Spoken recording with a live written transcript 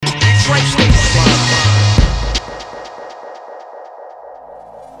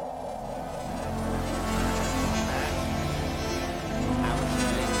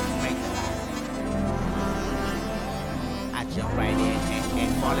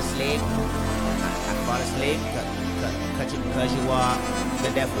asleep. I fall asleep cause you are the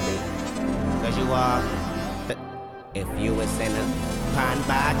death of me. Cause you are the... If you was in a pine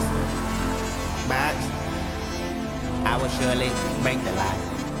box, I would surely break the lock.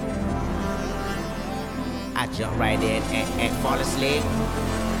 I jump right in and fall asleep.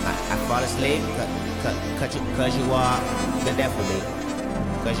 I fall asleep cause you are the death of me.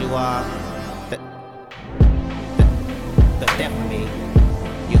 Cause you are the death of me.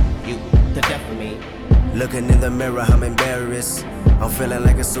 You, the death of me. Looking in the mirror, I'm embarrassed. I'm feeling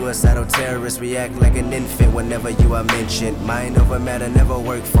like a suicidal terrorist. React like an infant whenever you are mentioned. Mind over matter never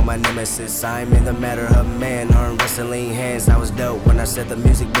worked for my nemesis. I'm in the matter of man, arm wrestling hands. I was dope when I said the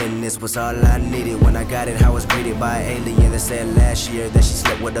music business was all I needed. When I got it, I was greeted by an alien that said last year that she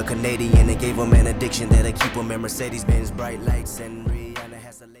slept with a Canadian and gave him an addiction that'll keep him in Mercedes-Benz bright lights. And Rihanna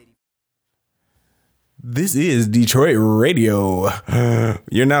has a lady. This is Detroit Radio.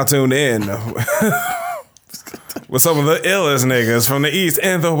 You're now tuned in with some of the illest niggas from the east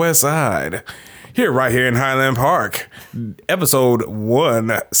and the west side. Right here in Highland Park, episode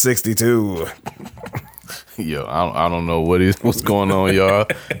 162. Yo, I don't know what's going on, y'all.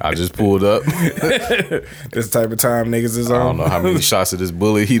 I just pulled up. This type of time niggas is on. I don't know how many shots of this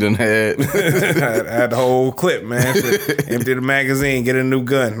bullet he done had. I had the whole clip, man. Empty the magazine, get a new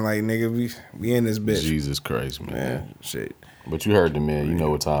gun. Like, nigga, we in this bitch. Jesus Christ, man. Shit. But you heard the man. You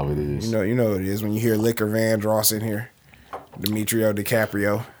know what time it is. You know what it is when you hear Liquor Vandross in here. Demetrio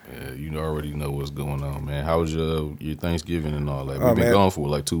DiCaprio. Yeah, you already know what's going on, man. How was your Thanksgiving and all that? We've been gone for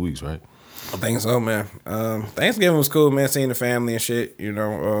like 2 weeks, right? I think so, man. Thanksgiving was cool, man. Seeing the family and shit. You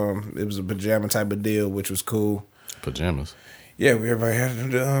know, it was a pajama type of deal, which was cool. Pajamas? Yeah, everybody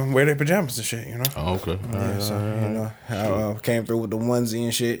had to wear their pajamas and shit, you know? Oh, okay. I came through with the onesie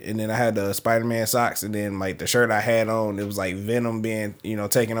and shit, and then I had the Spider-Man socks, and then, like, the shirt I had on, it was, like, Venom being,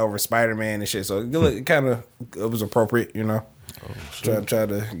 taking over Spider-Man and shit, so it was appropriate, you know? Oh, try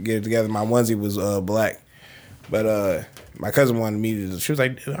to get it together. My onesie was black, but my cousin wanted me to. She was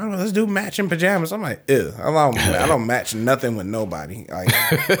like, "I don't know, let's do matching pajamas." I'm like, "Ew, I don't match nothing with nobody." Like,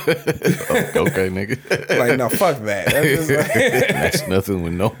 okay, nigga. Like, no, fuck that. That's just match nothing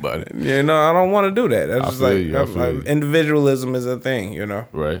with nobody. Yeah, no, I don't want to do that. That's just like you. Individualism is a thing, you know.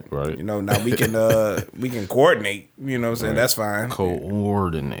 Right. You know, now we can coordinate. You know what I'm saying? Right. That's fine.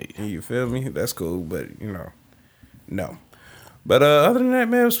 Coordinate. You feel me? That's cool, but no. But other than that,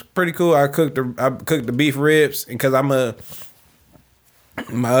 man, it was pretty cool. I cooked the beef ribs, and because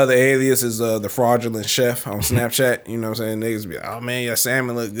my other alias is the fraudulent chef on Snapchat. You know what I'm saying? Niggas be, oh man, your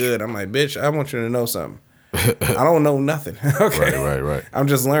salmon look good. I'm like, bitch, I want you to know something. I don't know nothing. Okay, right. I'm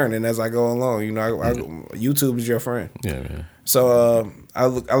just learning as I go along. You know, YouTube is your friend. Yeah, man. So I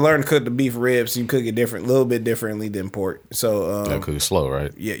learned to cook the beef ribs. You cook it a little bit differently than pork. So you cook it slow,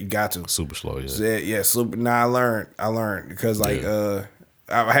 right? Yeah, you got to super slow. Yeah, yeah, super. Nah, I learned because I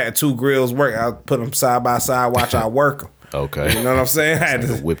had two grills work. I put them side by side, watch I work them. Okay, you know what I'm saying? I had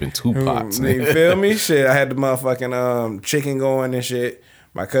to whipping two pots. You feel me? Shit, I had the motherfucking chicken going and shit.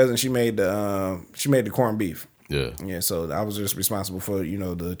 My cousin, she made the corned beef. Yeah. So I was just responsible for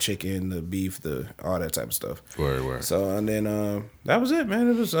the chicken, the beef, all that type of stuff. Word. So and then that was it, man.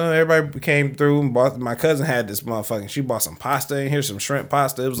 It was everybody came through and bought. My cousin had this motherfucking. She bought some pasta in here, some shrimp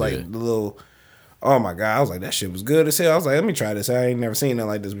pasta. It was like the little. Oh my god! I was like, that shit was good as hell. I was like, let me try this. I ain't never seen nothing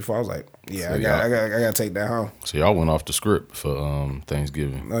like this before. I was like, yeah, so I got to take that home. So y'all went off the script for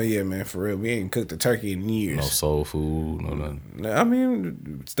Thanksgiving. Oh yeah, man, for real. We ain't cooked the turkey in years. No soul food, no nothing. I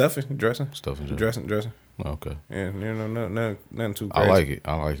mean, stuffing, dressing. Dressing. Okay. Yeah, nothing too crazy.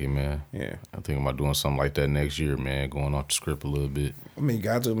 I like it, man. Yeah. I think about doing something like that next year, man. Going off the script a little bit. I mean, you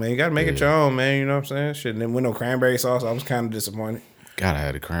got to, man. You got to make it your own, man. You know what I'm saying? Shit. And then with no cranberry sauce, I was kind of disappointed. Gotta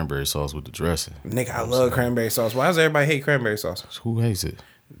have the cranberry sauce with the dressing. Nigga, I love cranberry sauce. Why does everybody hate cranberry sauce? Who hates it?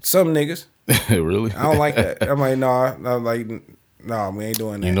 Some niggas. Really? I don't like that. I'm like, no, we ain't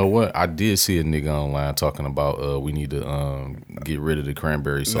doing that. You know what? I did see a nigga online talking about we need to get rid of the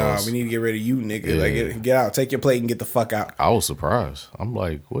cranberry sauce. Nah, we need to get rid of you, nigga. Yeah. Like, get out. Take your plate and get the fuck out. I was surprised. I'm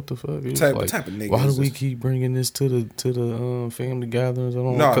like, what the fuck? What type of nigga? Why do we keep bringing this to the family gatherings? I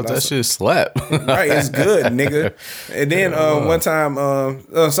don't know, because that shit slap. Right, it's good, nigga. And then one time,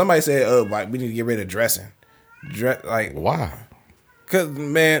 somebody said, like, we need to get rid of dressing. Like, why? Cause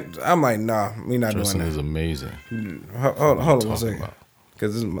man, I'm like, nah, we not dressing doing that. Is amazing. Hold on 1 second.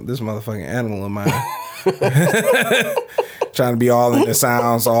 Cause this motherfucking animal of mine trying to be all in the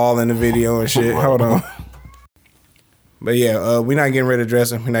sounds, all in the video and shit. Hold on. But yeah, we're not getting rid of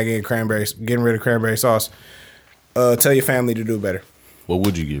dressing. We're not getting rid of cranberry sauce. Tell your family to do better. What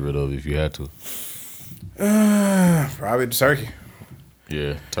would you get rid of if you had to? Probably the turkey.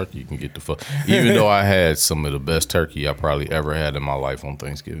 Yeah, turkey you can get the fuck. Even though I had some of the best turkey I probably ever had in my life on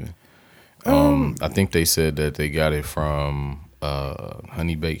Thanksgiving. I think they said that they got it from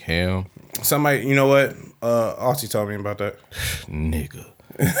honey baked ham. Somebody, you know what? Aussie told me about that. Nigga.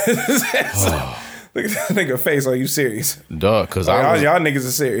 Look at that nigga face. Are you serious? Dog, cause y'all niggas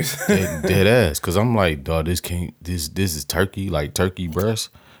are serious. dead ass. Cause I'm like, dog, this is turkey, like turkey breast.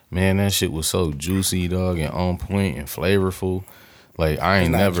 Man, that shit was so juicy, dog, and on point and flavorful. Like I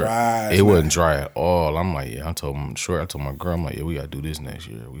ain't never. Dry, it wasn't dry at all. I'm like, yeah. I told my girl, I'm like, yeah, we gotta do this next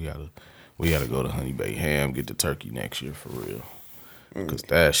year. We gotta go to Honey Baked Ham, get the turkey next year for real. Cause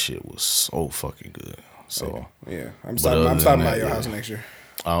that shit was so fucking good. So yeah, I'm stopping by your house next year.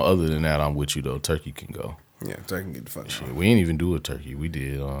 Other than that, I'm with you though. Turkey can go. Yeah, turkey can get the fuck out. We ain't even do a turkey. We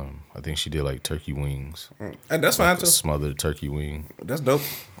did. I think she did like turkey wings. And that's fine too. Smothered turkey wing. That's dope.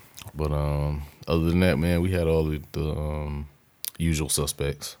 But other than that, man, we had all the usual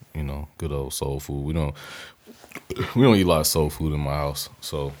suspects. You know, good old soul food. We don't eat a lot of soul food in my house,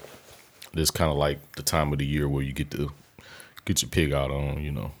 so this kind of like the time of the year where you get your pig out on.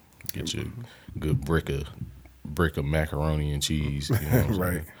 You know, get your good brick of macaroni and cheese. You know what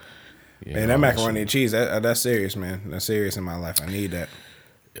right. Yeah, man, that macaroni and cheese, that's serious, man. That's serious in my life. I need that.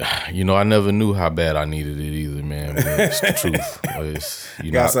 You know, I never knew how bad I needed it either, man. But it's the truth.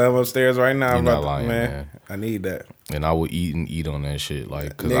 You got some upstairs right now, you're not lying, man. I need that. And I would eat on that shit,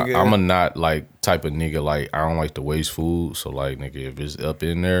 like, cause I'm a not like type of nigga like I don't like to waste food. So like, nigga, if it's up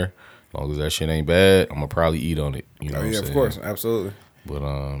in there, as long as that shit ain't bad, I'm gonna probably eat on it. You know what I'm saying? Of course, absolutely. But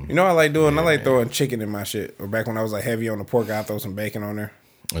you know what I like doing? I like throwing chicken in my shit. Or back when I was like heavy on the pork, I'd throw some bacon on there.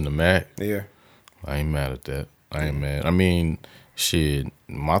 In the mac? Yeah. I ain't mad at that. I ain't mad. I mean, shit,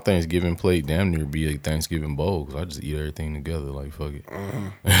 my Thanksgiving plate damn near be a Thanksgiving bowl because I just eat everything together. Like, fuck it.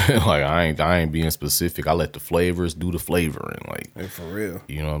 Like, I ain't being specific. I let the flavors do the flavoring. Like, hey, for real.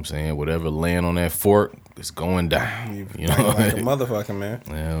 You know what I'm saying? Whatever land on that fork, it's going down. You know, like a motherfucker, man.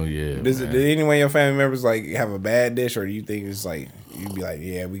 Hell yeah. Did anyone of your family members like have a bad dish, or do you think it's like you'd be like,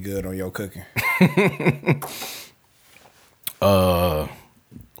 yeah, we good on your cooking?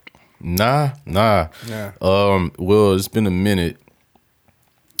 Nah. Well, it's been a minute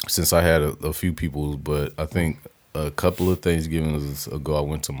since I had a few people, but I think a couple of Thanksgivings ago I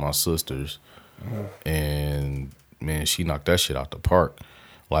went to my sister's, and man, she knocked that shit out the park.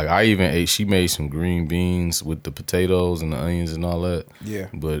 Like I even ate. She made some green beans with the potatoes and the onions and all that. Yeah.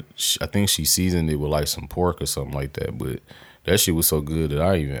 But I think she seasoned it with like some pork or something like that. But that shit was so good that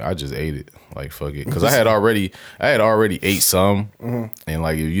I just ate it. Like fuck it, because I had already ate some, and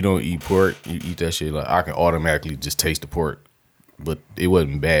like if you don't eat pork, you eat that shit. Like I can automatically just taste the pork, but it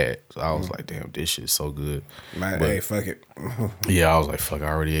wasn't bad. So I was like, damn, this shit's so good. Hey, fuck it. Yeah, I was like, fuck, I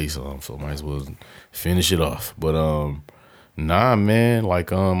already ate some, so might as well finish it off. But nah, man,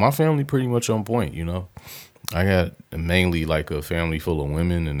 like my family pretty much on point. You know, I got mainly like a family full of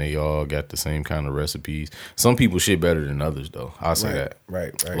women, and they all got the same kind of recipes. Some people shit better than others, though. I'll say that.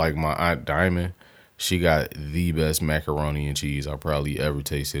 Right. Like my Aunt Diamond, she got the best macaroni and cheese I probably ever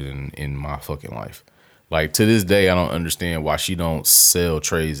tasted in my fucking life. Like to this day, I don't understand why she don't sell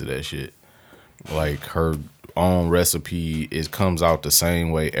trays of that shit. Like her own recipe, it comes out the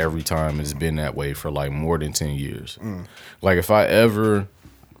same way every time. It's been that way for like more than 10 years. Like if I ever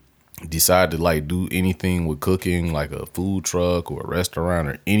decide to like do anything with cooking, like a food truck or a restaurant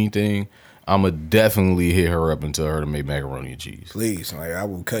or anything, I'ma definitely hit her up and tell her to make macaroni and cheese. Please, like I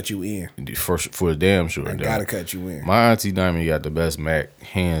will cut you in for damn sure. I gotta cut you in. My auntie Diamond got the best mac,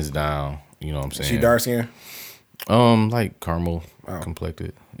 hands down. You know what I'm saying? She dark skin? Like caramel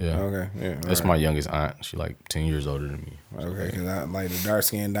complected. Yeah. Okay. Yeah. That's my youngest aunt. She like 10 years older than me. Okay, because I like the dark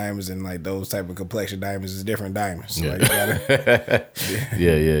skinned diamonds and like those type of complexion diamonds is different diamonds. So like, you gotta,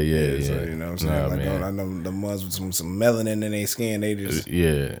 yeah. So you know what I'm saying? Like I know the ones with some melanin in their skin, they just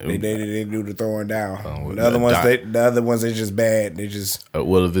they do the throwing down. The other ones they just bad. They just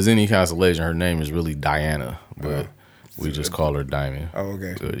well, if there's any consolation, her name is really Diana, but we just call her Diamond. Oh,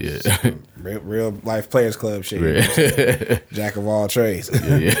 okay. So, yeah. Real life players club shit. You know Jack of all trades. Yeah.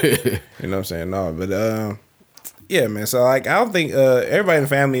 You know what I'm saying? No, but yeah, man. So like I don't think everybody in the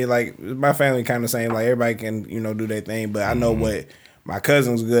family, like my family kind of same, like everybody can, you know, do their thing. But I know what my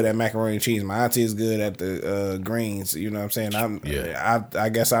cousin's good at macaroni and cheese. My auntie is good at the greens. You know what I'm saying? I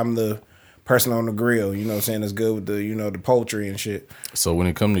guess I'm the person on the grill, you know what I'm saying, that's good with the, you know, the poultry and shit. So when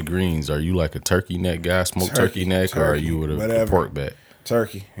it come to greens, are you like a turkey neck guy, smoked turkey neck, or are you with a pork back?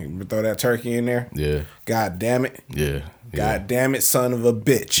 Turkey. You throw that turkey in there. Yeah. God damn it. Yeah. God damn it, son of a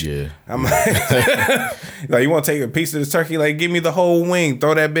bitch. Yeah. I'm like you want to take a piece of this turkey? Like, give me the whole wing.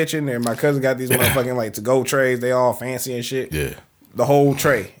 Throw that bitch in there. My cousin got these motherfucking like to-go trays. They all fancy and shit. Yeah. the whole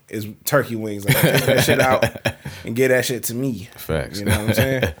tray is turkey wings. Like, take that shit out and get that shit to me. Facts. You know what I'm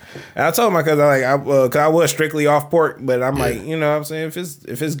saying? And I told my cousin, cause I was strictly off pork, but I'm like, you know what I'm saying?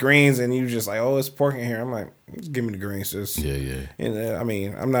 If it's greens and you just like, oh, it's pork in here, I'm like, just give me the greens. Just Yeah. And I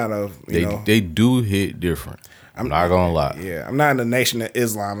mean, I'm not a you know. They do hit different. I'm not gonna lie. Yeah, I'm not in the Nation of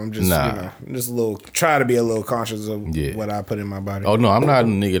Islam. I'm just, I'm just a little, try to be a little conscious of what I put in my body. Oh no, I'm not a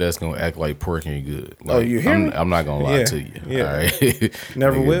nigga that's gonna act like pork ain't good. Like, you hear me? I'm not gonna lie to you. Yeah. All right,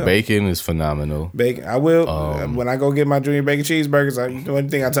 Never Nigga, will. Bacon is phenomenal. Bacon, I will. When I go get my junior bacon cheeseburgers, the only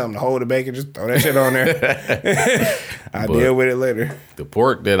thing I tell them to hold the bacon, just throw that shit on there. I deal with it later. The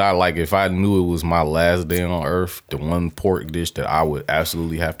pork that I like, if I knew it was my last day on earth, the one pork dish that I would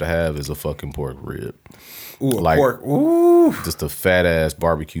absolutely have to have is a fucking pork rib. Ooh, like, pork. Ooh. Just a fat ass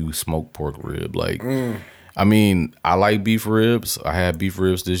barbecue smoked pork rib. Like, I mean, I like beef ribs. I had beef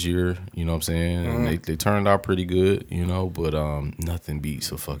ribs this year, you know what I'm saying? And they turned out pretty good, you know, but nothing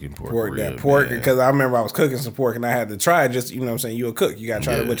beats a fucking pork rib. That pork, because I remember I was cooking some pork and I had to try it, just, you know what I'm saying, you a cook. You got to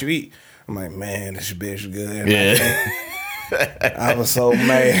try what you eat. I'm like, man, this bitch is good. Yeah. I was so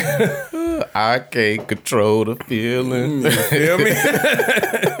mad. I can't control the feeling. You feel me?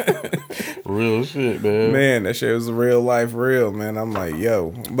 Real shit, man. Man, that shit was real life real, man. I'm like,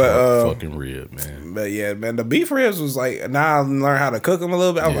 yo. But fucking rib, man. But yeah, man, the beef ribs was like, now I learned how to cook them a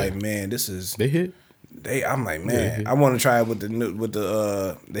little bit. I'm like, man, this is They hit. I'm like, man, I want to try it with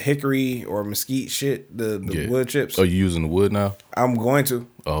the hickory or mesquite shit, the wood chips. Oh, you using the wood now? I'm going to.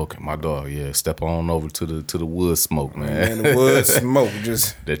 Oh, okay, my dog. Yeah, step on over to the wood smoke, man. Man, the wood smoke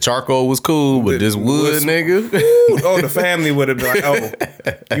just. The charcoal was cool, but this wood nigga. Oh, the family would have been like, oh,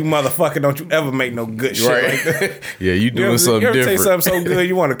 you motherfucker, don't you ever make no good shit like that. Yeah, you doing something different. You ever say something so good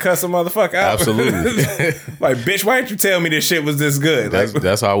you want to cuss a motherfucker out? Absolutely. Like, bitch, why didn't you tell me this shit was this good?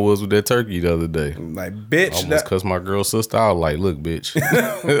 That's how I was with that turkey the other day. Like, bitch. I almost cussed my girl sister out. Like, look, bitch.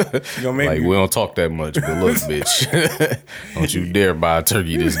 You gonna make like, we don't talk that much, but look, bitch. Don't you dare buy a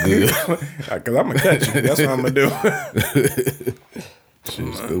turkey this good. Because I'm going to cut you. That's what I'm going to do.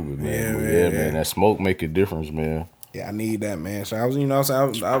 Shit's stupid, man. Yeah, man. That smoke make a difference, man. Yeah, I need that, man. So I was, you know,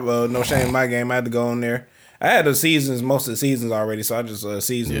 no shame in my game. I had to go in there. I had most of the seasons already, so I just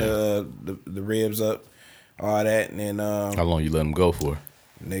seasoned the ribs up, all that, and then how long you let them go for?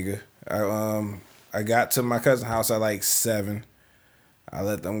 Nigga, I got to my cousin's house at like 7. I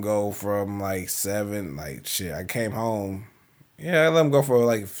let them go from like 7. Like shit, I came home. Yeah, I let them go for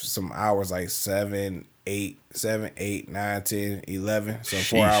like some hours, like 7, 8, 9, 10, 11. So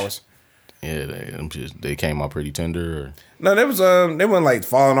 4 hours. Yeah, they came out pretty tender. Or? No, they weren't like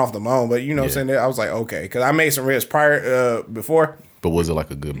falling off the bone, but you know what I'm saying. I was like, okay, because I made some ribs before. But was it like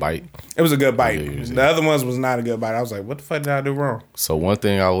a good bite? It was a good bite. The other ones was not a good bite. I was like, what the fuck did I do wrong? So one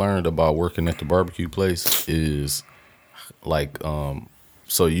thing I learned about working at the barbecue place is like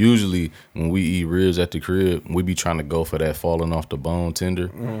so usually when we eat ribs at the crib, we be trying to go for that falling off the bone tender,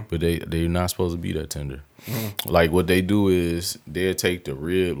 but they're not supposed to be that tender. Like what they do is they'll take the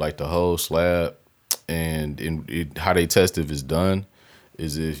rib, like the whole slab, and how they test if it's done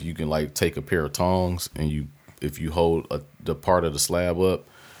is if you can like take a pair of tongs and if you hold the part of the slab up,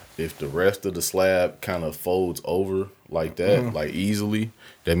 if the rest of the slab kind of folds over like that, like easily,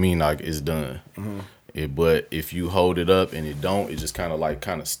 that mean like it's done. But if you hold it up and it don't, it's just kind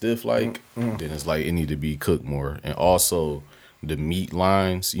of stiff like, then it's like it need to be cooked more. And also the meat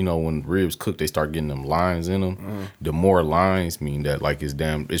lines, you know, when ribs cook, they start getting them lines in them. The more lines mean that like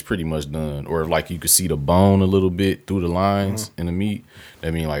it's pretty much done. Or like you could see the bone a little bit through the lines in the meat,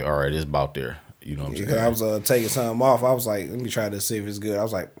 that mean like, all right, it's about there. You know what I'm saying? Because I was taking something off. I was like, let me try to see if it's good. I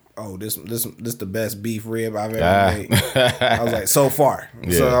was like, oh, this the best beef rib I've ever made. I was like, so far.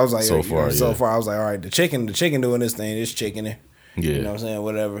 Yeah, so I was like, so far. I was like, all right, the chicken doing this thing, it's chickening. Yeah. You know what I'm saying?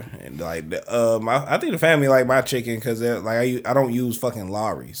 Whatever. And like, I think the family like my chicken because like I don't use fucking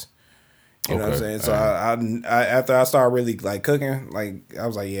Lawry's. You know what I'm saying? So I after I started really like cooking, like I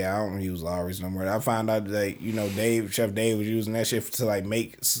was like, yeah, I don't use Lawry's no more. I found out that Chef Dave was using that shit to like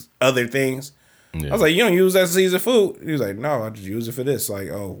make other things. Yeah. I was like, you don't use that to season food? He was like, no, I just use it for this. Like,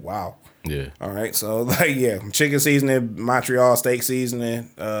 oh, wow. Yeah. All right. So, like, yeah, chicken seasoning, Montreal steak seasoning.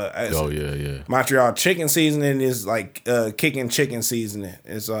 Montreal chicken seasoning is like kicking chicken seasoning.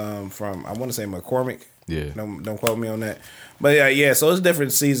 It's from, I want to say McCormick. Yeah. Don't quote me on that. But yeah, so it's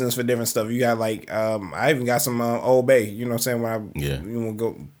different seasons for different stuff. You got like, I even got some Old Bay, you know what I'm saying, when I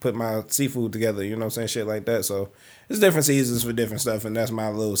go put my seafood together, you know what I'm saying, shit like that. So it's different seasons for different stuff, and that's my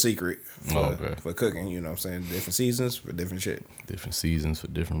little secret for cooking, you know what I'm saying, different seasons for different shit. Different seasons for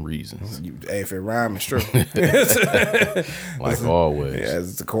different reasons. Hey, if it rhymes, it's true. Like always. Yeah,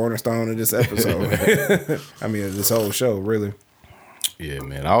 it's the cornerstone of this episode. I mean, this whole show, really. Yeah,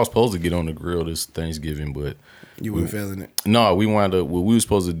 man. I was supposed to get on the grill this Thanksgiving, but You weren't feeling it. no, we wound up. What we were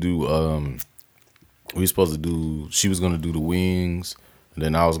supposed to do. She was gonna do the wings. And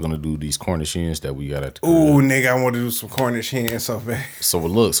then I was gonna do these Cornish hens that we got at the crib. Ooh, nigga, I want to do some Cornish hens so bad.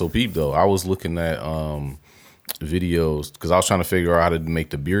 So peep though, I was looking at videos because I was trying to figure out how to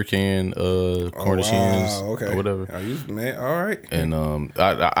make the beer can Cornish hens or whatever. Are you, man? All right. And I'm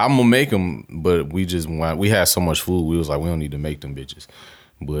gonna make them, but we had so much food, we was like, we don't need to make them bitches.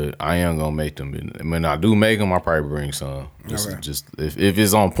 But I am gonna make them. And when I do make them, I'll probably bring some. Just if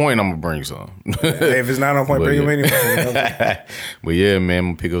it's on point, I'm gonna bring some. Hey, if it's not on point, bring them anyway. But yeah, man, I'm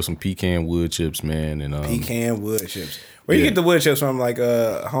gonna pick up some pecan wood chips, man. And pecan wood chips. Where you get the wood chips from? Like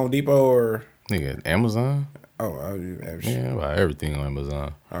Home Depot or nigga Amazon? Oh, yeah, buy everything on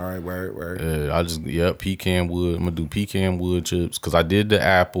Amazon. All right, word. Pecan wood. I'm gonna do pecan wood chips because I did the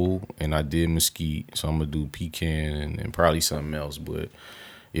apple and I did mesquite, so I'm gonna do pecan and probably something else, but.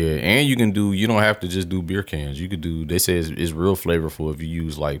 Yeah, and you don't have to just do beer cans. You could do, they say it's real flavorful if you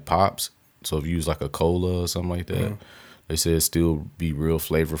use like pops. So if you use like a cola or something like that, they say it still be real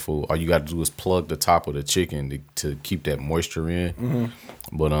flavorful. All you got to do is plug the top of the chicken to keep that moisture in.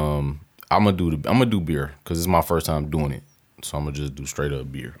 But I'm gonna do beer because it's my first time doing it. So I'm gonna just do straight up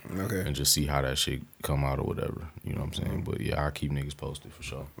beer. Okay. And just see how that shit come out or whatever. You know what I'm saying? But yeah, I'll keep niggas posted for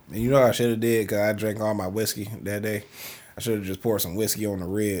sure. And you know what I should have did because I drank all my whiskey that day. I should have just poured some whiskey on the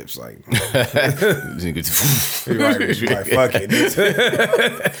ribs, like. Like fuck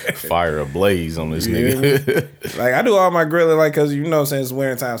it. Fire ablaze on this nigga. Like I do all my grilling, like, cause you know what I'm saying, it's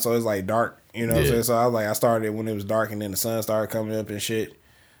winter time, so it's like dark. You know what I'm saying? So I started when it was dark, and then the sun started coming up and shit.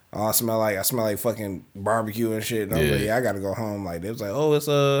 I smell like fucking barbecue and shit. And I was like, I gotta go home. Like they was like, oh, it's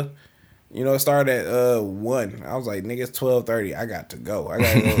it started at 1. I was like, nigga, it's 12:30. I got to go. I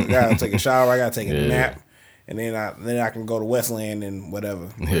gotta take a shower. I gotta take a nap. And then I can go to Westland and whatever.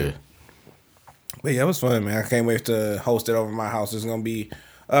 Yeah. But yeah, it was fun, man. I can't wait to host it over my house. It's gonna be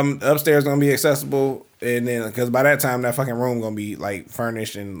upstairs, gonna be accessible, and then because by that time that fucking room gonna be like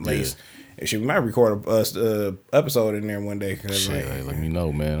furnished and laced. Yeah. We might record a episode in there one day. Shit, let me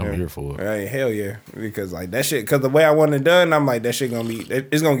know, man. I'm here for it. Right, hell yeah, because like that shit. Because the way I want it done, I'm like that shit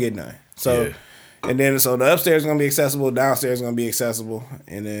it's gonna get done. So, and then so the upstairs is gonna be accessible, downstairs is gonna be accessible,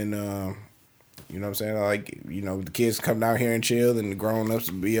 and then. You know what I'm saying? Like, the kids come down here and chill, and the grown-ups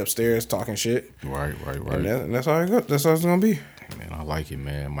be upstairs talking shit. Right. And that's how it goes. That's how it's going to be. Hey, man, I like it,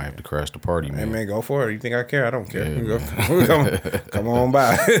 man. I might have to crash the party, man. Hey, man, go for it. You think I care? I don't care. Yeah, come on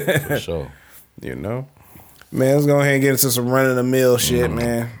by. For sure. Man, let's go ahead and get into some run-of-the-mill shit,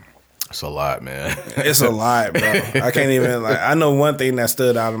 man. It's a lot, man. It's a lot, bro. I can't even, I know one thing that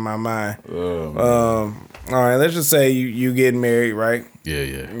stood out in my mind. All right, let's just say you getting married, right? Yeah.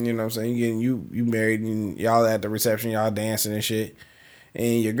 You know what I'm saying? You married and y'all at the reception, y'all dancing and shit.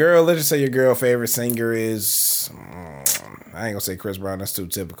 And your girl, let's just say your girl favorite singer is, I ain't gonna say Chris Brown, that's too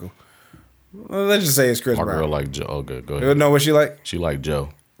typical. Well, let's just say it's Chris Brown. My girl like Joe. Okay, go ahead. You know what she like? She like Joe.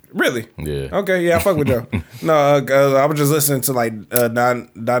 Really? Yeah. Okay, yeah, I fuck with Joe. No, I was just listening to like Donnell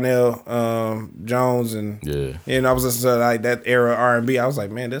Jones and I was listening to like that era R&B. I was like,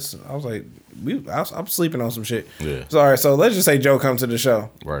 man, I'm sleeping on some shit. Yeah. So all right, so let's just say Joe come to the show.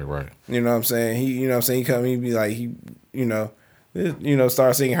 Right. You know what I'm saying? He come, he be like,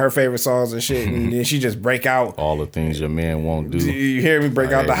 start singing her favorite songs and shit, and then she just break out all the things your man won't do. You hear me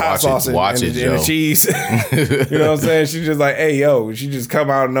break out the hot sauce and the cheese. You know what I'm saying? She just like, hey yo, she just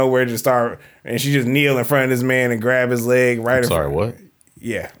come out of nowhere, just start, and she just kneel in front of this man and grab his leg right. What?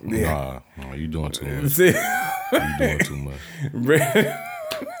 Yeah. Nah, you doing too much. You doing too much.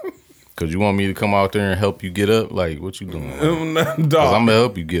 Cause you want me to come out there and help you get up? Like, what you doing? Cause I'm gonna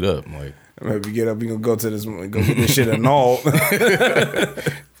help you get up. Like, if you get up, you gonna go get this shit annulled.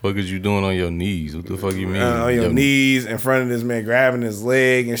 Fuck is you doing on your knees? What the fuck you mean? On your knees in front of this man, grabbing his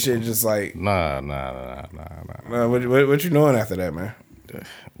leg and shit, just like nah. What you doing after that, man?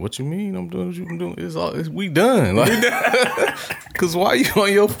 What you mean? I'm doing what you doing. We done. Like, cause why you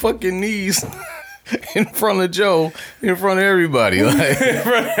on your fucking knees? In front of Joe, in front of everybody, like in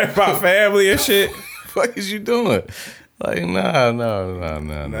front of my family and shit. Fuck is you doing? Like, nah.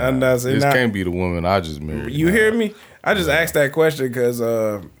 This can't be the woman I just married. You hear me? I just asked that question because,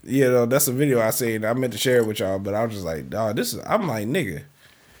 that's a video I seen. I meant to share it with y'all, but I was just like, dog, I'm like, nigga.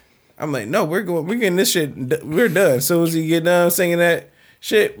 I'm like, no, we're getting this shit. We're done. As soon as you get done singing that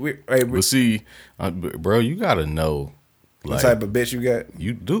shit, but see, bro, you gotta know. Like, what type of bitch you got?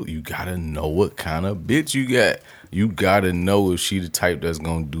 You do. You gotta know what kind of bitch you got. You gotta know if she the type that's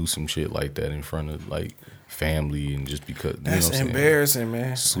gonna do some shit like that in front of family and just because That's embarrassing,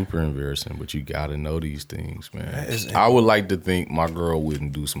 man. Super embarrassing, but you gotta know these things, man. Is, I would like to think my girl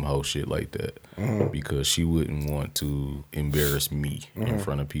wouldn't do some whole shit like that because she wouldn't want to embarrass me in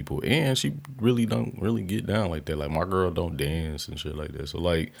front of people, and she really don't really get down like that. Like my girl don't dance and shit like that. So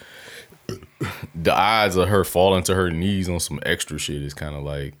like the odds of her falling to her knees on some extra shit is kind of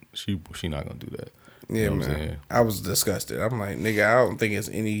like she not gonna do that. Yeah, you know man. I was disgusted. I'm like, nigga, I don't think it's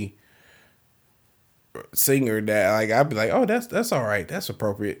any singer that like I'd be like, oh, that's all right, that's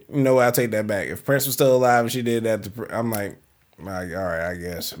appropriate. You know, I'll take that back. If Prince was still alive and she did that, I'm like, all right, I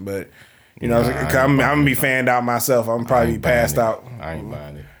guess. But you know, I'm gonna be fanned out myself. I'm probably passed out. I ain't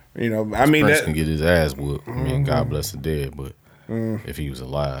buying it. You know, I mean, Prince can get his ass whooped. I mean, God bless the dead, but if he was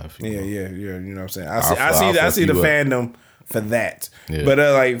alive, yeah. You know what I'm saying? I see the fandom for that. Yeah. But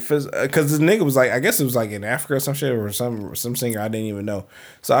because this nigga was like, I guess it was like in Africa or some shit, or some singer I didn't even know.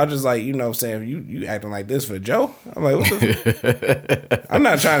 So I was just like, you know what I'm saying, you acting like this for Joe? I'm like, what the I'm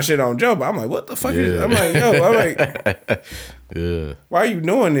not trying to shit on Joe, but I'm like, what the fuck is, I'm like, yo, I'm like, yeah, why are you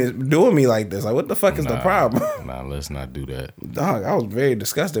doing me like this? Like, what the fuck is the problem? Nah, let's not do that. Dog, I was very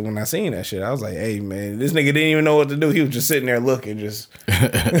disgusted when I seen that shit. I was like, hey man, this nigga didn't even know what to do. He was just sitting there looking, just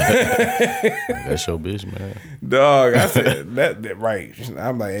that's your bitch, man. Dog, I said that right.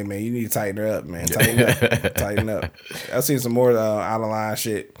 I'm like, hey man, you need to tighten her up, man. Tighten up. I seen some more out of line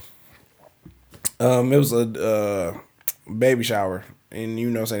shit. It was a baby shower, and you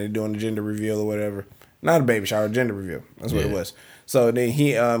know what I'm saying, they're doing the gender reveal or whatever. Not a baby shower, gender reveal. That's what it was. So then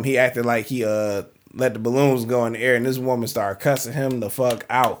he acted like he let the balloons go in the air, and this woman started cussing him the fuck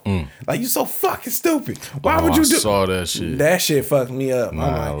out. Like, you so fucking stupid. Why would you do? I saw that shit. That shit fucked me up. Nah,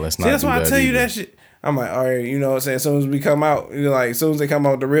 I'm like, let's not. That's why I tell you that shit. I'm like, all right, you know what I'm saying? As soon as we come out, you know, like, as soon as they come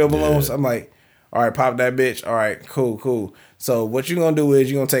out with the real balloons, I'm like, all right, pop that bitch. All right, cool. So what you gonna do is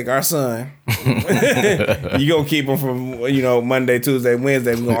you gonna take our son. You gonna keep him from, you know, Monday, Tuesday,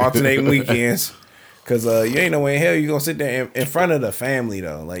 Wednesday. We gonna alternate weekends. Cause you ain't no way in hell you gonna sit there in front of the family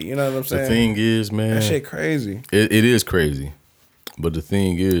though. Like, you know what I'm saying? The thing is, man, that shit crazy. It is crazy. But the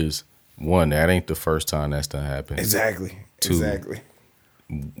thing is, one, that ain't the first time that's done happened. Exactly. Two, exactly.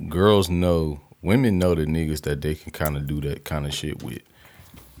 Women know the niggas that they can kind of do that kind of shit with.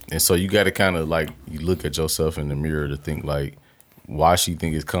 And so you got to kind of like, you look at yourself in the mirror to think like, why she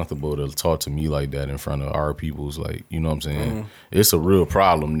think it's comfortable to talk to me like that in front of our people's, like, you know what I'm saying? It's a real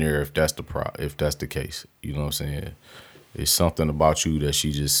problem there if that's the case. You know what I'm saying? It's something about you that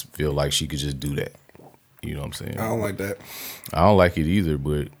she just feel like she could just do that. You know what I'm saying? I don't like that. I don't like it either,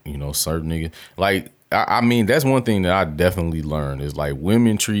 but you know, certain niggas like, I mean, that's one thing that I definitely learned is like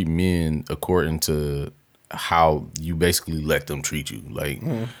women treat men according to how you basically let them treat you. Like,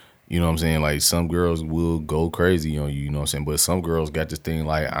 you know what I'm saying? Like, some girls will go crazy on you, you know what I'm saying? But some girls got this thing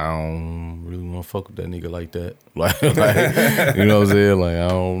like, I don't really want to fuck with that nigga like that. Like, you know what I'm saying? Like, I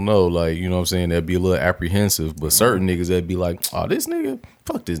don't know. Like, you know what I'm saying? That'd be a little apprehensive. But certain niggas that'd be like, oh, this nigga,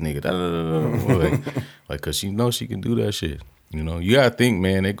 fuck this nigga. Da, da, da, da. Like, cause she knows she can do that shit. You know, you gotta think,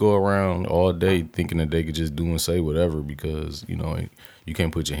 man, they go around all day thinking that they could just do and say whatever because, you know, you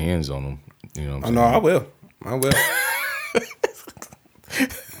can't put your hands on them. You know what I'm saying? No, I will.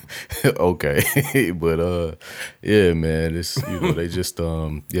 Okay. But yeah, man, it's, you know, they just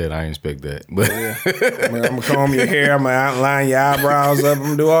I didn't expect that. But yeah. I'm gonna comb your hair, I'm gonna outline your eyebrows up, I'm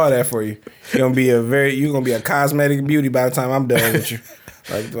gonna do all that for you. You're gonna be a cosmetic beauty by the time I'm done with you.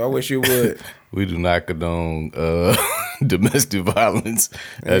 Like, I wish you would. We do not condone domestic violence.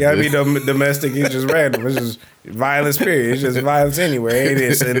 It gotta be domestic. It's just random. It's just violence, period. It's just violence anywhere. It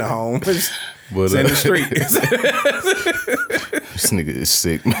is in the home. It's in the street. This nigga is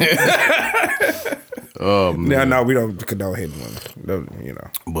sick, man. Oh man. No, we don't condone hitting women. You know.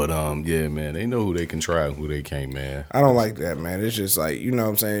 But yeah, man, they know who they can try and who they can't, man. I don't like that, man. It's just like, you know what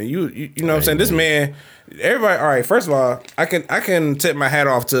I'm saying. You know what I'm saying. This man, everybody. All right. First of all, I can tip my hat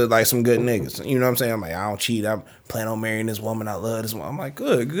off to like some good niggas. You know what I'm saying. I'm like, I don't cheat. I'm planning on marrying this woman. I love this woman. I'm like,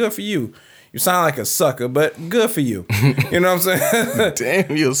 good for you. You sound like a sucker, but good for you. You know what I'm saying?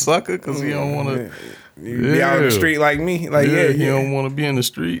 Damn, you a sucker because you don't want to. You be out in the street like me, like you don't want to be in the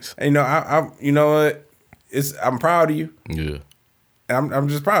streets. And, you know, I you know what? I'm proud of you. Yeah. And I'm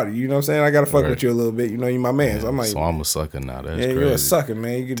just proud of you. You know what I'm saying? I gotta fuck with you a little bit. You know, you my man. So I'm like, so I'm a sucker now. That's crazy. You're a sucker,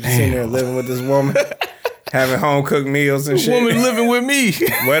 man. You get to sit there living with this woman, having home cooked meals and shit. Woman living with me,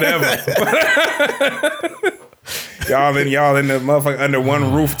 whatever. Y'all in the motherfucker under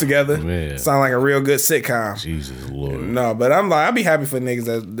one roof together. Man. Sound like a real good sitcom. Jesus Lord. No, but I'm like, I'd be happy for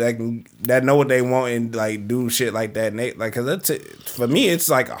niggas that know what they want and like do shit like that. And they, like, cause for me, it's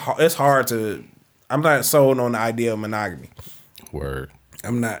like it's hard to. I'm not sold on the idea of monogamy. Word.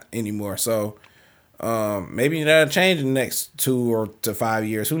 I'm not anymore. So, Maybe that'll change in the next 2 or to 5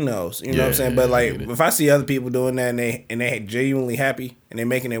 years. Who knows? You know what I'm saying? But like, if I see other people doing that and they genuinely happy and they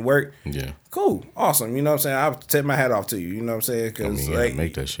making it work, cool, awesome. You know what I'm saying? I'll tip my hat off to you. You know what I'm saying? Because like,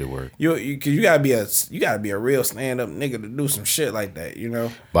 make that shit work. You gotta be a real stand up nigga to do some shit like that. You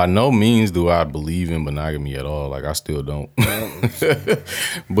know. By no means do I believe in monogamy at all. Like I still don't.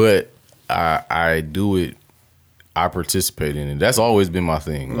 But I do it. I participate in it. That's always been my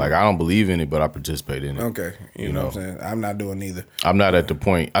thing. Like I don't believe in it, but I participate in it. Okay, you know what I'm saying? I'm not doing neither. I'm not at the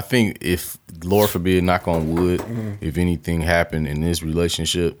point. I think if Lord forbid, knock on wood, if anything happened in this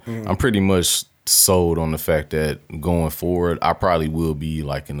relationship, I'm pretty much sold on the fact that going forward, I probably will be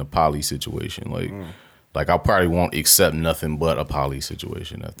like in a poly situation. Like I probably won't accept nothing but a poly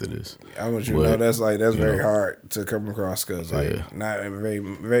situation after this. I want you to know that's very hard to come across because like not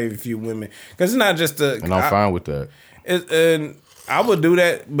very few women, because it's not just and I'm fine with that. And I would do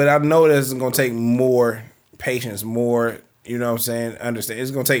that, but I know that it's gonna take more patience, more. You know what I'm saying? Understand?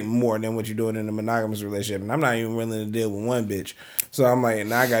 It's gonna take more than what you're doing in a monogamous relationship, and I'm not even willing to deal with one bitch. So I'm like,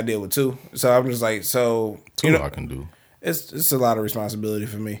 now I gotta deal with two. So I'm just like, two I can do. It's a lot of responsibility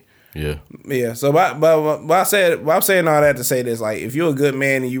for me. Yeah. So, but I'm saying all that to say this: like, if you're a good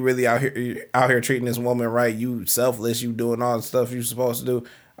man and you really out here treating this woman right, you selfless, you doing all the stuff you're supposed to do.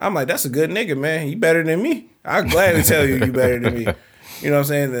 I'm like, that's a good nigga, man. You better than me. I gladly tell you better than me. You know what I'm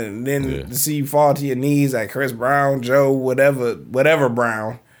saying? And then to see you fall to your knees like Chris Brown, Joe, whatever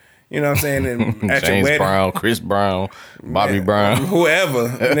Brown. You know what I'm saying? And at James your wedding, Brown, Chris Brown, Bobby Brown, whoever,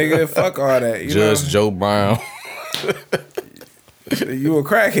 nigga, fuck all that. Judge Joe Brown. You a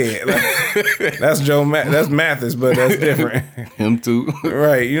crackhead. Like, that's that's Mathis, but that's different. Him too.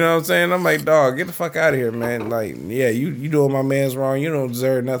 Right. You know what I'm saying? I'm like, dog, get the fuck out of here, man. Like, yeah, you doing my man's wrong. You don't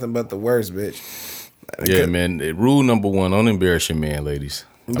deserve nothing but the worst, bitch. Yeah, man. Rule number 1, don't embarrass your man, ladies.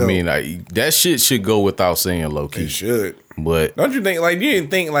 No. I mean, that shit should go without saying, low key. It should. But don't you think, like, you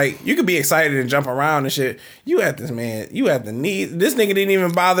didn't think, like, you could be excited and jump around and shit. You had this man, you had the need. This nigga didn't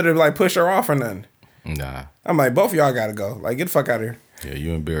even bother to, like, push her off or nothing. Nah. I'm like, both of y'all gotta go. Like, get the fuck out of here. Yeah,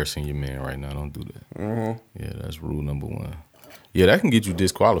 you're embarrassing your man right now. Don't do that. Yeah, that's rule number 1. Yeah, that can get you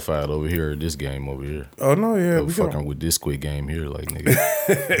disqualified over here, this game over here. Oh, no, yeah. We fucking with this quick game here, like, nigga.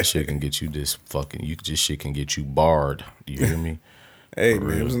 That shit can get you shit can get you barred. You hear me? Hey,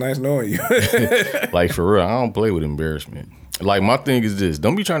 man, it was nice knowing you. Like, for real, I don't play with embarrassment. Like, my thing is this: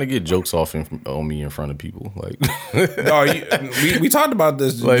 don't be trying to get jokes off on me in front of people. Like, no, we talked about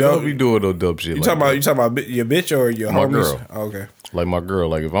this. Like, don't be doing no dumb shit. You talking about your bitch or your my homies? Girl? Oh, okay. Like my girl.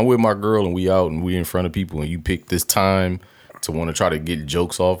 Like, if I'm with my girl and we out and we in front of people and you pick this time to want to try to get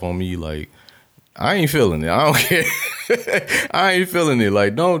jokes off on me, like, I ain't feeling it. I don't care. I ain't feeling it.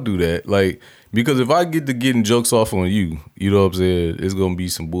 Like, don't do that. Like, because if I get to getting jokes off on you, you know what I'm saying, it's gonna be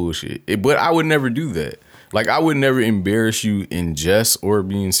some bullshit. But I would never do that. Like, I would never embarrass you in jest or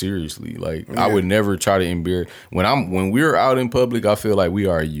being seriously. Like, I would never try to embarrass. When we're out in public, I feel like we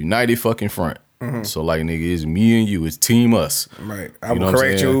are a united fucking front. So, like, nigga, it's me and you. It's team us. Right. I will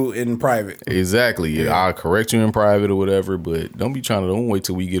correct you in private. Exactly. Yeah. I'll correct you in private or whatever, but don't wait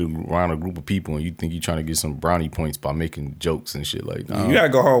till we get around a group of people and you think you're trying to get some brownie points by making jokes and shit like that. You gotta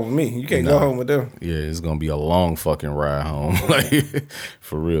go home with me. You can't go home with them. Yeah, it's gonna be a long fucking ride home. Like,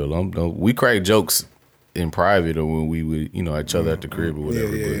 for real. We crack jokes in private or when we would, at each other at the crib or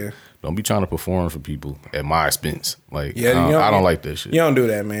whatever. But don't be trying to perform for people at my expense. Like, I don't like that shit. You don't do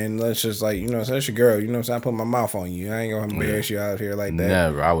that, man. That's just like, that's your girl. You know what I'm saying? I put my mouth on you. I ain't gonna embarrass you out here like that.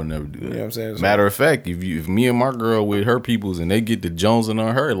 Never. I would never do that. You know what I'm saying? Matter of fact, if me and my girl with her peoples and they get the Jonesing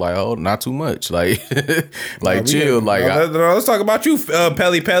on her, like, oh, not too much. Like, chill. Like, let's talk about you,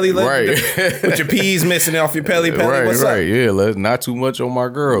 Pelly. Right. With your P's missing off your Pelly. Right, What's up? Yeah, let's not too much on my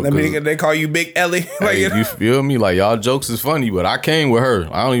girl. They call you Big Ellie. Like, hey, you feel me? Like, y'all jokes is funny, but I came with her.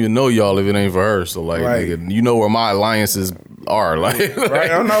 I don't even know y'all if it ain't for her. So, like, nigga, you know where my alliances are. Like,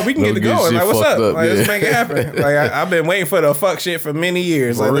 right? Oh no, we can get it going. Like, what's up? Like, let's make it happen. Like, I've been waiting for the fuck shit for many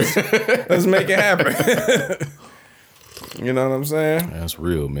years. Like, let's make it happen. You know what I'm saying? That's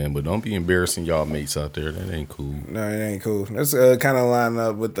real, man. But don't be embarrassing y'all mates out there. That ain't cool. No, it ain't cool. That's kind of line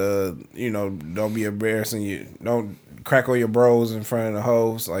up with the, don't be embarrassing you. Don't crack on your bros in front of the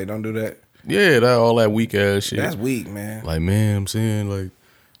hoes. Like, don't do that. Yeah, all that weak ass shit. That's weak, man. Like, man, I'm saying, like,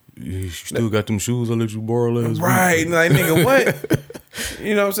 you still got them shoes I let you borrow last week. Right. Like, nigga, what?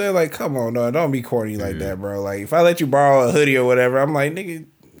 You know what I'm saying? Like, come on, no, don't be corny like that, bro. Like, if I let you borrow a hoodie or whatever, I'm like, nigga,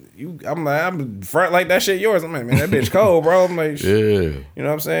 I'm front like that shit yours. I'm like, man, that bitch cold, bro. I'm like, Yeah. you know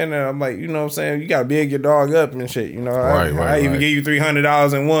what I'm saying? And I'm like, you know what I'm saying? You gotta big your dog up and shit. You know, I even give you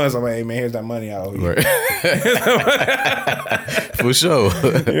 $300 in one. So I'm like, hey man, here's that money I owe you. Right. For sure.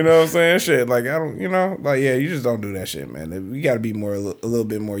 You know what I'm saying? Shit, like I don't, you know, like you just don't do that shit, man. You got to be a little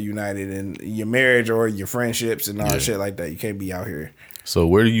bit more united in your marriage or your friendships and all shit like that. You can't be out here. So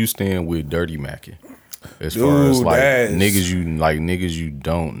where do you stand with dirty macking? As far as like niggas you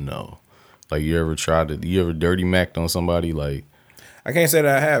don't know, like you ever dirty macked on somebody? Like I can't say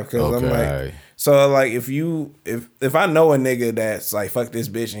that I have because I'm like, so like if I know a nigga that's like fuck this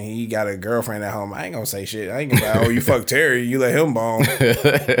bitch and he got a girlfriend at home, I ain't gonna say shit. I ain't gonna be like, oh you fuck Terry, you let him bone.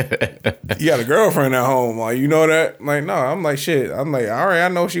 You got a girlfriend at home, like you know that? Like no, I'm like shit. I'm like all right, I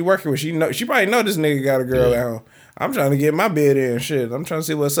know she working with. She probably know this nigga got a girl at home. I'm trying to get my bid in shit. I'm trying to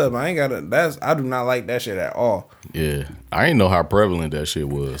see what's up. I do not like that shit at all. Yeah. I ain't know how prevalent that shit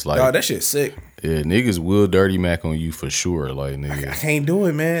was. Like, dog, that shit's sick. Yeah, niggas will dirty mac on you for sure. Like, nigga, I can't do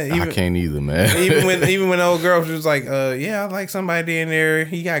it, man. I can't either, man. even when the old girl was like, yeah, I like somebody in there.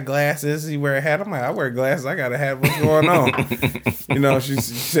 He got glasses. He wear a hat. I'm like, I wear glasses. I got a hat. What's going on? You know, she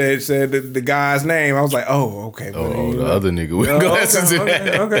said the guy's name. I was like, oh, okay. Oh, the other nigga with glasses.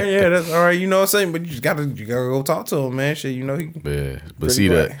 Okay, yeah, that's all right. You know what I'm saying? But you gotta go talk to him, man. Shit, you know he. Yeah, but see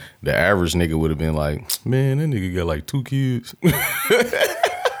that the average nigga would have been like, man, that nigga got like 2 kids.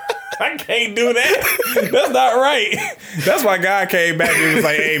 I can't do that. That's not right. That's why God came back and was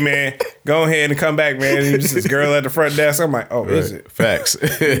like, hey, man, go ahead and come back, man. And just this girl at the front desk. I'm like, oh, is it? Facts.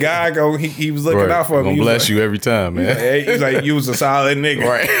 God, he was looking out for me. Gonna bless you every time, man. He's like, you was a solid nigga.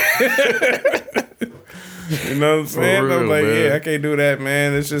 Right. You know what I'm saying? Real, I'm like, man. yeah, I can't do that,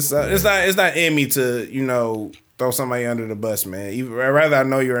 man. It's just, it's not in me to, you know, throw somebody under the bus, man. I'd rather I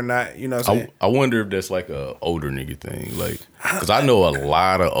know you or not, you know what I'm saying? I wonder if that's like a older nigga thing. Like, because I know a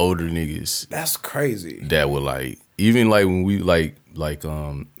lot of older niggas. That's crazy. That would like, even like when we like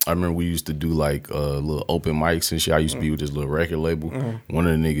I remember we used to do like little open mics and shit. I used to be with this little record label. Mm-hmm. One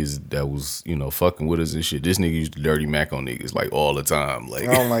of the niggas that was, you know, fucking with us and shit. This nigga used to dirty mac on niggas like all the time. Like,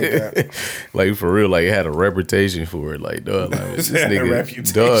 I don't like that. Like for real, like had a reputation for it. Like, dog, like this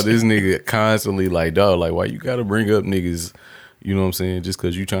nigga constantly like, dog, like why you gotta bring up niggas, you know what I'm saying, just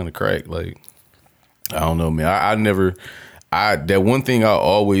cause you trying to crack. Like, I don't know, man. That one thing I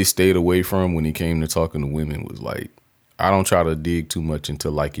always stayed away from when it came to talking to women was like, I don't try to dig too much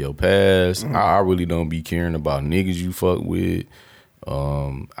into like your past. Mm-hmm. I really don't be caring about niggas you fuck with.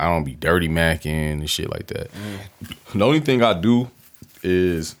 I don't be dirty macking and shit like that. The only thing I do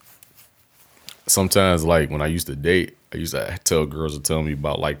is sometimes like when I used to date, I used to tell girls to tell me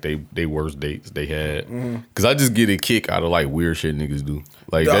about like they worst dates they had. Cause I just get a kick out of like weird shit niggas do.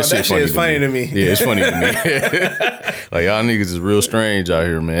 Like that shit is funny to me. Yeah, it's funny to me. Like y'all niggas is real strange out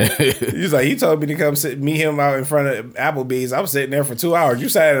here, man. He's like, he told me to come meet him out in front of Applebee's. I was sitting there for 2 hours. You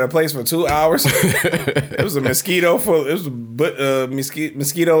sat at a place for 2 hours. It was a mosquito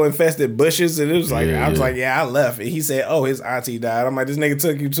mosquito infested bushes, and it was like I was like, I left. And he said, oh, his auntie died. I'm like, this nigga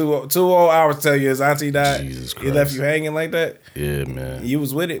took you two whole hours to tell you his auntie died. Jesus Christ. He left you hanging like that. Yeah, man. You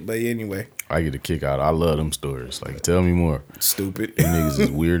was with it, but anyway. I get a kick out. I love them stories. Like, tell me more. Stupid. These niggas is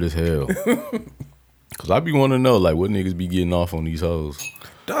weird as hell. Cause I be wanting to know like what niggas be getting off on these hoes.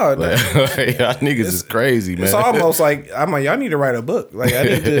 Dog, like, y'all niggas is crazy, man. It's almost like I'm like, y'all need to write a book. Like I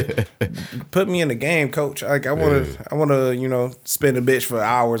need to put me in the game, coach. Like I wanna, you know, spend a bitch for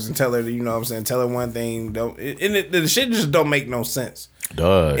hours and tell her, you know what I'm saying, tell her one thing. The shit just don't make no sense.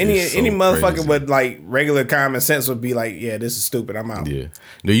 Duh, any motherfucker crazy. With like regular common sense would be like, yeah, this is stupid. I'm out. Yeah.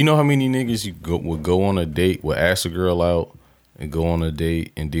 Do you know how many niggas would go on a date, would ask a girl out and go on a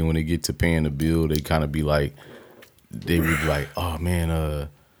date, and then when they get to paying the bill, they kind of be like, they would be like, oh man,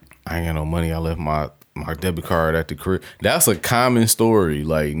 I ain't got no money. I left my debit card at the crib. That's a common story.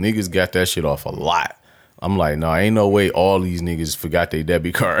 Like niggas got that shit off a lot. I'm like, no, ain't no way all these niggas forgot their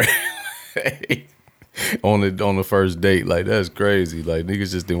debit card. On the first date, like that's crazy. Like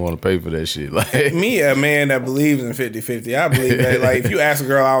niggas just didn't want to pay for that shit. Like me, a man that believes in 50-50, I believe that like if you ask a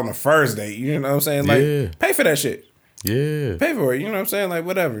girl out on the first date, you know what I'm saying? Like pay for that shit. Yeah. Pay for it, you know what I'm saying? Like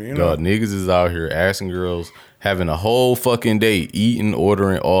whatever, you know. Dog, niggas is out here asking girls, having a whole fucking date, eating,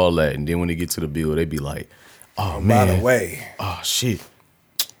 ordering, all that, and then when they get to the bill, they be like, oh man. By the way. Oh shit.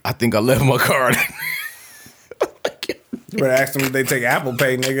 I think I left my card. You better ask them if they take Apple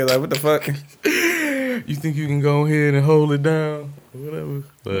Pay, nigga. Like what the fuck? You think you can go ahead and hold it down? Whatever.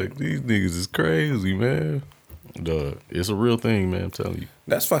 Like, these niggas is crazy, man. Duh. It's a real thing, man, I'm telling you.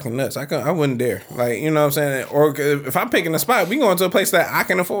 That's fucking nuts. I wouldn't dare. Like, you know what I'm saying? Or if I'm picking a spot, we going to a place that I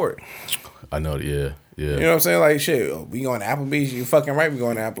can afford. I know, yeah. Yeah. You know what I'm saying? Like, shit, we going to Applebee's? You fucking right, we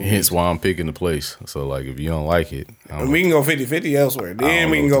going to Applebee's. Hence why I'm picking the place. So, like, if you don't like it, We can go 50-50 elsewhere. Then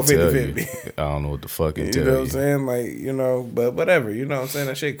we can go 50-50. I don't know what the fuck to You tell know you. what I'm saying? Like, you know, but whatever. You know what I'm saying?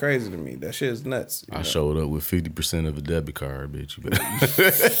 That shit crazy to me. That shit is nuts. I showed up with 50% of a debit card, bitch. You better-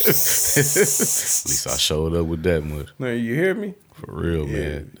 At least I showed up with that much. No, you hear me? For real,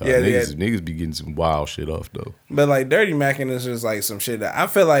 man. Yeah, Niggas be getting some wild shit off, though. But like Dirty Mackin is just like some shit that I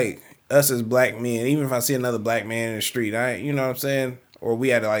feel like us as black men, even if I see another black man in the street, you know what I'm saying? Or we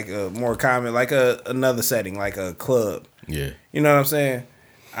had like a more common, like another setting, like a club. Yeah. You know what I'm saying?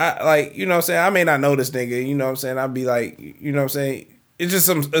 I like, you know what I'm saying? I may not know this nigga, you know what I'm saying? I'd be like, you know what I'm saying? It's just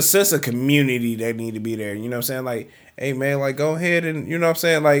a sense of community that need to be there. You know what I'm saying? Like, hey man, like go ahead and, you know what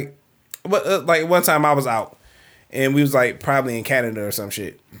I'm saying? Like one time I was out and we was like probably in Canada or some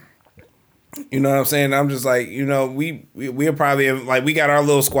shit. You know what I'm saying? I'm just like, you know, we're probably like, we got our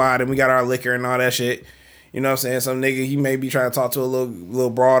little squad and we got our liquor and all that shit. You know what I'm saying? Some nigga, he may be trying to talk to a little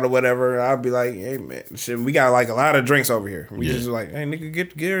broad or whatever. I'll be like, hey man, shit, we got like a lot of drinks over here. We just like, hey nigga,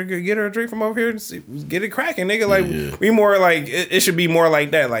 get her a drink from over here and get it cracking, nigga. Like we more like it should be more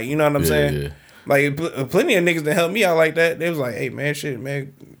like that. Like, you know what I'm saying? Yeah. Like plenty of niggas that helped me out like that. They was like, hey man, shit,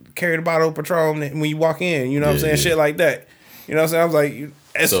 man, carry the bottle of Patron when you walk in. You know what I'm saying? Shit like that. You know what I'm saying? I was like,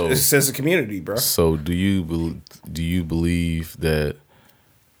 it's a sense of community, bro. So do you believe that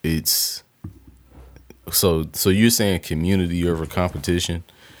it's so you're saying community over competition?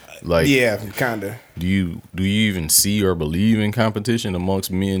 Like, yeah, kinda. Do you even see or believe in competition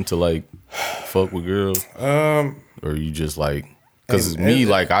amongst men to like fuck with girls? Or you just like, because me,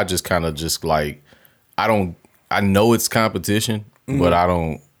 like I just kind of just like I know it's competition, but I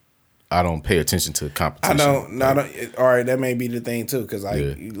don't pay attention to competition. I don't. All right, that may be the thing too. Because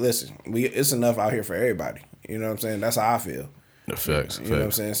listen, it's enough out here for everybody. You know what I'm saying? That's how I feel. The facts. You know what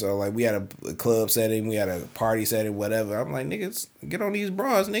I'm saying? So like, we had a club setting, we had a party setting, whatever. I'm like, niggas, get on these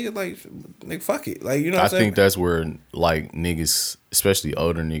bras, nigga. Like, nigga, fuck it. Like, you know what I'm saying? I think that's where like niggas, especially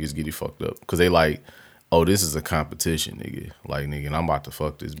older niggas, get it fucked up because they like, oh, this is a competition, nigga. Like, nigga, and I'm about to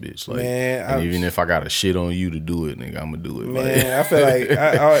fuck this bitch. Like, man, even if I got to shit on you to do it, nigga, I'm gonna do it. Man, I feel like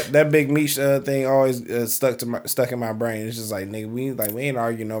that big meat thing always stuck in my brain. It's just like, nigga, we ain't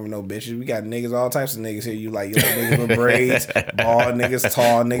arguing over no bitches. We got niggas, all types of niggas here. You like niggas with braids, bald niggas,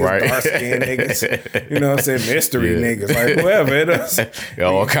 tall niggas, dark skinned niggas. You know what I'm saying? Mystery niggas, like whoever it is.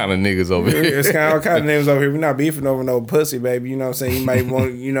 All kind of niggas over here. It's kind of all kind of niggas over here. We not beefing over no pussy, baby. You know what I'm saying? You might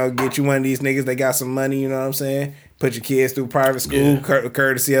want, get you one of these niggas that got some money. You know what I'm saying? Put your kids through private school,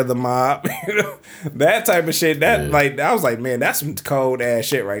 courtesy of the mob. You know, that type of shit. Like, I was like, man, that's some cold ass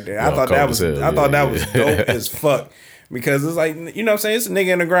shit right there. I thought that was dope as fuck. Because it's like, you know what I'm saying? It's a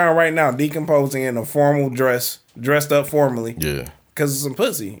nigga in the ground right now decomposing in a formal dressed up formally. Yeah. Because of some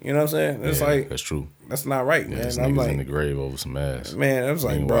pussy. You know what I'm saying? It's like, that's true. That's not right, man. This I'm nigga's like, in the grave over some ass. Man, I was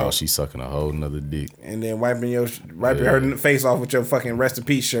like, meanwhile, bro, she's sucking a whole nother dick. And then wiping her face off with your fucking rest in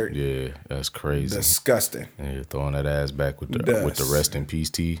peace shirt. Yeah, that's crazy. Disgusting. And you're throwing that ass back with the rest in peace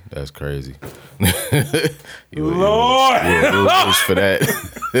tee. That's crazy. Lord, you wish for that.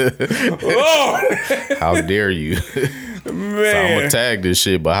 Lord, how dare you? Man, so I'm gonna tag this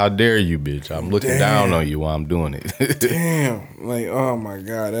shit, but how dare you, bitch? I'm looking down on you while I'm doing it. Damn, like, oh my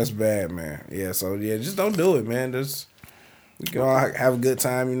god, that's bad, man. Yeah, so yeah, just don't do it, man. Just we can all have a good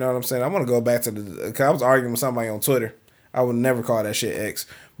time. You know what I'm saying? I want to go back to cause I was arguing with somebody on Twitter. I would never call that shit X,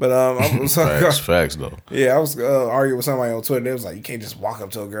 but I was facts though. Yeah, I was arguing with somebody on Twitter. They was like, you can't just walk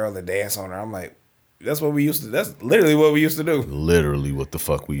up to a girl and dance on her. I'm like, that's what we used to. That's literally what we used to do. Literally, what the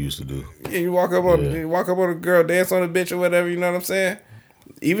fuck we used to do. Yeah, you walk up on a girl, dance on a bitch or whatever. You know what I'm saying?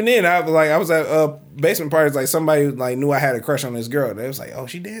 Even then, I was at basement parties. Like somebody like knew I had a crush on this girl. They was like, "Oh,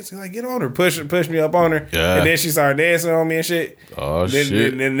 she dancing. Like, get on her, push me up on her." Yeah. And then she started dancing on me and shit. Oh shit!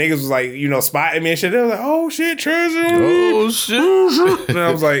 Then niggas was like, spotting me and shit. They was like, "Oh shit, treasure." Oh shit! And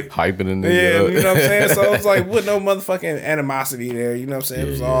I was like, hyping in there. Yeah, you know what I'm saying. So it was like, with no motherfucking animosity there. You know what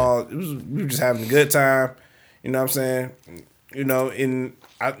I'm saying? We were just having a good time. You know what I'm saying? You know,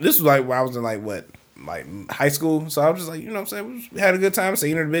 this was like when I was in like high school. So I was just like, you know what I'm saying? We had a good time.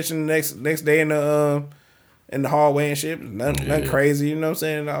 Seeing her bitch in the next day in the hallway and shit. Nothing crazy, you know what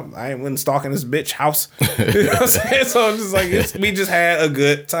I'm saying? I ain't went stalking this bitch house. You know what I'm saying? So I'm just like, we just had a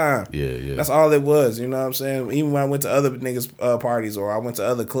good time. Yeah. That's all it was, you know what I'm saying? Even when I went to other niggas' parties or I went to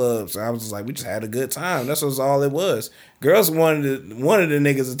other clubs, I was just like, we just had a good time. That's all it was. girls wanted the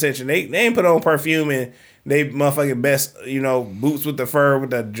niggas' attention. They ain't put on perfume and they motherfucking best, boots with the fur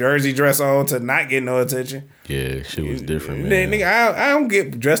with the jersey dress on to not get no attention. Yeah, shit was different, man. Nigga, I don't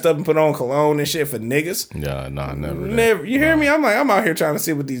get dressed up and put on cologne and shit for niggas. Yeah, nah, never. Never. You hear me? I'm out here trying to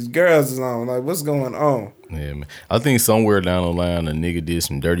see what these girls is on. Like, what's going on? Yeah, man. I think somewhere down the line, a nigga did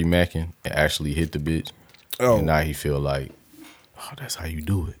some dirty macking and actually hit the bitch. Oh. And now he feel like, that's how you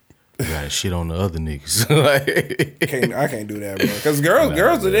do it. You gotta shit on the other niggas. I can't do that, bro. Because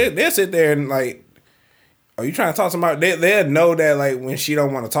girls, they sit there and like, are you trying to talk to somebody? They'll know that like when she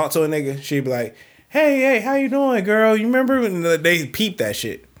don't want to talk to a nigga, she be like, hey, how you doing, girl? You remember when they peep that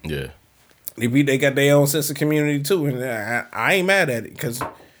shit? Yeah. They got their own sense of community too, and I ain't mad at it because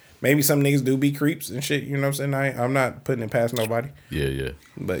maybe some niggas do be creeps and shit. You know what I'm saying? I'm not putting it past nobody. Yeah.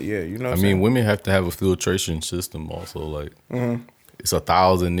 But yeah, you know. What I mean, women have to have a filtration system also. Like, it's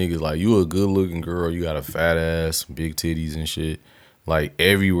 1,000 niggas. Like, you a good looking girl, you got a fat ass, big titties and shit. Like,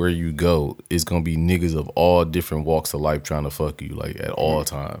 everywhere you go, it's gonna be niggas of all different walks of life trying to fuck you, like, at all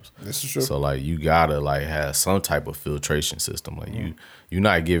times. This is true. So, like, you gotta, like, have some type of filtration system. Like, you're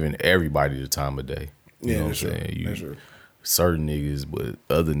not giving everybody the time of day. You know what I'm saying? That's true. Certain niggas, but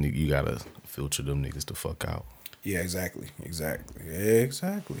other niggas, you gotta filter them niggas the fuck out. Yeah, exactly.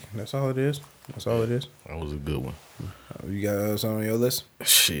 That's all it is. That was a good one. You got something on your list?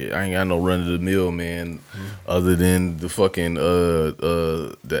 Shit, I ain't got no run of the mill, man. Other than the fucking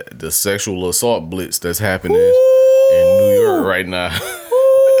the sexual assault blitz that's happening in New York right now.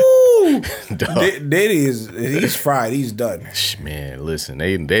 Diddy he's fried. He's done. Man, listen,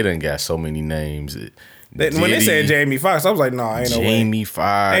 they done got so many names. When they said Jamie Foxx, I was like, no, ain't no way. Jamie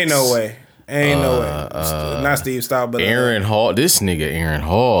Foxx. Ain't no way. Not Steve Stout, but Aaron Hall. This nigga Aaron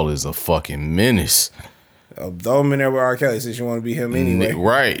Hall is a fucking menace. Throw him in there with R. Kelly since you want to be him anyway.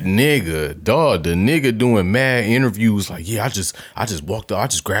 Right, nigga. Dog, the nigga doing mad interviews like, yeah, I just walked up, I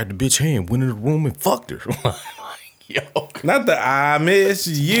just grabbed the bitch hand, went in the room and fucked her. Yo. Not the I miss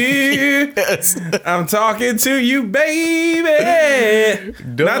you. Yes. I'm talking to you, baby.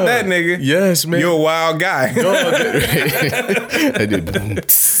 Dog. Not that nigga. Yes, man. You're a wild guy. I did.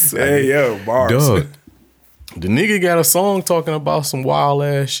 Hey, yo, bars. Dog. The nigga got a song talking about some wild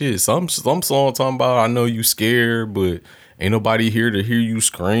ass shit. Some song talking about I know you scared, but ain't nobody here to hear you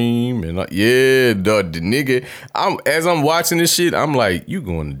scream. And yeah, dog, the nigga. As I'm watching this shit, I'm like, you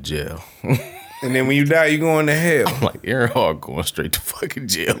going to jail. And then when you die, you going to hell. I'm like, Aaron Hall going straight to fucking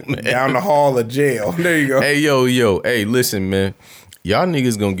jail, man. Down the hall of jail. There you go. Hey, yo. Hey, listen, man. Y'all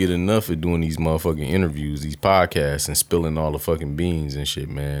niggas gonna get enough of doing these motherfucking interviews, these podcasts, and spilling all the fucking beans and shit,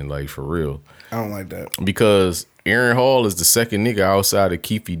 man. Like, for real. I don't like that. Because Aaron Hall is the second nigga outside of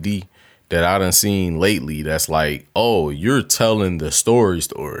Keefy D that I done seen lately that's like, oh, you're telling the story.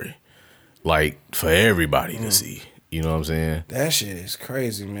 Like, for everybody to see. You know what I'm saying? That shit is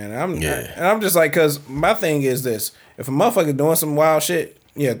crazy, man. I'm just like, because my thing is this. If a motherfucker doing some wild shit,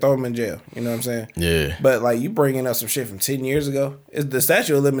 yeah, throw him in jail. You know what I'm saying? Yeah. But, like, you bringing up some shit from 10 years ago, the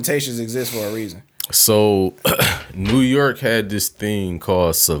statute of limitations exists for a reason. So, New York had this thing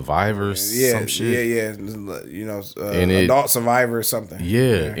called Survivors. Yeah, some shit. Yeah. You know, Adult Survivor or something.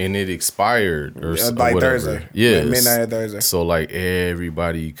 Yeah, and it expired or like whatever. Thursday. Yeah, midnight of Thursday. So, like,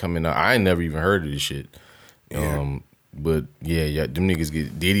 everybody coming out. I ain't never even heard of this shit. Yeah. But yeah, them niggas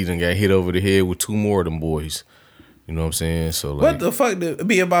Diddy done got hit over the head with 2 more of them boys. You know what I'm saying? So like, what the fuck to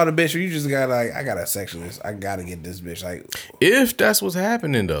be about a bitch where you just got like, I gotta section this. I gotta get this bitch. Like, if that's what's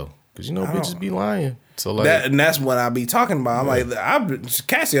happening though, because you know bitches be lying. So like, and that's what I be talking about. I'm like,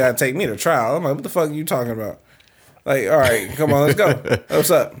 Cassie had to take me to trial. I'm like, what the fuck are you talking about? Like, all right, come on, let's go.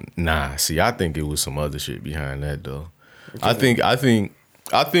 What's up? Nah, see, I think it was some other shit behind that though. I think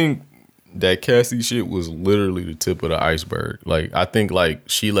that Cassie shit was literally the tip of the iceberg. Like, I think like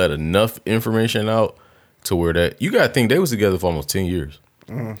she let enough information out to where that you gotta think they was together for almost 10 years.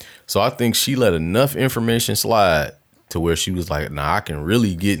 Mm-hmm. So I think she let enough information slide to where she was like, nah, I can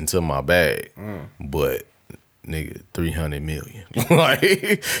really get into my bag. But nigga, 300 million.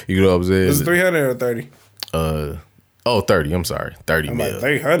 Like, you know what I'm saying? Is it 300 or 30? 30. I'm sorry. 30 I'm million. like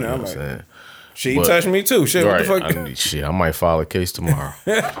 300. You know I'm what like, saying? she touched me too. Shit, right, what the fuck? I might file a case tomorrow.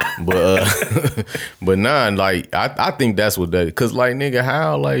 but nah, like I think that's what that is. Cause like nigga,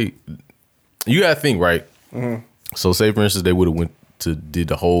 how like you gotta think, right? Mm-hmm. So say for instance they would have did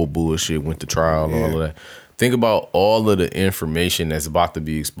the whole bullshit, went to trial and all of that. Think about all of the information that's about to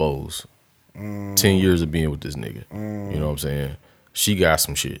be exposed. 10 years of being with this nigga. You know what I'm saying? She got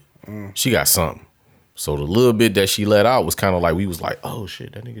some shit. She got something. So the little bit that she let out was kind of like, we was like, oh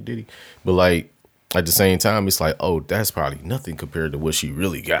shit, that nigga Diddy. But like, at the same time, it's like, oh, that's probably nothing compared to what she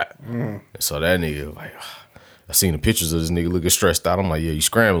really got. So that nigga, like, I seen the pictures of this nigga looking stressed out. I'm like, yeah, you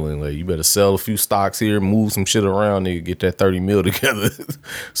scrambling. Like, you better sell a few stocks here, move some shit around, nigga, get that 30 mil together.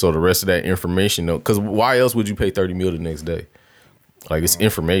 So the rest of that information, though, because why else would you pay 30 mil the next day? Like, it's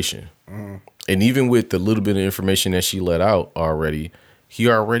information. And even with the little bit of information that she let out already, he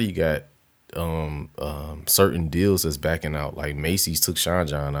already got certain deals that's backing out. Like, Macy's took Sean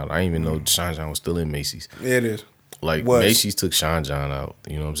John out. I didn't even know Sean John was still in Macy's. Yeah, it is. Like, Macy's took Sean John out.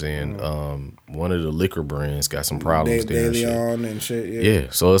 You know what I'm saying? One of the liquor brands got some problems there. Leon and shit. Yeah.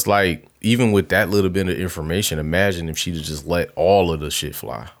 So it's like, even with that little bit of information, imagine if she'd just let all of the shit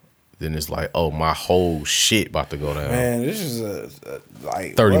fly. Then it's like, oh, my whole shit about to go down. Man, this is a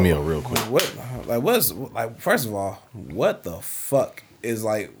like 30 mil real quick. First of all, what the fuck is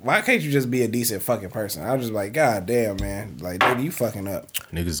like? Why can't you just be a decent fucking person? I'm just like, God damn, man. Like, dude, you fucking up.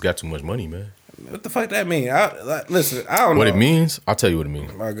 Niggas got too much money, man. What the fuck that mean? Listen, I don't know what it means. I'll tell you what it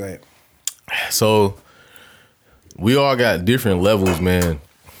means. All right, go ahead. So we all got different levels, man.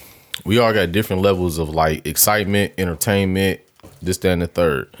 We all got different levels of like excitement, entertainment, this, that, and the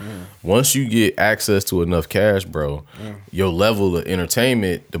third. Once you get access to enough cash, bro, your level of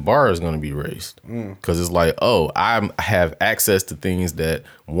entertainment, the bar is going to be raised. Because it's like, oh, I have access to things that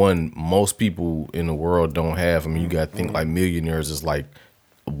most people in the world don't have. I mean, you got to think like millionaires is like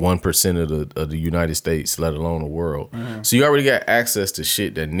 1% of the United States, let alone the world. So you already got access to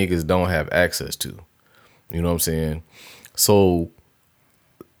shit that niggas don't have access to. You know what I'm saying? So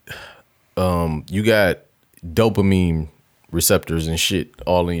you got dopamine receptors and shit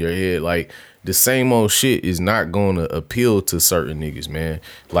all in your head. Like, the same old shit is not going to appeal to certain niggas, man.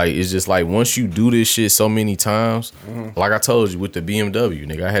 Like, it's just like, once you do this shit so many times, like I told you with the BMW,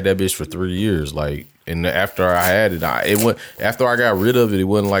 nigga, I had that bitch for 3 years. Like, and after I had it, after I got rid of it, it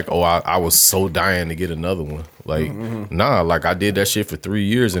wasn't like, oh, I was so dying to get another one. Like, nah, like I did that shit for 3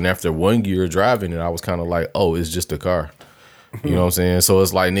 years, and after 1 year driving it, I was kind of like, oh, it's just a car. You know what I'm saying? So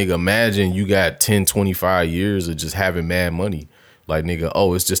it's like, nigga, imagine you got 10, 25 years of just having mad money. Like, nigga,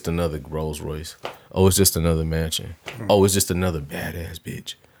 oh, it's just another Rolls Royce. Oh, it's just another mansion. Oh, it's just another badass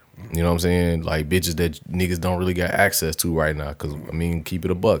bitch. You know what I'm saying? Like, bitches that niggas don't really got access to right now. Because, I mean, keep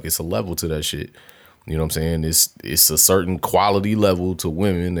it a buck. It's a level to that shit. You know what I'm saying? It's a certain quality level to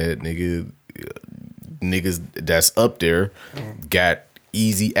women that niggas that's up there got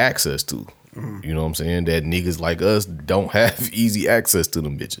easy access to. You know what I'm saying? That niggas like us don't have easy access to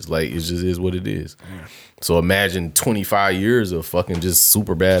them bitches. Like, it just is what it is. So imagine 25 years of fucking just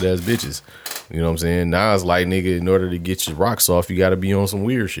super badass bitches. You know what I'm saying? Now it's like, nigga, in order to get your rocks off, you gotta be on some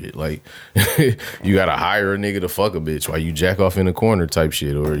weird shit. Like, you gotta hire a nigga to fuck a bitch while you jack off in a corner type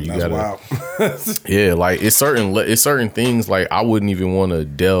shit. Or you That's gotta wild. yeah, like it's certain things like I wouldn't even want to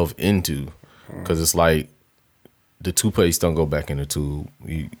delve into. Cause it's like, the toothpaste don't go back in the tube.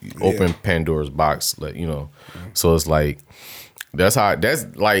 You open Pandora's box, like, you know. So it's like, that's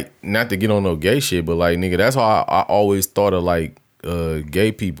like, not to get on no gay shit, but like, nigga, that's how I always thought of like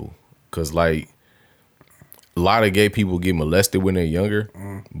gay people. Cause like, a lot of gay people get molested when they're younger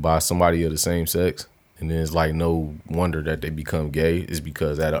by somebody of the same sex. And then it's like, no wonder that they become gay. It's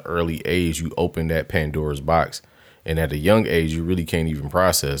because at an early age, you open that Pandora's box. And at a young age, you really can't even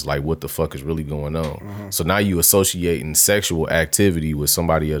process like what the fuck is really going on. So now you associating sexual activity with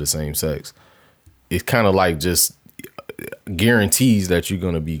somebody of the same sex. It kind of like just guarantees that you're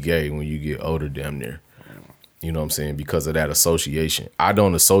going to be gay when you get older damn near. You know what I'm saying? Because of that association. I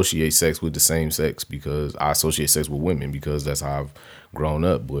don't associate sex with the same sex because I associate sex with women because that's how I've grown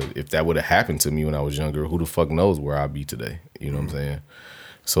up. But if that would have happened to me when I was younger, who the fuck knows where I'd be today? You know what I'm saying?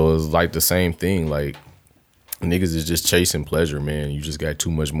 So it's like the same thing. Like, niggas is just chasing pleasure, man. You just got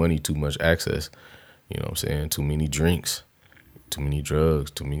too much money, too much access. You know what I'm saying? Too many drinks, too many drugs,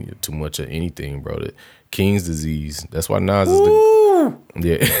 too much of anything, bro. The King's disease. That's why Nas is Ooh,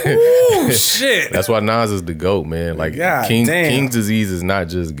 shit. That's why Nas is the GOAT, man. Like, King's disease is not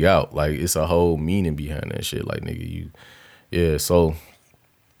just gout. Like, it's a whole meaning behind that shit. Like, nigga, so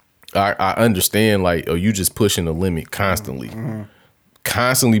I understand, like, you just pushing the limit constantly.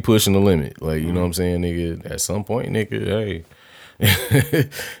 Constantly pushing the limit. Like, you know what I'm saying, nigga? At some point, nigga, hey,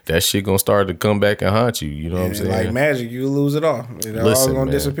 that shit gonna start to come back and haunt you. You know what I'm saying? Like magic, you lose it all. It's all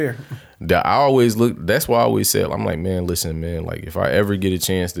gonna disappear. That's why I always said, I'm like, man, listen, man, like, if I ever get a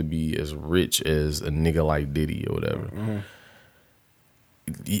chance to be as rich as a nigga like Diddy or whatever,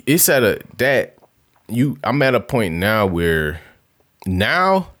 it's I'm at a point now where,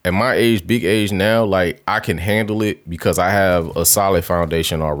 now at my age, big age now, like, I can handle it because I have a solid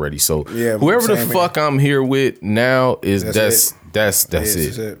foundation already. So whoever the fuck I'm here with now is that's it.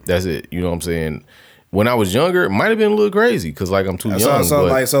 That's it. You know what I'm saying? when I was younger, it might have been a little crazy because like I'm too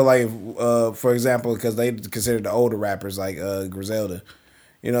young. For example, because they consider the older rappers like Griselda.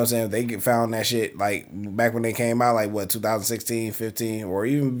 You know what I'm saying? They found that shit like back when they came out, like what 2016, 15, or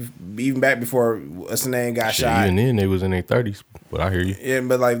even back before what's the name got shot. Even then, they was in their 30s. But I hear you. Yeah,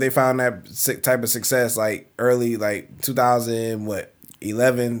 but like they found that type of success like early, like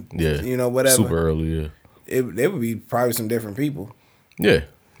 2011. Yeah, you know, whatever. Super early. Yeah, they would be probably some different people. Yeah,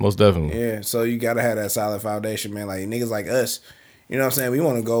 most definitely. Yeah, so you gotta have that solid foundation, man. Like niggas like us. You know what I'm saying? We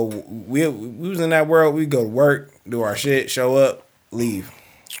want to go. We was in that world. We go to work, do our shit, show up, leave.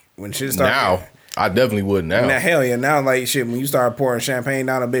 When shit started now, I definitely would now. Now, hell yeah, now like shit. When you start pouring champagne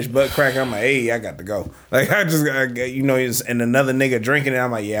down a bitch butt crack, I'm like, hey, I got to go. Like I just, you know, and another nigga drinking it,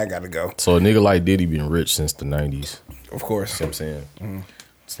 I'm like, yeah, I got to go. So a nigga like Diddy been rich since the 90s. Of course, you know what I'm saying. Mm-hmm.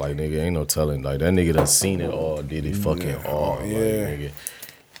 It's like nigga, ain't no telling. Like that nigga done seen it all, did it fucking all. Yeah. Like, nigga.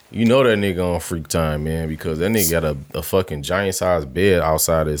 You know that nigga on freak time, man, because that nigga got a fucking giant sized bed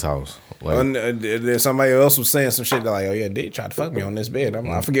outside his house. Like, then somebody else was saying some shit like, oh yeah, Diddy tried to fuck me on this bed.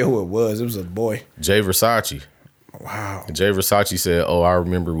 I forget who it was. It was a boy. Jay Versace. Wow. Jay Versace said, oh, I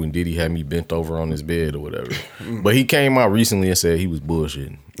remember when Diddy had me bent over on his bed or whatever. But he came out recently and said he was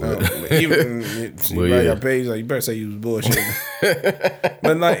bullshitting. Your page, like, you better say you was bullshitting.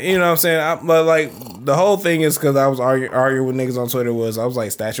 But like, you know what I'm saying? But like the whole thing is because I was arguing with niggas on Twitter I was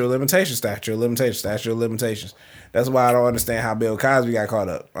like, statute of limitations. That's why I don't understand how Bill Cosby got caught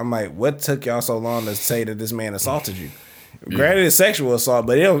up. I'm like, what took y'all so long to say that this man assaulted you? Yeah. Granted, it's sexual assault,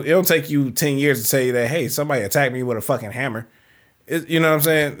 but it'll take you 10 years to tell you that, hey, somebody attacked me with a fucking hammer. You know what I'm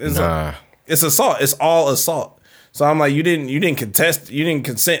saying? It's assault. It's all assault. So I'm like, you didn't consent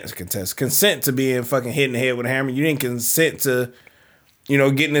to being fucking hit in the head with a hammer. You didn't consent to, you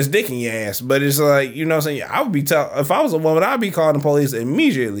know, getting this dick in your ass. But it's like, you know what I'm saying? I would be if I was a woman, I'd be calling the police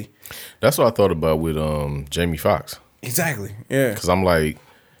immediately. That's what I thought about with Jamie Foxx. Exactly. Yeah. Because I'm like,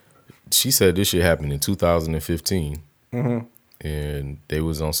 she said this shit happened in 2015. Mm-hmm. And they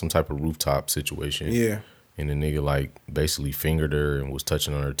was on some type of rooftop situation. Yeah. And the nigga like basically fingered her and was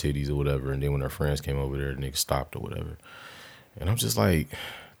touching on her titties or whatever. And then when her friends came over there, the nigga stopped or whatever. And I'm just like,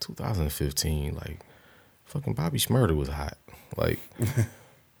 2015, like fucking Bobby Shmurda was hot. Like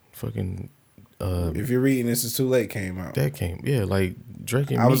fucking if you're reading This Is Too Late came out. That came, yeah, like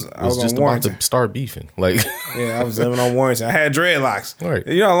Drake and I was just about to start beefing. Like yeah, I was living on Warrington. I had dreadlocks. Right.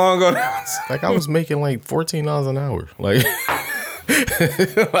 You know how long ago that was? Like I was making like $14 an hour. Like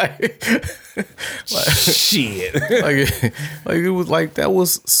shit. like it was like that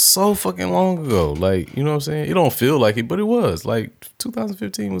was so fucking long ago. Like, you know what I'm saying? It don't feel like it, but it was. Like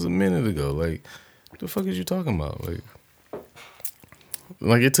 2015 was a minute ago. Like, what the fuck is you talking about?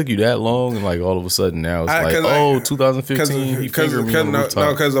 Like it took you that long, and like all of a sudden now it's 2015. He fingered me on the rooftop.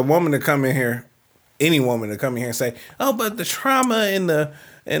 No, because a woman to come in here, any woman to come in here and say, oh, but the trauma and the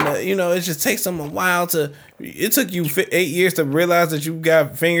you know, it just takes them a while to. It took you 8 years to realize that you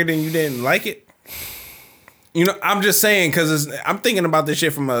got fingered and you didn't like it. You know, I'm just saying because I'm thinking about this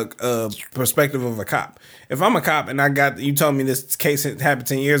shit from a perspective of a cop. If I'm a cop and you told me this case happened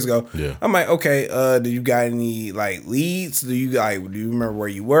 10 years ago, yeah. I'm like, okay, do you got any like leads? Do you remember where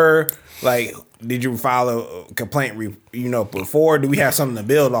you were? Like, did you file a complaint, before? Do we have something to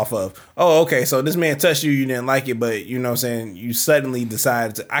build off of? Oh, okay, so this man touched you, you didn't like it, but you know what I'm saying, you suddenly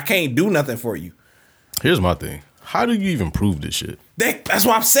decided I can't do nothing for you. Here's my thing. How do you even prove this shit? That's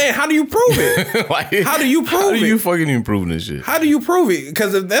what I'm saying. How do you prove it? How do you prove it? How do you fucking even prove this shit? How do you prove it?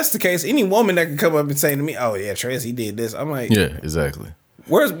 Because if that's the case, any woman that can come up and say to me, oh yeah, Trez, he did this. I'm like, yeah, exactly.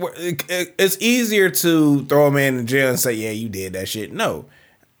 It's easier to throw a man in jail and say, yeah, you did that shit. No.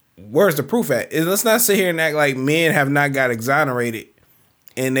 Where's the proof at? Let's not sit here and act like men have not got exonerated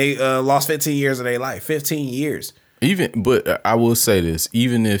and they lost 15 years of their life. 15 years. But I will say this,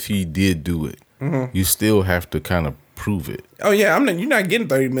 even if he did do it, mm-hmm. you still have to kind of prove it. Oh yeah, you're not getting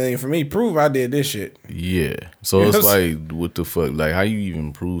 $30 million from me. Prove I did this shit. Yeah. So it's like, what the fuck? Like, how you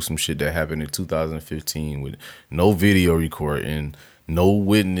even prove some shit that happened in 2015 with no video recording, no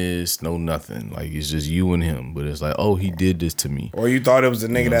witness, no nothing. Like, it's just you and him. But it's like, oh, he did this to me. Or you thought it was a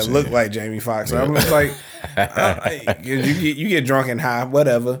nigga that looked like Jamie Foxx. Yeah. I'm just like, you get drunk and high,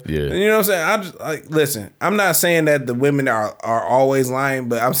 whatever. Yeah. You know what I'm saying? Listen, I'm not saying that the women are always lying,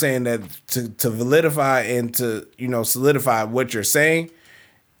 but I'm saying that to validify and to, solidify what you're saying,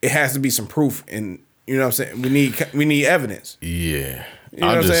 it has to be some proof. And, you know what I'm saying? We need evidence. Yeah. You know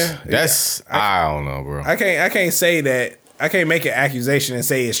what I'm saying? I don't know, bro. I can't say that. I can't make an accusation and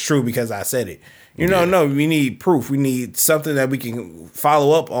say it's true because I said it. No, we need proof. We need something that we can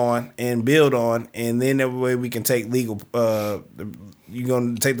follow up on and build on, and then that way we can take legal. You're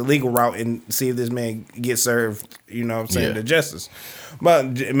gonna take the legal route and see if this man gets served. You know what I'm saying? The justice, but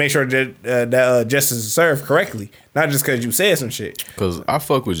make sure that justice is served correctly, not just because you said some shit. Because I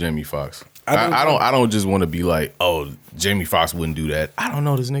fuck with Jamie Foxx. I don't just want to be like, oh, Jamie Foxx wouldn't do that. I don't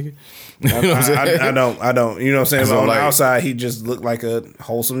know this nigga. You know what I'm saying? I don't. You know what I'm saying? So but on like, the outside, he just looked like a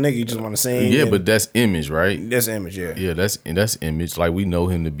wholesome nigga. You just want to sing. Yeah, but that's image, right? That's image, yeah. Yeah, that's image. Like, we know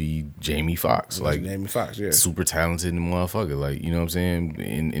him to be Jamie Foxx. Like, Jamie Foxx, yeah. Super talented motherfucker. Like, you know what I'm saying?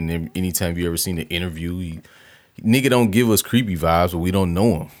 And anytime you ever seen the interview, nigga don't give us creepy vibes, but we don't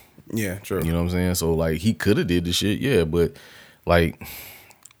know him. Yeah, true. You know what I'm saying? So, like, he could have did the shit, yeah, but, like,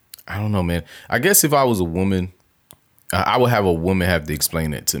 I don't know, man. I guess if I was a woman, I would have a woman have to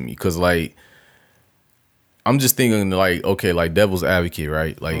explain that to me. Because, like, I'm just thinking, like, okay, like, devil's advocate,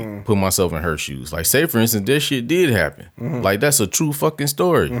 right? Like, put myself in her shoes. Like, say, for instance, this shit did happen. Like, that's a true fucking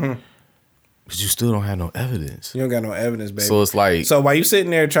story. But you still don't have no evidence. You don't got no evidence, baby. So it's like... So while you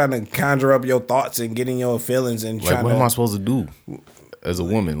sitting there trying to conjure up your thoughts and getting your feelings and like, trying what to... am I supposed to do as a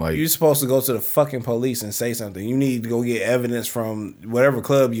woman? Like, you're supposed to go to the fucking police and say something. You need to go get evidence from whatever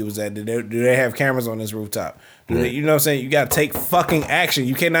club you was at. Do they have cameras on this rooftop? You know what I'm saying? You got to take fucking action.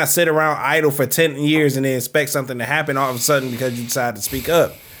 You cannot sit around idle for 10 years and then expect something to happen all of a sudden because you decide to speak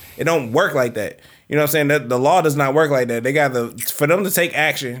up. It don't work like that. You know what I'm saying? The law does not work like that. They got for them to take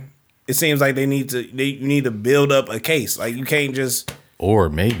action. It seems like you need to build up a case. Like, you can't just... Or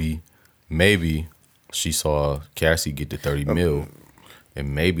maybe she saw Cassie get the 30 mil.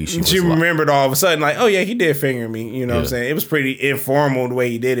 And maybe she remembered all of a sudden, like, oh yeah, he did finger me. You know what I'm saying? It was pretty informal the way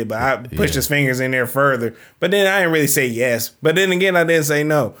he did it, but I pushed his fingers in there further. But then I didn't really say yes. But then again, I didn't say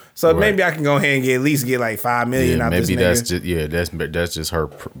no. So maybe I can go ahead and at least get like $5 million out of this nigga. Maybe that's just her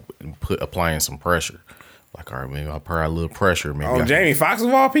applying some pressure. Like, all right, maybe I'll apply a little pressure. Maybe Jamie Foxx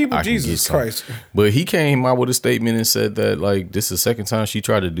of all people? Jesus Christ. But he came out with a statement and said that, like, this is the second time she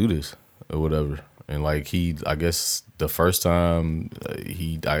tried to do this or whatever. And, like, I guess the first time,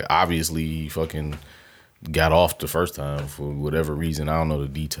 he obviously fucking got off the first time for whatever reason. I don't know the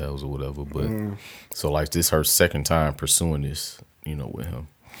details or whatever. But so, like, this her second time pursuing this, you know, with him.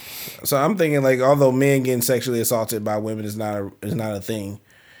 So I'm thinking, like, although men getting sexually assaulted by women is not a thing.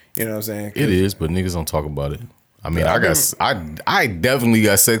 You know what I'm saying? It is, but niggas don't talk about it. I mean, I definitely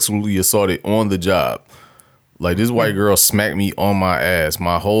got sexually assaulted on the job. Like, this white girl smacked me on my ass,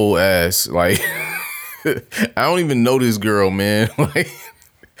 my whole ass. Like, I don't even know this girl, man. Like,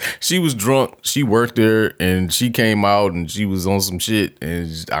 she was drunk. She worked there, and she came out, and she was on some shit.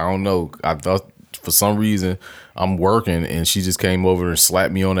 And I don't know. I thought for some reason I'm working, and she just came over and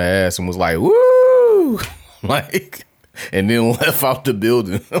slapped me on the ass and was like, "Woo!" Like, and then left out the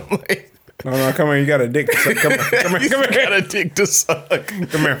building. I'm like, no, come here. You got a dick to suck. Come here. Got a dick to suck.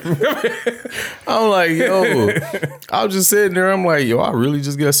 Come here. I'm like, yo. I was just sitting there. I'm like, yo, I really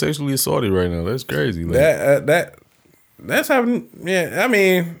just got sexually assaulted right now. That's crazy. Like, that's happening. Yeah, I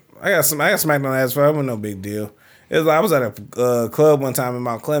mean, I got smacked on the ass for it. It wasn't no big deal. It was like, I was at a club one time in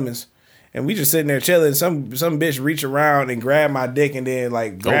Mount Clemens, and we just sitting there chilling. Some bitch reach around and grab my dick and then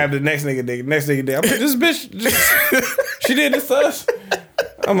like grab the next nigga dick. Next nigga dick. I'm like, this bitch, she did this to us.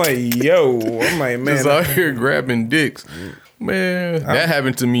 I'm like, yo. I'm like, man. Just out here grabbing dicks. Man, that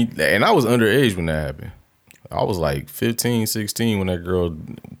happened to me. And I was underage when that happened. I was like 15, 16 when that girl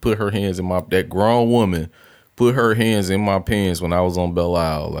put her hands in that grown woman put her hands in my pants when I was on Belle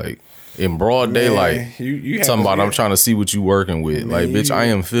Isle. Like, in broad daylight. You talking about I'm trying to see what you working with. Man, like, bitch, I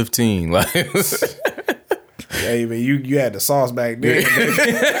am 15. Like, hey, man, you had the sauce back then.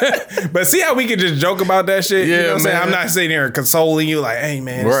 But see how we can just joke about that shit? Yeah, you know what I'm saying? man. I'm not sitting here consoling you like, hey,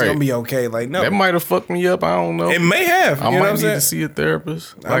 man, it's going to be okay. Like, no. That might have fucked me up. I don't know. It may have. I might need to see a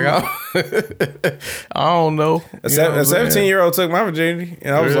therapist. Like, I don't know. A 17-year-old took my virginity,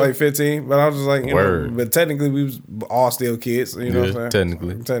 and I was like 15. But I was just like, you know, Word. but technically we was all still kids. You know what I'm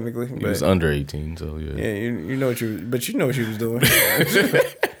saying? Technically. He was under 18, so yeah. Yeah, you know what she was doing.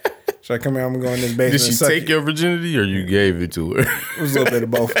 Should I come here? I'm going to go in this basement. Did she take your virginity or you gave it to her? It was a little bit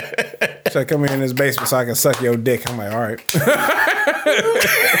of both. Should I come here in this basement so I can suck your dick? I'm like, all right.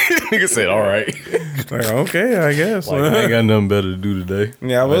 Nigga said, all right. Like, okay, I guess. Like, I ain't got nothing better to do today.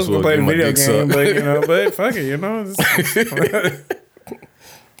 Yeah, I was going to play the video game, but fuck it,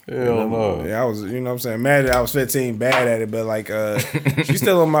 Hell no. Yeah, I was, you know what I'm saying, mad that I was 15, bad at it, but like, she's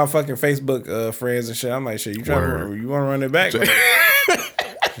still on my fucking Facebook friends and shit. I'm like, shit, you want to run it back? Like,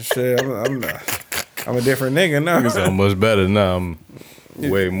 shit, I'm a different nigga now. I'm much better now. I'm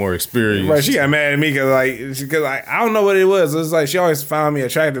way more experienced. Right, she got mad at me because I don't know what it was. It was like she always found me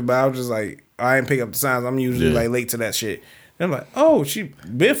attractive, but I was just like, I didn't pick up the signs. I'm usually Yeah. like late to that shit. And I'm like, oh, she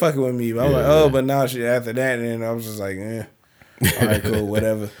been fucking with me. But I was Yeah, like, oh, yeah. but now she after that, and then I was just like, all right, cool,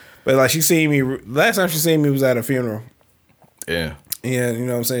 whatever. But like she seen me last time she seen me was at a funeral. Yeah. Yeah, you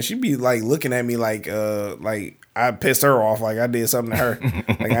know what I'm saying? She be like looking at me like I pissed her off, like I did something to her.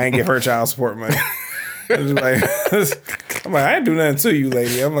 Like I ain't give her child support money. I'm like, I ain't do nothing to you,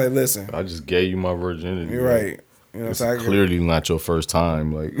 lady. I'm like, listen. I just gave you my virginity. You're right. You know what I'm saying? Clearly not your first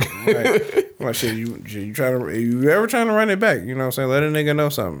time. Like, Right. I'm like, shit, you ever trying to run it back? You know what I'm saying? Let a nigga know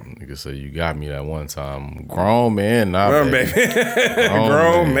something. nigga say you got me that one time. Grown man, nah, Grown baby. baby.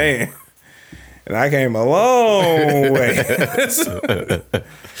 Grown man. And I came a long way.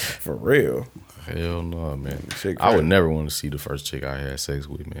 For real. Hell no, man. Shit I would crazy. never want to see the first chick I had sex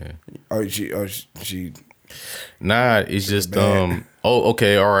with, man. She Nah, it's just bad.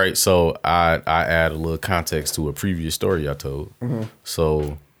 okay, all right. So I add a little context to a previous story I told. Mm-hmm.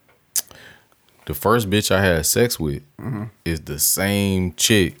 So the first bitch I had sex with Mm-hmm. is the same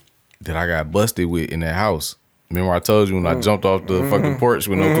chick that I got busted with in that house. Remember I told you when I jumped off the fucking porch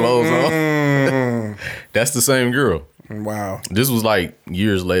with no clothes on? That's the same girl. Wow. This was like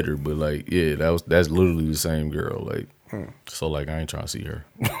years later, but like, yeah, that's literally the same girl. Like, so like I ain't trying to see her.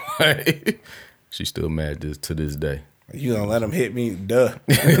 She's still mad to this day. You gonna let him hit me? Duh.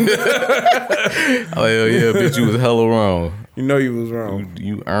 Oh hell yeah, bitch, you was hella wrong. You know you was wrong.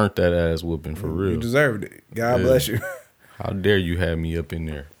 You earned that ass whooping for real. You deserved it. God Yeah. bless you. How dare you have me up in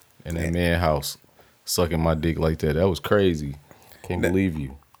there in that man house sucking my dick like that? That was crazy. Can't believe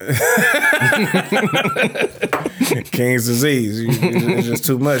you. King's disease. It's just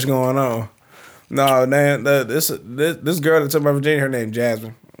too much going on. No, man. This girl that took my virginity, her name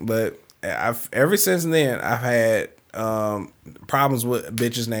Jasmine. But ever since then, I've had problems with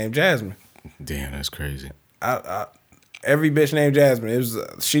bitches named Jasmine. Damn, that's crazy. Every bitch named Jasmine. It was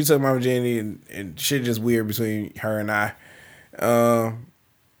she took my virginity, and shit just weird between her and I.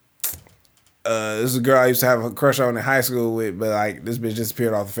 This is a girl I used to have a crush on in high school with, but like this bitch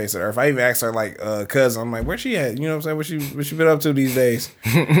disappeared off the face of the earth. I even asked her like cousin, I'm like, where she at? You know what I'm saying? What she been up to these days?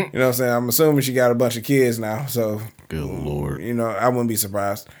 You know what I'm saying? I'm assuming she got a bunch of kids now, so Good Lord. you know, I wouldn't be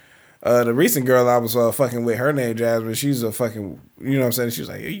surprised. The recent girl I was fucking with, her name Jasmine, she's a fucking, you know what I'm saying? She was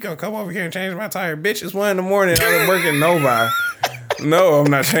like, you gonna come over here and change my tire? Bitch, it's 1 a.m. I've been working Novi. No, I'm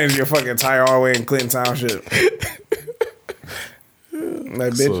not changing your fucking tire all the way in Clinton Township.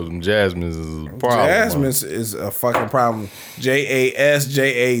 Like, bitch, So them Jasmines is a problem. Jasmine's is a fucking problem.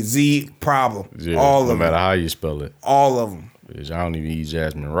 JASJAZ problem. Yeah, All no of matter them. how you spell it. All of them. Bitch, I don't even eat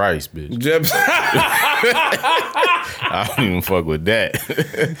jasmine rice, bitch. Jibs. I don't even fuck with that.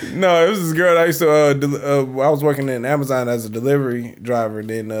 No, it was this girl that I used to. I was working in Amazon as a delivery driver. And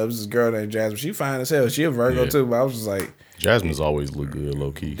then it was this girl named Jasmine. She fine as hell. She a Virgo Yeah. too. But I was just like, Jasmine's always look good,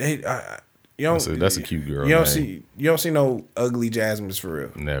 low key. you don't. That's a cute girl You don't name. see no ugly Jasmines for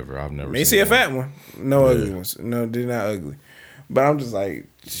real. Never. I've never May seen see a one. fat one. No ugly ones. No, they're not ugly. But I'm just like,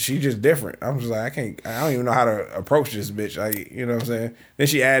 she just different. I'm just like, I don't even know how to approach this bitch. Like, you know what I'm saying? Then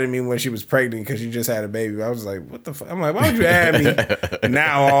she added me when she was pregnant because she just had a baby. I was like, what the fuck? I'm like, why would you add me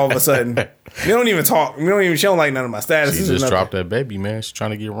now all of a sudden? We don't even talk. She don't like none of my statuses. She or just nothing. dropped that baby, man. She's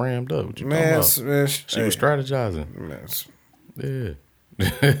trying to get rammed up. What you talking about? She was strategizing. Yeah.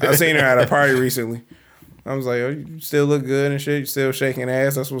 I seen her at a party recently. I was like, oh, you still look good and shit. You still shaking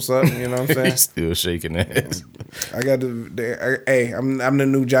ass. That's what's up. You know what I'm saying? Still shaking ass. I got hey, I'm the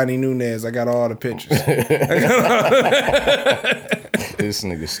new Johnny Nunez. I got all the pictures. This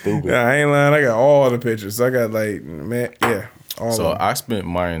nigga stupid. Yeah, I ain't lying. I got all the pictures. I got like, man, yeah, all So of them. I spent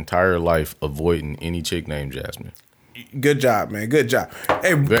my entire life avoiding any chick named Jasmine. Good job, man. Good job.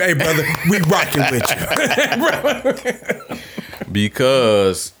 Hey, brother, we rocking with you.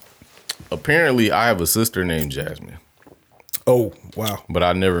 Because apparently I have a sister named Jasmine, Oh, wow. but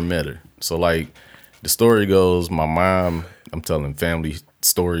I never met her. So like the story goes, my mom, I'm telling family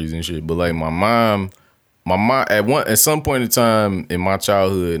stories and shit, but like my mom at some point in time in my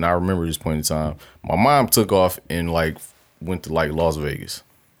childhood, and I remember this point in time, my mom took off and like went to like Las Vegas.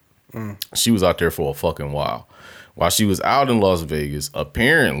 She was out there for a fucking while. While she was out in Las Vegas,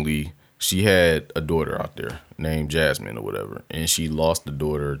 apparently she had a daughter out there named Jasmine or whatever, and she lost the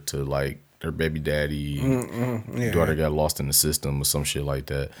daughter to like her baby daddy. Daughter got lost in the system or some shit like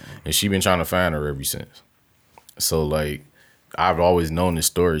that, and she been trying to find her ever since. So like I've always known this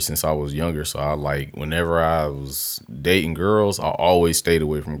story since I was younger. So I like whenever I was dating girls, I always stayed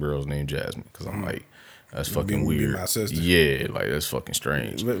away from girls named Jasmine because I'm like, that's fucking Be weird. my sister. Yeah, like that's fucking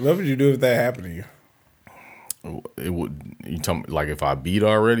strange. What would you do if that happened to you? It would you tell me like if I beat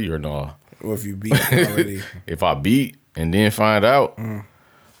already or no? Or if you beat already? If I beat and then find out,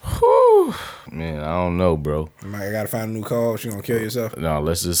 whew, Man, I don't know, bro. I gotta find a new cause. You gonna kill yourself? No,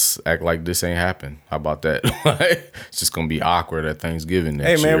 let's just act like this ain't happened. How about that? It's just gonna be awkward at Thanksgiving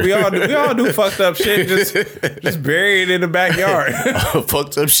next Hey man, year. we all do fucked up shit. Just bury it in the backyard.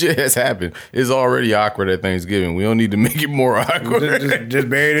 Fucked up shit has happened. It's already awkward at Thanksgiving. We don't need to make it more awkward. just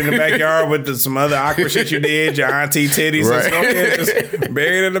bury it in the backyard with some other awkward shit you did. Your auntie titties. Right. Just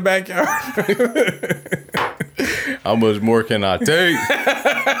bury it in the backyard. How much more can I take?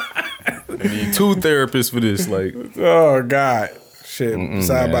 I need 2 therapists for this. Like, Oh God, shit,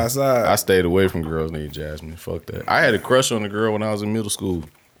 side by side. I stayed away from girls named Jasmine. Fuck that. I had a crush on a girl when I was in middle school,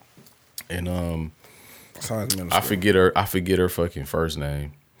 and I forget her fucking first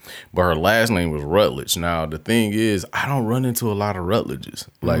name, but her last name was Rutledge. Now the thing is, I don't run into a lot of Rutledges.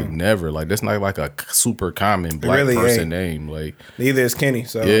 Like never. Like that's not like a super common black really person ain't. name. Like Neither is Kenny.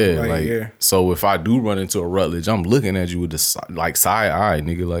 So yeah, so if I do run into a Rutledge, I'm looking at you with the like side eye,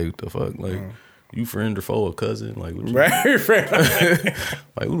 nigga. Like what the fuck, like. You friend or foe or cousin? Like, what you, like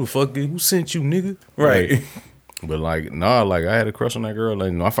who the fuck who sent you, nigga? Right. Like, but like, nah, like I had a crush on that girl.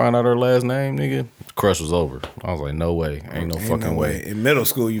 Like, I found out her last name, nigga. The crush was over. I was like, no way, ain't no fucking way. In middle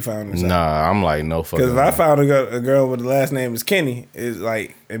school, you found this out. Nah, I'm like, no fucking. Because if I found a girl with the last name is Kenny, is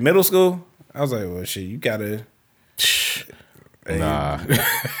like in middle school, I was like, well, shit, you gotta. Nah,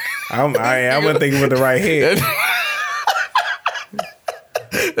 I wasn't thinking with the right head.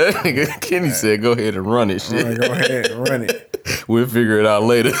 that nigga Kenny said, "Go ahead and run it, shit. Like, go ahead and run it. We'll figure it out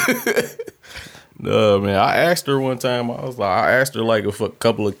later." No, man. I asked her one time. I asked her like a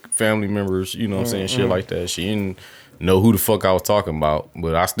couple of family members, you know what I'm saying, shit like that. She didn't know who the fuck I was talking about,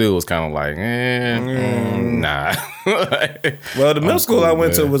 but I still was kind of like, nah. Well, the middle school cool, I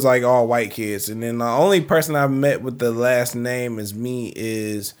went man. to was like all white kids, and then the only person I've met with the last name as me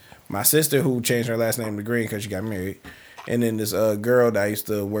is my sister, who changed her last name to Green because she got married. And then this girl that I used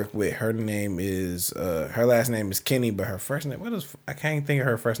to work with, her name is her last name is Kenny, but her first name I can't think of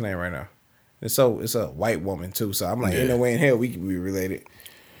her first name right now. It's a white woman too, so I'm like, ain't no way in hell we can be related.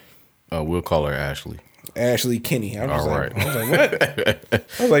 We'll call her Ashley. Ashley Kenny. I was All like, right. I was like, what?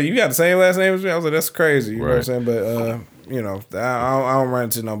 I was like, you got the same last name as me? I was like, that's crazy. You know what I'm Right. saying? But you know, I don't run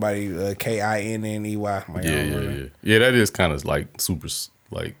into nobody Kinney. Like, Yeah. That is kind of like super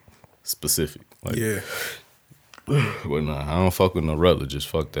like specific. Like, Yeah. But nah, I don't fuck with no Rutledges.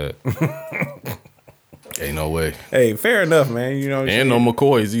 Fuck that. Ain't no way. Hey, fair enough, man. You know, And no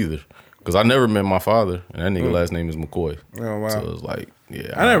McCoys either. Because I never met my father, and that nigga last name is McCoy. Oh, wow. So it was like,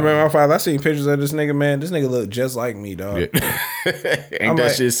 yeah. I never met my father. I seen pictures of this nigga, man. This nigga look just like me, dog. Yeah. Ain't I'm that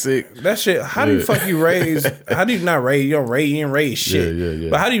like, shit sick? That shit. How do you fuck you raise? How do you not raise? You don't raise. You didn't raise shit. Yeah.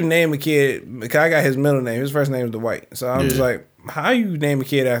 But how do you name a kid? Because I got his middle name. His first name is Dwight. So I'm just Yeah. like, how you name a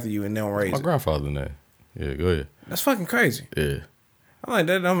kid after you and don't raise My it? grandfather name. Yeah, go ahead. That's fucking crazy. Yeah. I'm like,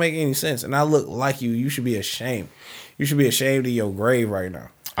 that don't make any sense. And I look like you. You should be ashamed. You should be ashamed of your grave right now.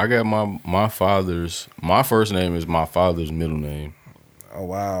 I got my first name is my father's middle name. Oh,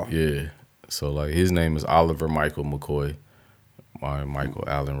 wow. Yeah. So like his name is Oliver Michael McCoy. My Michael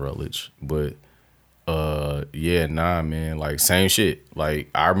Allen Rutledge. But yeah, nah, man. Like same shit. Like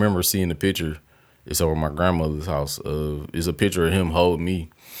I remember seeing the picture. It's over my grandmother's house. It's a picture of him holding me.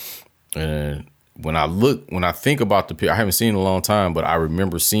 And when I think about the picture, I haven't seen it in a long time, but I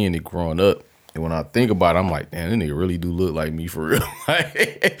remember seeing it growing up. And when I think about it, I'm like, damn, that nigga really do look like me for real. Like,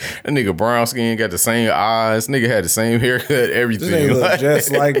 that nigga brown skin, got the same eyes. Nigga had the same haircut, everything. This nigga look Like,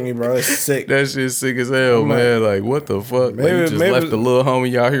 just like me, bro. It's sick. that shit's sick as hell, man. Like, what the fuck? Like, you just left the little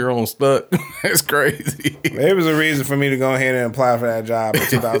homie out here on stuck. That's crazy. Maybe it was a reason for me to go ahead and apply for that job in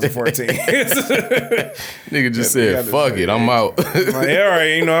 2014. Nigga just said, fuck it, I'm out. Like, yeah, all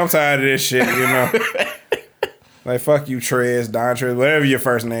right, you know, I'm tired of this shit, you know. Like, fuck you, Trez, Don Trez, whatever your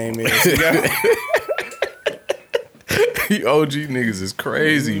first name is. You OG niggas is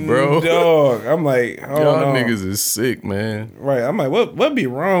crazy, bro. Dog. I'm like, oh Y'all no. niggas is sick, man. Right. I'm like, what be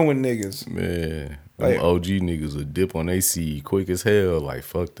wrong with niggas? Man, Like- them OG niggas would dip on they seed quick as hell. Like,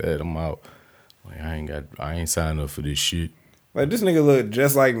 fuck that, I'm out. Like, I ain't signed up for this shit. Like, this nigga look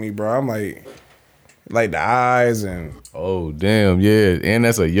just like me, bro. I'm like the eyes and Oh, damn, yeah. And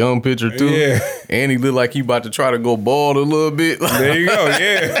that's a young picture, too. Yeah. And he look like he about to try to go bald a little bit. there you go,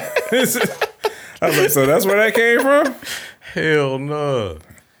 yeah. I was like, so that's where that came from? Hell no.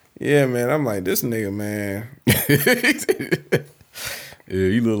 Yeah, man. I'm like, this nigga, man. Yeah,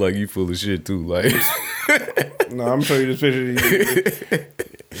 you look like you full of shit, too. Like, No, I'm showing you this picture.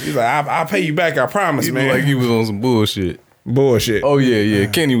 He's like, I'll pay you back, I promise, you man. look like you was on some bullshit. Bullshit. Oh, yeah.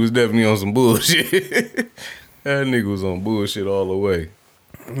 Kenny was definitely on some bullshit. That nigga was on bullshit all the way.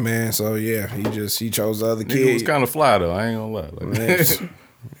 Man, so yeah, he chose the other Nigga kid. was kind of fly, though. I ain't gonna lie. Like, Man,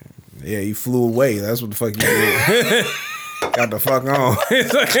 Yeah, you flew away. That's what the fuck you did. Got the fuck on.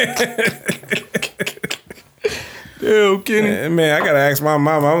 Damn, Kenny. Man, I gotta ask my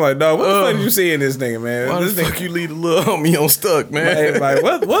mama. I'm like, dog, what the fuck did you see in this nigga, man? Why This the fuck nigga, you leave the little homie on stuck, man? like,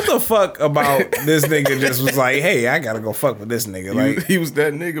 what the fuck about this nigga just was like, hey, I gotta go fuck with this nigga. Like, He was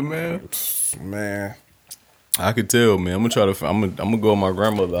that nigga, man. man. I could tell, man. I'm gonna go to my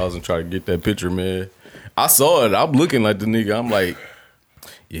grandmother's house and try to get that picture, man. I saw it. I'm looking like the nigga. I'm like,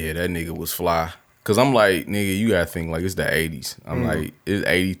 yeah, that nigga was fly. Cause I'm like, nigga, you gotta think like it's the 80s. I'm like, it's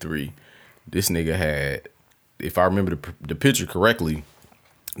 83. This nigga had, if I remember the picture correctly,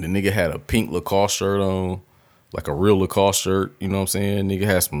 the nigga had a pink Lacoste shirt on, like a real Lacoste shirt. You know what I'm saying? Nigga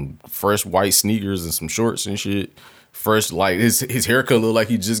had some fresh white sneakers and some shorts and shit. Fresh, like his haircut looked like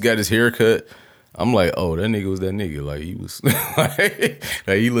he just got his haircut. I'm like, oh, that nigga was that nigga. Like he was, like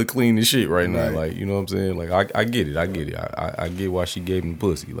he look clean as shit right now. Like, you know what I'm saying? Like I get it. I get why she gave him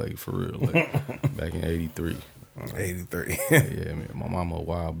pussy. Like for real. Like back in '83. 83. Yeah, man. My mama a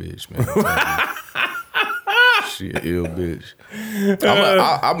wild bitch, man. She an ill bitch.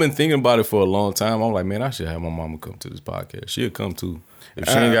 I've been thinking about it for a long time. I'm like, man, I should have my mama come to this podcast. She'll come too. If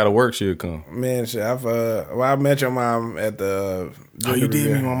she ain't got to work, she'll come. Man, shit, I met your mom at the. Oh, you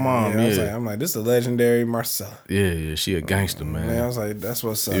did meet my mom, yeah. I'm like, this is the legendary Marcella. Yeah, she a gangster, man. Man, I was like, that's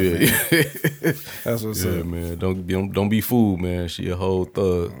what's up. Yeah, Man. That's what's up, man. Don't be fooled, man. She a whole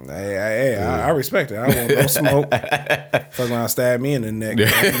thug. Hey, I respect it. I want no smoke. Fuck around, stab me in the neck.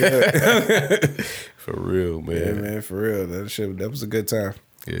 For real, man. Yeah, man, for real. That was a good time.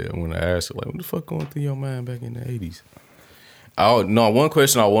 Yeah, when I asked her, like, what the fuck going through your mind back in the 80s? No, one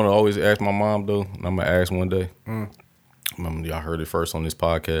question I want to always ask my mom, though, and I'm going to ask one day. Y'all heard it first on this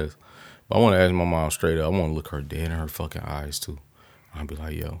podcast. But I want to ask my mom straight up. I want to look her dead in her fucking eyes, too. I'll be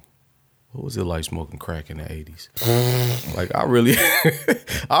like, yo, what was it like smoking crack in the 80s? Like, I really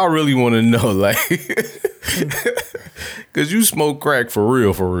want to know, like, because you smoke crack for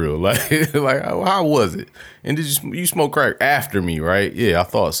real. Like how was it? And did you smoke crack after me, right? Yeah, I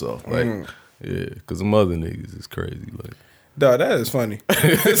thought so. Like, yeah, because the other niggas is crazy. Like, dog, that is funny. Like,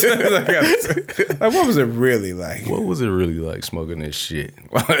 what was it really like? What was it really like smoking that shit?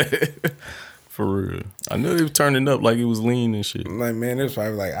 For real. I knew it was turning up like it was lean and shit. Like, man, it was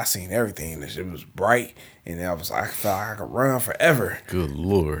probably like, I seen everything. This shit was bright. And I was like, I felt like I could run forever. Good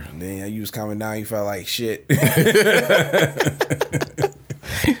Lord. And then you was coming down, you felt like shit.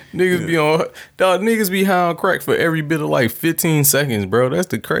 Niggas be high on crack for every bit of like 15 seconds, bro. That's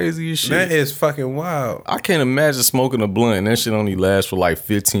the craziest shit. That is fucking wild. I can't imagine smoking a blunt and that shit only lasts for like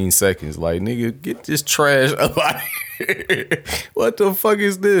 15 seconds. Like, nigga, get this trash up out of here. What the fuck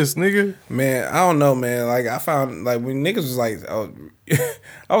is this, nigga? Man, I don't know, man. Like, I found, like, when niggas was like, oh,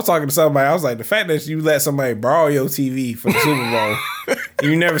 I was talking to somebody, I was like, the fact that you let somebody borrow your TV for the Super Bowl,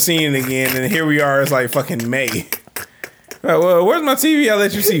 you never seen it again, and here we are, it's like fucking May. Like, well, where's my TV? I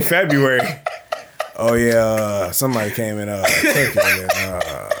let you see February. Oh yeah, somebody came and took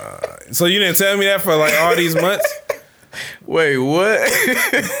it. So you didn't tell me that for like all these months? Wait, what?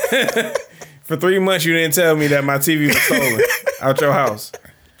 For 3 months you didn't tell me that my TV was stolen out your house.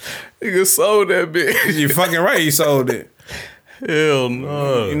 Nigga sold that bitch. You fucking right, you sold it. Hell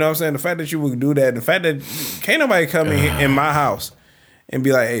no. You know what I'm saying? The fact that you would do that, the fact that can't nobody come in my house and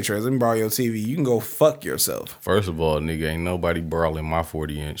be like, hey, Trez, let me borrow your TV. You can go fuck yourself. First of all, nigga, ain't nobody borrowing my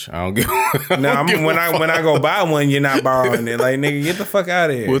 40-inch. I don't give Now, when I go buy one, you're not borrowing it. Like, nigga, get the fuck out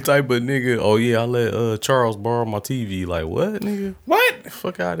of here. What type of nigga? Oh, yeah, I let Charles borrow my TV. Like, what, nigga? What?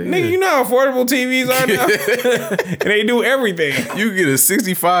 Fuck out of here. Nigga, you know how affordable TVs are now? And they do everything. You get a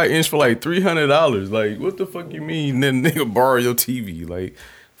 65-inch for like $300. Like, what the fuck you mean that nigga borrow your TV? Like,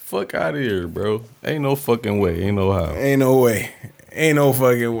 fuck out of here, bro. Ain't no fucking way. Ain't no how. Ain't no way. Ain't no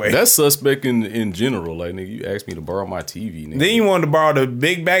fucking way. That's suspect in general. Like, nigga, you asked me to borrow my TV, nigga. Then you wanted to borrow the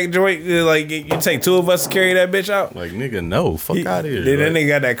big back joint? Like, you take two of us to carry that bitch out? Like, nigga, no. Fuck out of here. Then that nigga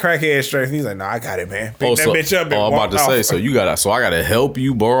got that crackhead strength. He's like, no, I got it, man. Pick that bitch up and I'm walk about to off. say, so I gotta help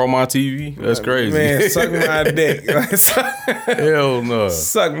you borrow my TV? That's crazy. Man, suck my dick. Hell no.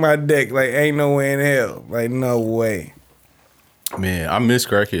 Suck my dick. Like, ain't no way in hell. Like, no way. Man, I miss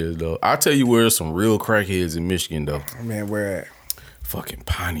crackheads, though. I'll tell you where there's some real crackheads in Michigan, though. Man, where at? Fucking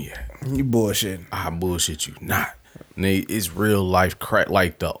Pontiac. You bullshitting. I bullshit you not. Nigga, it's real life crack,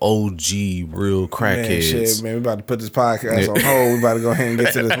 like the OG real crackheads. Man, shit, man, we about to put this podcast on hold. We about to go ahead and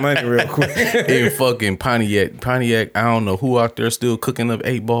get to this money real quick. In fucking Pontiac, I don't know who out there still cooking up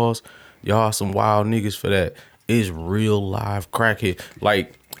 8 balls. Y'all some wild niggas for that. It's real live crackhead.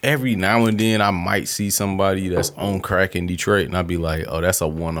 Like, every now and then I might see somebody that's on crack in Detroit and I'd be like, oh, that's a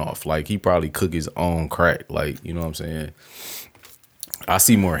one-off. Like, he probably cook his own crack. Like, you know what I'm saying? I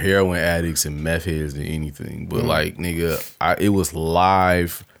see more heroin addicts and meth heads than anything. But like, nigga, it was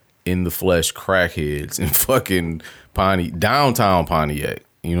live in the flesh crackheads in fucking downtown Pontiac.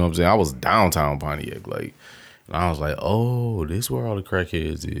 You know what I'm saying? I was downtown Pontiac, like, and I was like, oh, this where all the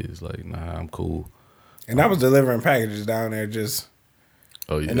crackheads is. Like, nah, I'm cool. And I was delivering packages down there just.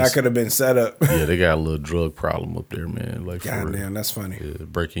 Oh yeah, and I could have been set up. Yeah, they got a little drug problem up there, man. Like, goddamn, that's funny. Yeah,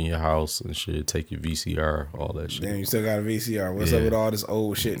 break in your house and shit, take your VCR, all that shit. Damn, you still got a VCR. What's up with all this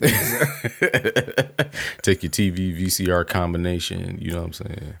old shit? Take your TV VCR combination. You know what I'm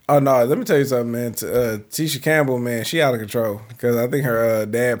saying? Oh no, let me tell you something, man. Tisha Campbell, man, she out of control because I think her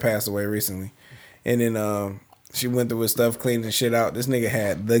dad passed away recently, and then she went through his stuff, cleaning shit out. This nigga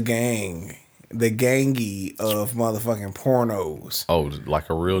had the gangy of motherfucking pornos. Oh, like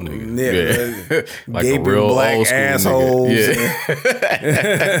a real nigga. Yeah. Like gaping a real black old school assholes. Nigga.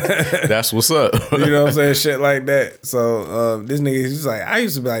 Yeah. That's what's up. You know what I'm saying? Shit like that. So this nigga, he's like, I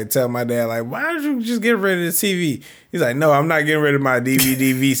used to be like, tell my dad, like, why don't you just get rid of the TV? He's like, no, I'm not getting rid of my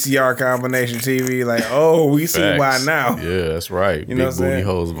DVD VCR combination TV. Like, oh, we see why now. Yeah, that's right. You know Big Booty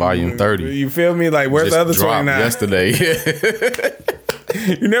Hoes Volume 30. You feel me? Like, where's Just the other dropped 29? yesterday.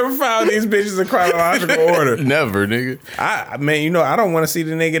 You never found these bitches in chronological order. Never, nigga. I mean, I don't want to see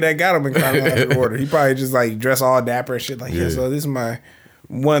the nigga that got them in chronological order. He probably just like dress all dapper and shit. Like, yeah, so this is my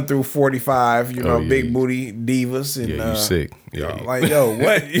 1 through 45. Big booty divas. And, yeah, you sick. Yeah, like, yo,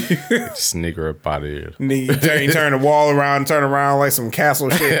 what? Snicker up out of here. Nigga, you turn the wall around, turn around like some castle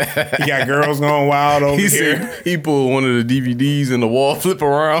shit. He got girls going wild over here. He pulled one of the DVDs in the wall, flip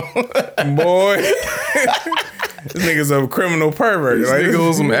around. Boy. This nigga's a criminal pervert. This nigga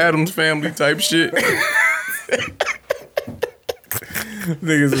was some Addams Family type shit. This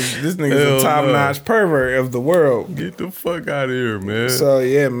nigga's a top-notch pervert of the world. Get the fuck out of here, man. So,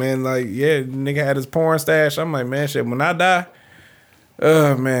 yeah, man, like, yeah, nigga had his porn stash. I'm like, man, shit, when I die,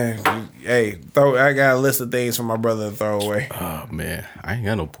 man, hey, I got a list of things for my brother to throw away. Oh, man, I ain't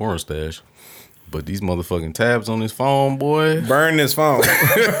got no porn stash. But these motherfucking tabs on his phone, boy. Burn this phone.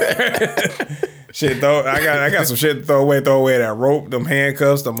 Shit, I got some shit to throw away. Throw away that rope, them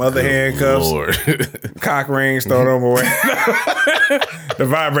handcuffs, them other handcuffs, Lord. Cock rings. Throw them away. The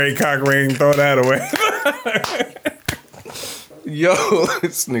vibrate cock ring. Throw that away. Yo,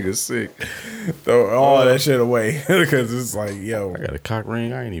 this nigga sick. Throw all that shit away because it's like, yo, I got a cock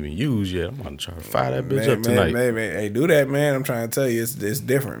ring I ain't even used yet. I'm gonna try to fire that bitch up tonight. Man, hey, do that, man. I'm trying to tell you, it's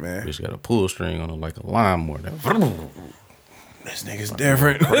different, man. Bitch got a pull string on it like a lawnmower. This nigga's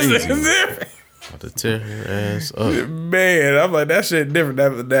different. Crazy. This nigga's different. About to tear her ass up. Man, I'm like, that shit different.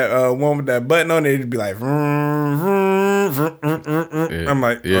 That one with that button on it, it'd be like, vroom, vroom, vroom, vroom, vroom. Yeah. I'm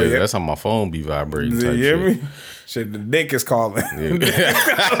like, yeah, oh, yeah, that's how my phone be vibrating. You Type hear shit. me? Shit, the dick is calling. Yeah.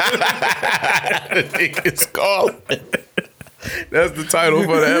 The dick is calling. That's the title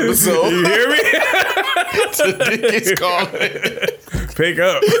for the episode. You hear me? The dick is calling. Pick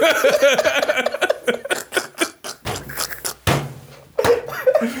up.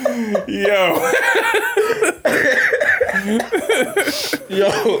 Yo.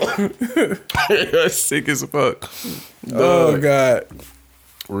 That's sick as fuck. Oh, God.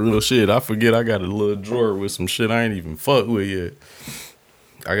 Real shit. I forget I got a little drawer with some shit I ain't even fuck with yet.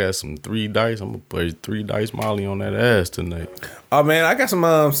 I got some 3 dice. I'm gonna play 3 dice Molly on that ass tonight. Oh man, I got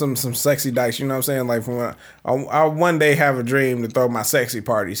some sexy dice. You know what I'm saying? Like, from I one day have a dream to throw my sexy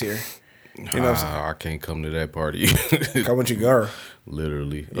parties here. You know what I'm saying? I can't come to that party. Come with your girl.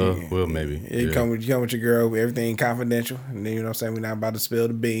 Literally. Well, maybe. You come with your girl. Everything confidential. And then, you know what I'm saying? We're not about to spill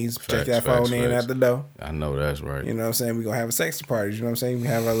the beans. Check that phone in at the door. I know that's right. You know what I'm saying? We're going to have a sexy party. You know what I'm saying? We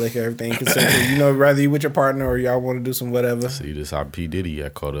can have our liquor, everything consensual. You know, whether you with your partner or y'all want to do some whatever. See, this how P. Diddy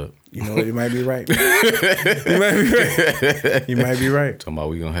got caught up. You know what? You might be right. You might be right. You might be right. Talking about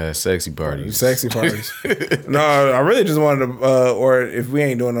we going to have sexy parties. Sexy parties. No, I really just wanted to, or if we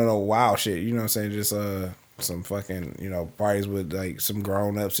ain't doing no wild shit, you know what I'm saying? Just, some fucking, parties with like some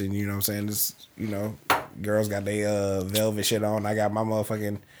grown ups and you know what I'm saying, just, girls got their velvet shit on. I got my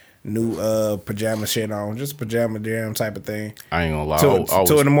motherfucking new pajama shit on. Just pajama jam type of thing. I ain't gonna lie.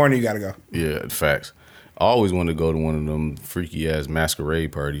 2 in the morning you gotta go. Yeah, facts. I always wanted to go to one of them freaky ass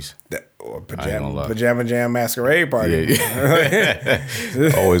masquerade parties. Or pajama jam masquerade party. Yeah.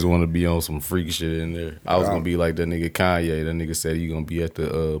 Always want to be on some freak shit in there. I was gonna be like that nigga Kanye. That nigga said he gonna be at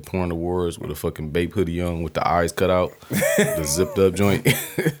the porn awards with a fucking Bape hoodie on with the eyes cut out, the zipped up joint.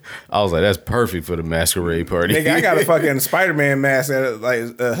 I was like, that's perfect for the masquerade party. Nigga, I got a fucking Spider-Man mask, like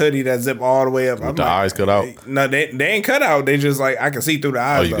a hoodie that zip all the way up. With the eyes cut out? No, they ain't cut out. They just like, I can see through the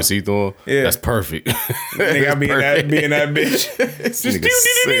eyes. Oh, you can see through them? Yeah. That's perfect. Nigga, I be in that bitch. Just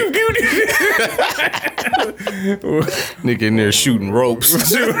Nigga in there shooting ropes.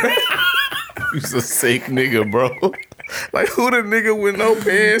 He's a sick nigga, bro. Like, who the nigga with no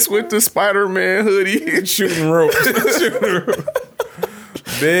pants with the Spider-Man hoodie? Shooting ropes.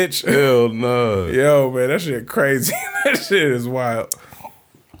 Bitch. Hell no. Yo, man, that shit crazy. That shit is wild.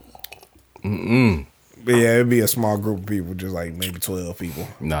 But yeah, it'd be a small group of people, just like maybe 12 people.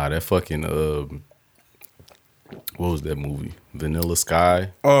 Nah, that fucking, what was that movie? Vanilla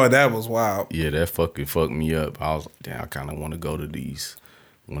Sky? Oh, that was wild. Yeah, that fucking fucked me up. I was like, damn, I kind of want to go to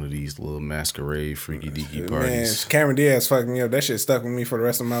one of these little masquerade freaky deaky Man, parties. Cameron Diaz fucked me up. That shit stuck with me for the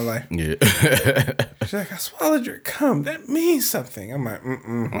rest of my life. Yeah. She's like, I swallowed your cum. That means something. I'm like,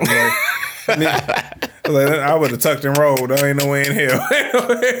 I'm like, I would have tucked and rolled. There ain't no way in hell.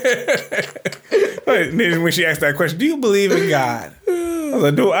 Like, then when she asked that question, do you believe in God? I was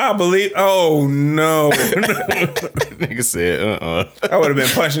like, do I believe? Oh, no. Nigga said, I would have been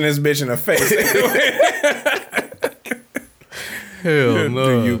punching this bitch in the face. Hell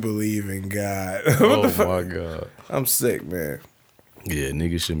no. Do you believe in God? Oh, my God. I'm sick, man. Yeah,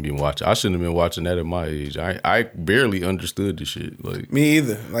 niggas shouldn't be watching. I shouldn't have been watching that at my age. I barely understood the shit. Like, me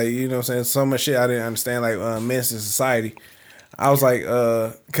either. Like, you know what I'm saying? So much shit I didn't understand, like Men's in Society. I was like,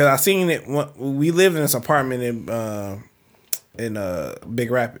 because I seen it. We lived in this apartment in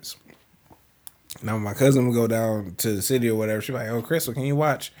Big Rapids. Now, my cousin would go down to the city or whatever. She'd be like, oh, Crystal, can you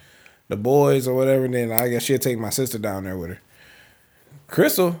watch The Boys or whatever? And then I guess she'd take my sister down there with her.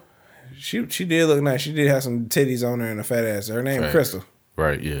 Crystal, she did look nice. She did have some titties on her and a fat ass. Her name is Crystal.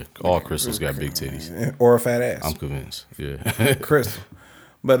 Right, yeah. All Crystals got big titties. Or a fat ass. I'm convinced. Yeah. Crystal.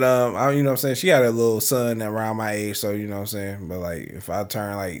 But you know what I'm saying? She got a little son around my age, so you know what I'm saying? But like if I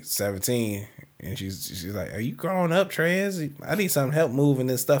turn like 17 and she's like, are you growing up, Trez? I need some help moving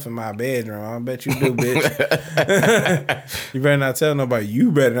this stuff in my bedroom. I bet you do, bitch. You better not tell nobody.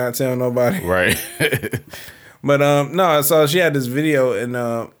 You better not tell nobody. Right. But no, so she had this video and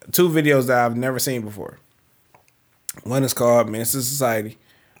 2 videos that I've never seen before. One is called Men's in Society.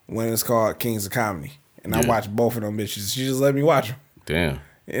 One is called Kings of Comedy. And I watched both of them bitches. She just let me watch them. Damn.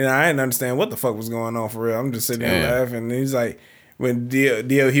 And I didn't understand what the fuck was going on for real. I'm just sitting there laughing. And he's like, when D.L.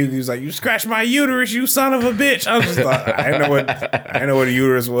 Hughley was like, you scratched my uterus, you son of a bitch. I was just like, I didn't know what a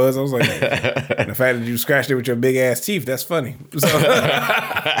uterus was. I was like, and the fact that you scratched it with your big ass teeth, that's funny. So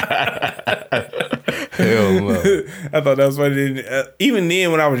Hell no. I thought that was funny. Even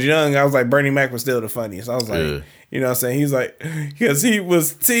then, when I was young, I was like, Bernie Mac was still the funniest. I was like, you know what I'm saying? He's like, because he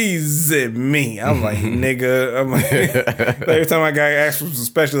was teasing me. I'm like, nigga. I'm like, every time I got asked for some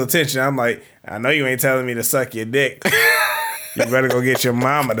special attention, I'm like, I know you ain't telling me to suck your dick. You better go get your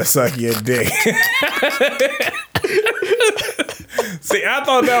mama to suck your dick. See, I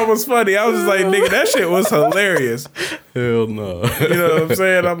thought that was funny. I was just like, nigga, that shit was hilarious. Hell no. You know what I'm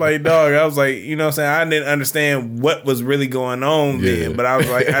saying? I'm like, dog, I was like, you know what I'm saying? I didn't understand what was really going on then, but I was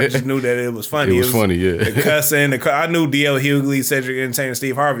like, I just knew that it was funny. It was funny, yeah. The cussing, I knew D.L. Hughley, Cedric Entertainer, and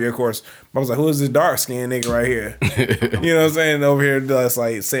Steve Harvey, of course. But I was like, who is this dark skinned nigga right here? You know what I'm saying? Over here, just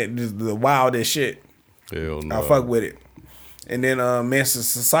like saying just the wildest shit. Hell no. I fuck with it. And then Men's in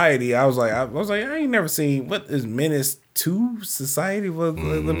Society, I was like, I ain't never seen, what is Menace 2 Society? Well,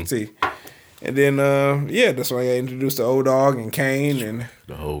 let me see. And then, that's when I got introduced to O-Dog and Kane and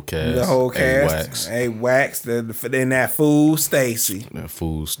the whole cast. A-Wax. Then that fool, Stacy. That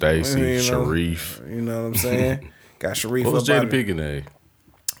fool, Stacy, Sharif. You know what I'm saying? Got Sharif. What was Jada Pinkett name?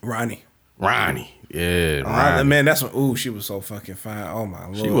 Ronnie. Yeah, man, that's when, she was so fucking fine. Oh, my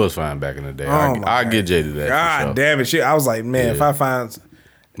Lord. She was fine back in the day. I get Jada that. God damn it. I was like, man, if I find...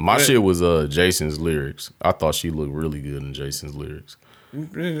 My shit was Jason's lyrics. I thought she looked really good in Jason's lyrics. She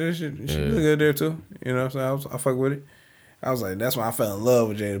looked good there, too. You know what I'm saying? I fuck with it. I was like, that's when I fell in love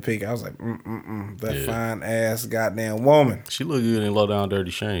with Jada Pinkett. I was like, that fine-ass goddamn woman. She looked good in Low Down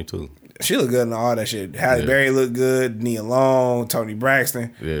Dirty Shame, too. She looked good in all that shit. Halle Berry looked good. Nia Long, Toni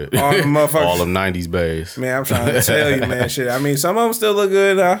Braxton. Yeah. All them motherfuckers. All them 90s bays. Man, I'm trying to tell you, man. Shit. I mean, some of them still look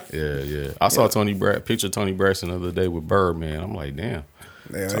good, huh? Yeah. I saw picture of Toni Braxton the other day with Birdman. I'm like, damn.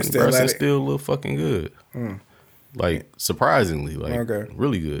 Yeah, Toni Braxton still look fucking good. Like, surprisingly. Like,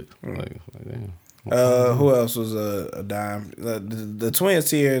 really good. Like, damn. Who else was a dime? The twins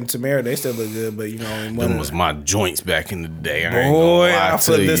here and Tamara, they still look good, but you know, them was my joints back in the day. I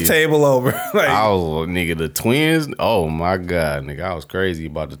flipped this table over. Like, I was nigga, the twins. Oh my god, nigga, I was crazy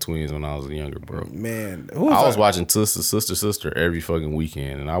about the twins when I was younger, bro. Man, I was watching Sister every fucking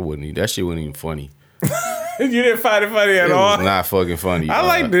weekend, and that shit wasn't even funny. You didn't find it funny at all? It was not fucking funny. I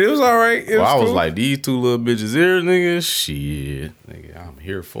liked it. It was all right. I was like, these two little bitches here, nigga. Shit, nigga, I'm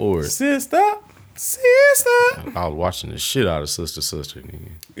here for it. Sister. Sister. I was watching the shit out of Sister,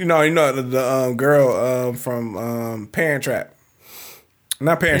 nigga. You know the girl from Parent Trap.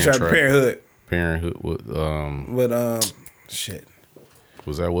 Not Parent Trap, Parenthood. Parenthood with shit.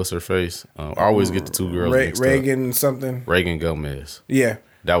 Was that what's her face? I always get the two girls mixed Reagan up. something. Reagan Gomez. Yeah.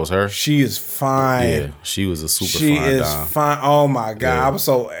 That was her? She is fine. Yeah, she was a super she fine is dime. fine. Oh my God. Yeah. I was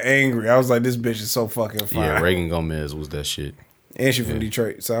so angry. I was like, this bitch is so fucking fine. Yeah, Reagan Gomez was that shit. And she from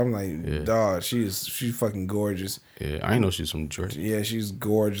Detroit. So I'm like, dog, she's fucking gorgeous. Yeah, I didn't know she's from Detroit. Yeah, she's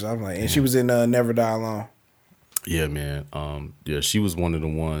gorgeous. I'm like, and she was in Never Die Alone. Yeah, man. Yeah, she was one of the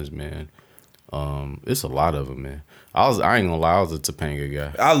ones, man. It's a lot of them, man. I ain't gonna lie, I was a Topanga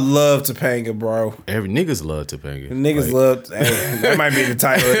guy. I love Topanga, bro. Every niggas love Topanga. Niggas love. Hey, that might be the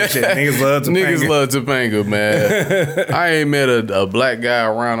title of the shit. Niggas love Topanga. Niggas love Topanga, man. I ain't met a black guy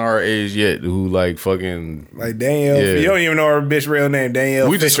around our age yet who like fucking like Danielle. Yeah. You don't even know her bitch real name, Danielle.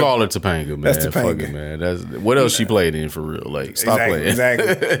 We just Fisher. call her Topanga, man. That's Topanga. Fuck it, man. That's what else she played in for real. Like stop playing. Exactly.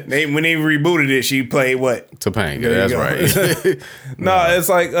 When they rebooted it, she played what? Topanga. There That's right. No, it's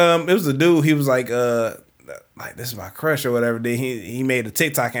like it was a dude. He was like this is my crush or whatever. Then he made a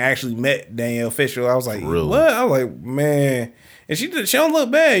TikTok and actually met Danielle Fisher. I was like, Really? what? I was like, man. And she don't look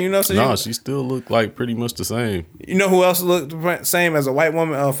bad, you know. So No, she still looked like pretty much the same. You know who else looked the same as a white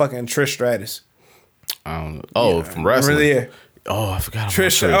woman? Fucking Trish Stratus. I don't know. Oh, from wrestling. Really, yeah. Oh, I forgot about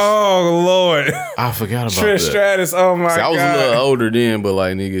Trish. Trish. Oh Lord. I forgot about Trish that. Stratus. Oh my See, I was God. a little older then, but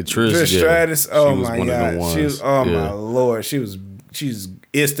like nigga, Trish Stratus. Oh she was my one God. Of the ones. She was. Oh my Lord.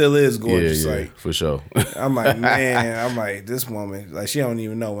 It still is gorgeous. Yeah, like for sure. I'm like, man. I'm like, this woman. Like she don't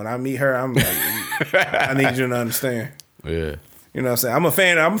even know. When I meet her, I'm like, I need you to understand. Yeah. You know what I'm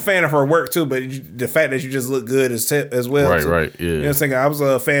saying? I'm a fan of her work too, but the fact that you just look good as well. Right, so, right, yeah. You know what I'm saying? I was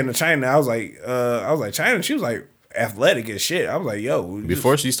a fan of China. I was like, China. She was like athletic as shit. I was like, yo.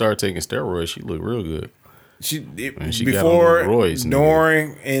 Before she started taking steroids, she looked real good. She before, roids,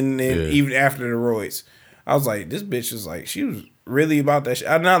 during, and then Yeah. even after the roids, I was like, this bitch is like, she was really about that shit.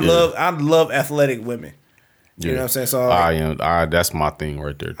 I love athletic women. You know what I'm saying? So that's my thing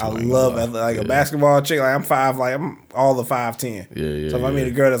right there. Too. I love a basketball chick. Like I'm all the 5'10". Yeah. So if I meet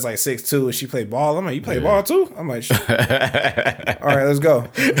a girl that's like 6'2" and she play ball, I'm like, you play ball too? I'm like, shit. All right, let's go.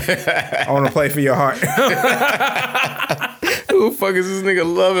 I want to play for your heart. Who the fuck is this nigga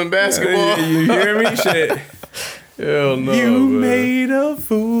loving basketball? You hear me? Shit. Hell no. You man. made a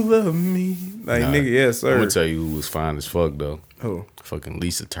fool of me. Like nigga, yes sir. I'm gonna tell you who was fine as fuck though. Who? Fucking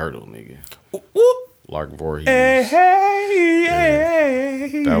Lisa Turtle, nigga. Whoop. Lark Voorhees. Hey.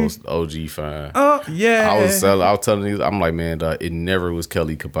 That was OG fine. Oh yeah. I was telling these. I'm like, man, dog, it never was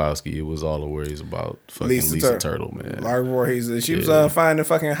Kelly Kapowski. It was all always about fucking Lisa Turtle, man. Lark Voorhees. She was fine and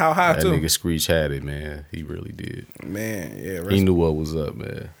fucking how high That too. nigga Screech had it, man. He really did. Man, yeah. He knew what was up,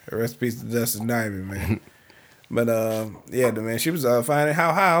 man. Rest in peace to Dustin Diamond, man. But man, she was fine and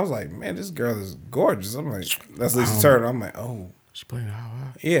how high. I was like, man, this girl is gorgeous. I'm like, that's Lisa Turtle. I'm like, oh, She played how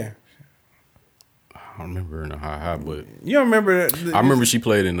high? yeah. I don't remember her in the high, but You don't remember? I remember she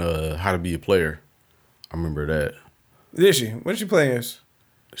played in How to Be a Player. I remember that. Did she? What did she play as?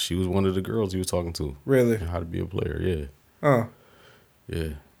 She was one of the girls he was talking to. Really? How to Be a Player, yeah. Oh,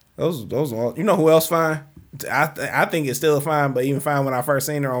 Yeah. those all. You know who else fine? I think it's still fine, but even fine when I first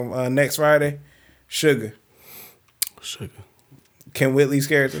seen her on next Friday. Sugar. Ken Whitley's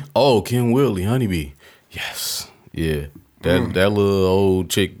character. Oh, Ken Whitley, Honeybee. Yes. Yeah. That little old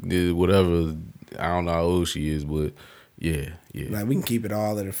chick, whatever, I don't know how old she is, but yeah. Like we can keep it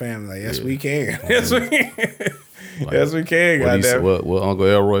all in the family. Like, yes, we can. Yes, we can. Yes, we can. Goddamn. What Uncle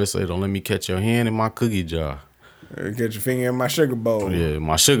Elroy said, don't let me catch your hand in my cookie jar. Get your finger in my sugar bowl. Yeah,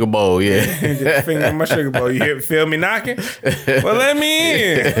 my sugar bowl, yeah. Get your finger in my sugar bowl. You feel me knocking? Well, let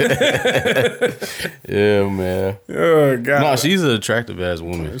me in. Yeah, man. Oh, God. No, she's an attractive ass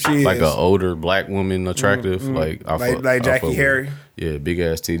woman. She like is. an older black woman, attractive. Like Jackie Harry. Yeah, big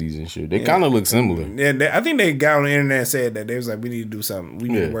ass titties and shit. They kind of look similar. Yeah, I think they got on the internet and said that. They was like, we need to do something. We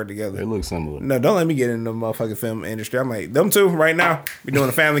need to work together. They look similar. No, don't let me get in the motherfucking film industry. I'm like, them two right now, we doing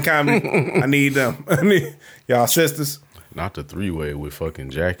a family comedy. I need them. I need y'all sisters. Not the 3-way with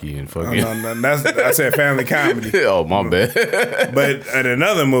fucking Jackie and fucking. No, I said family comedy. Oh, my bad. But in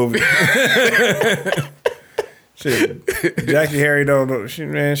another movie. Shit, Jackie Harry don't know. She's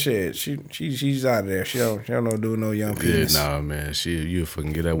out of there. She don't know do no young penis. Yeah, nah, man. You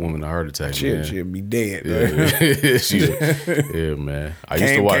fucking get that woman a heart attack, man. She'll be dead. Yeah, yeah, man. I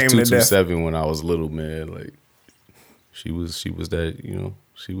used to watch 227 when I was little, man. Like, she was that,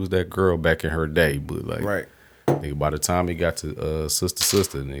 she was that girl back in her day, but like, Right. Nigga, by the time it got to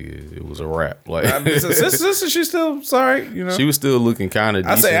sister, nigga, it was a wrap. Like sister, she's still sorry, you know. she was still looking kind of.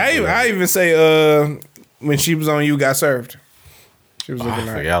 I even say when she was on You Got Served, she was looking.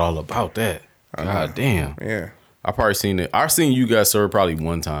 I forgot all about that. God damn. Yeah, I probably seen it. I've seen You Got Served probably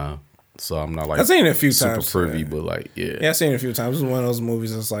one time, so I'm not like I've seen it a few super times. privy, but like yeah, I've seen it a few times. It was one of those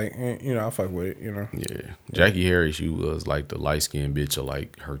movies that's like, you know, I fuck with it, you know. yeah. Jackie Harris, she was like the light skinned bitch of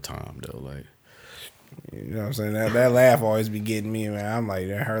like her time though, like. You know what I'm saying? That laugh always be getting me, man. I'm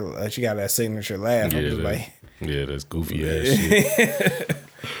like, she got that signature laugh. I'm just like, yeah, that's goofy ass shit.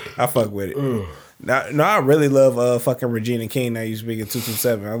 I fuck with it. No, I really love fucking Regina King. Now you speaking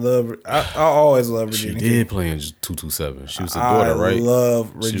 227. I always love Regina King. She did play in 227. She was the daughter, right? I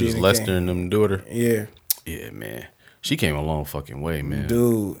love Regina King. She was Lester and them daughter. Yeah. Yeah, man. She came a long fucking way, man.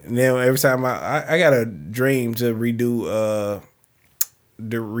 Dude. And then every time I got a dream to redo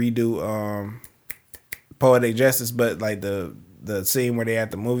Poetic Justice, but like the scene where they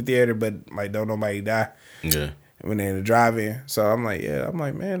at the movie theater, but like don't nobody die. Yeah. When they're in the drive-in. So I'm like,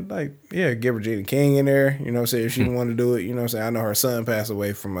 man, like, yeah, get Regina King in there. You know what I'm saying? If she didn't want to do it, you know what I'm saying? I know her son passed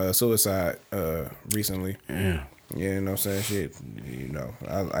away from suicide recently. Yeah. Yeah, you know what I'm saying? Shit, you know.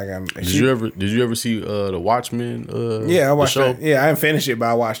 I got. Did you ever see the Watchmen? Yeah, I watched the show? it. Yeah, I didn't finish it, but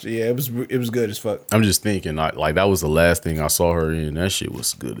I watched it. Yeah, it was good as fuck. I'm just thinking, like that was the last thing I saw her in. That shit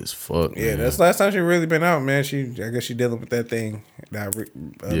was good as fuck. Yeah, man. that's the last time she really been out, man. I guess she dealing with that thing that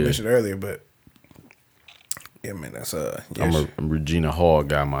I mentioned earlier, but yeah, man, that's Yeah, I'm a Regina Hall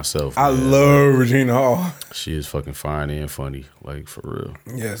guy myself. I man. love Regina Hall. She is fucking fine and funny, like for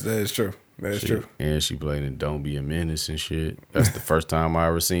real. Yes, that is true. That is true. And she played in Don't Be a Menace and shit. That's the first time I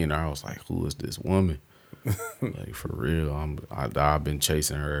ever seen her. I was like, who is this woman? Like for real. I've been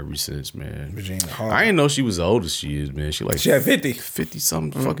chasing her ever since, man. Regina Hall. I didn't know she was the oldest she is, man. She had 50. 50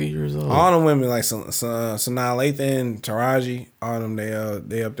 something fucking years old. All them women like Sanaa Lathan, Taraji, all them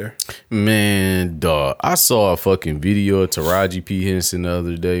they up there. Man, dog. I saw a fucking video of Taraji P. Henson the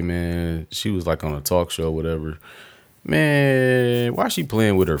other day, man. She was like on a talk show, whatever. Man, why she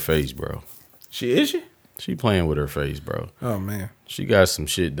playing with her face, bro? She? She playing with her face, bro. Oh man. She got some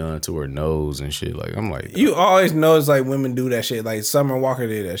shit done to her nose and shit. Like I'm like, you always notice like women do that shit. Like Summer Walker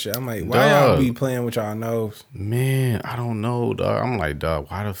did that shit. I'm like, why y'all be playing with y'all nose? Man, I don't know, dog. I'm like,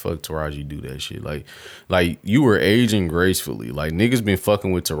 dog, why the fuck Taraji do that shit? Like you were aging gracefully. Like niggas been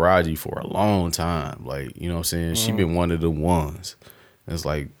fucking with Taraji for a long time. Like, you know what I'm saying? She been one of the ones. It's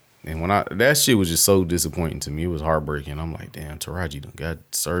like, and when that shit was just so disappointing to me. It was heartbreaking. I'm like, damn, Taraji done got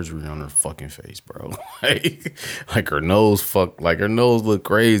surgery on her fucking face, bro. like her nose her nose look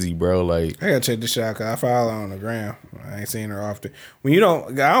crazy, bro. Like I gotta check this shit out because I follow her on the gram. I ain't seen her often. I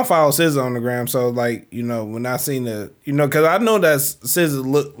don't follow SZA on the gram, so like, you know, when I seen because I know that SZA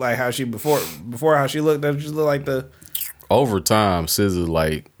looked like how she before how she looked. That just looked like the. Over time, SZA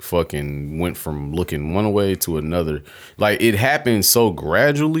like fucking went from looking one way to another. Like it happened so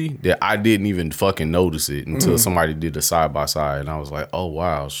gradually that I didn't even fucking notice it until somebody did a side by side, and I was like, "Oh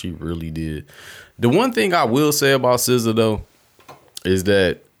wow, she really did." The one thing I will say about SZA though is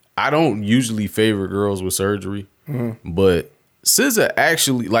that I don't usually favor girls with surgery, but SZA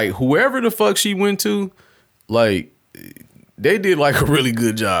actually, like whoever the fuck she went to, like they did like a really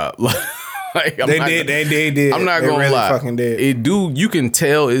good job. Like, They did. I'm not they gonna really lie. Fucking did. You can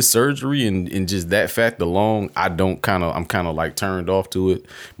tell it's surgery, and just that fact alone, I'm kind of like turned off to it.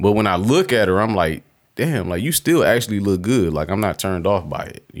 But when I look at her, I'm like, damn, like you still actually look good. Like I'm not turned off by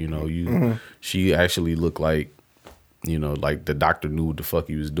it. You know, she actually looked like, you know, like the doctor knew what the fuck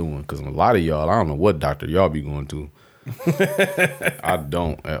he was doing. Because a lot of y'all, I don't know what doctor y'all be going to. I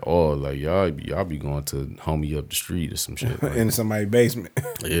don't at all. Like y'all be going to homie up the street or some shit like, in somebody's basement.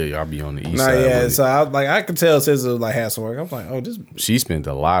 Yeah, y'all be on the east Nah, side. yeah. So I could tell SZA like had some work. I'm like, oh, this. She spent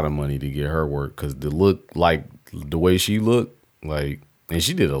a lot of money to get her work because the way she looked, like, and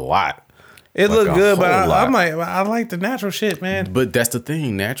she did a lot. It like looked good, but lot. I like the natural shit, man. But that's the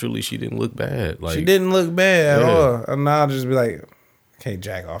thing. Naturally, she didn't look bad. Like She didn't look bad at Yeah. all. And now I'll just be like, can't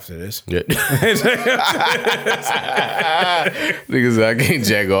jack off to this. Yeah. Niggas, I can't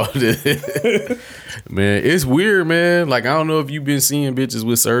jack off this. Man, it's weird, man. Like, I don't know if you've been seeing bitches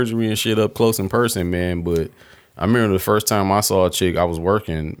with surgery and shit up close in person, man, but I remember the first time I saw a chick, I was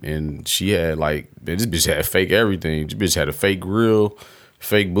working, and she had, like, this bitch had fake everything. This bitch had a fake grill,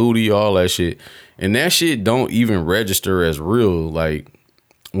 fake booty, all that shit. And that shit don't even register as real. Like,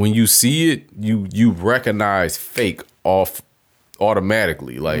 when you see it, you recognize fake off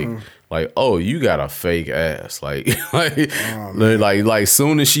automatically. Like, oh, you got a fake ass. Like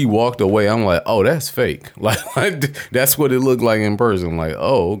soon as she walked away, I'm like, oh, that's fake. Like that's what it looked like in person. Like,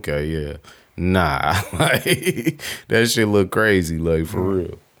 oh, okay, yeah. Nah, like that shit look crazy, like for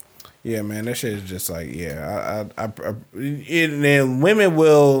real. Yeah, man, that shit is just like, yeah. And then women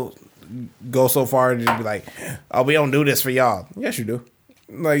will go so far and just be like, "Oh, we don't do this for y'all." Yes, you do.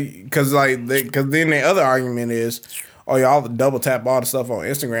 Like, cause then the other argument is, "Oh, y'all double tap all the stuff on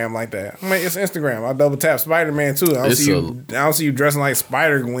Instagram like that." I mean, it's Instagram. I double tap Spider-Man too. I don't see you dressing like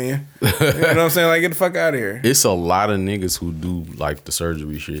Spider-Gwen. You know what I'm saying? Like, get the fuck out of here. It's a lot of niggas who do like the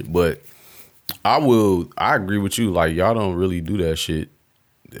surgery shit, but I agree with you. Like, y'all don't really do that shit.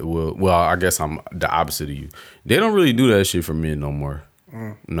 Well, I guess I'm the opposite of you. They don't really do that shit for men no more.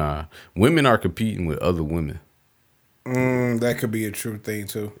 Nah, women are competing with other women. That could be a true thing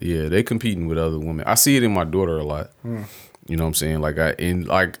too. Yeah, they competing with other women. I see it in my daughter a lot. You know what I'm saying?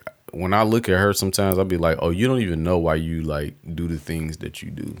 Like when I look at her, sometimes I'll be like, "Oh, you don't even know why you like do the things that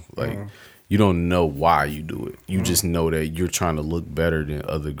you do. Like, you don't know why you do it. You just know that you're trying to look better than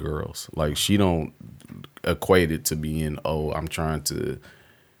other girls. Like, she don't equate it to being, oh, I'm trying to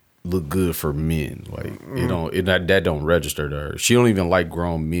look good for men. Like, that don't register to her. She don't even like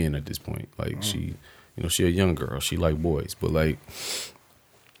grown men at this point. Like, she a young girl. She like boys. But like,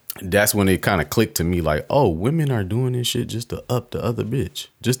 that's when it kind of clicked to me. Like, oh, women are doing this shit just to up the other bitch,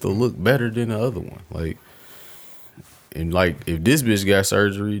 just to look better than the other one. Like, and like, if this bitch got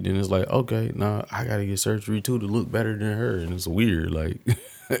surgery, then it's like, okay, nah, I gotta get surgery too to look better than her. And it's weird. Like,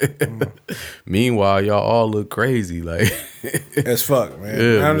 meanwhile, y'all all look crazy. Like, as fuck, man.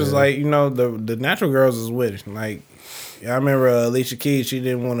 Yeah, I'm just like, the natural girls is with it. Like, I remember Alicia Keys, she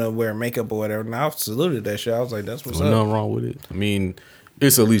didn't want to wear makeup or whatever, and I saluted that shit. I was like, that's what's up. Nothing wrong with it. I mean,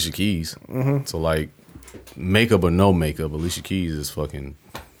 it's Alicia Keys. So like, makeup or no makeup, Alicia Keys is fucking.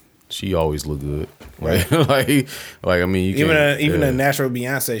 She always look good. Like, like I mean, you even a natural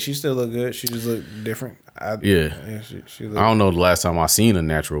Beyonce, she still look good. She just look different. She look, I don't know the last time I seen a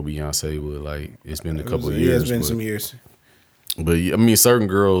natural Beyonce, but like, it's been a couple of years. Yeah, it's been some years. But I mean, certain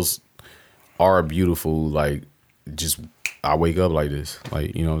girls are beautiful. Like, just I wake up like this.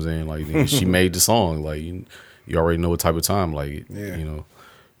 Like, you know what I'm saying? Like, she made the song. Like, you already know what type of time. Like,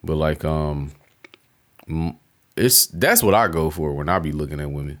 But like, that's what I go for when I be looking at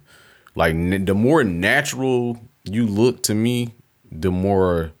women. Like, the more natural you look to me, the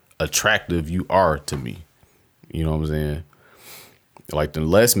more attractive you are to me. You know what I'm saying? Like, the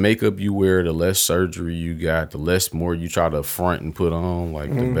less makeup you wear, the less surgery you got, the less more you try to front and put on,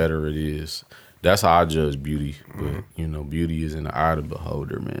 like, the better it is. That's how I judge beauty. But, beauty is in the eye of the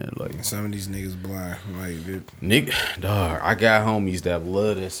beholder, man. Like, some of these niggas blind. Like, dog, I got homies that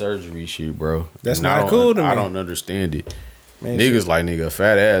love that surgery shit, bro. That's not cool to me. I don't understand it. Man, niggas like, nigga, a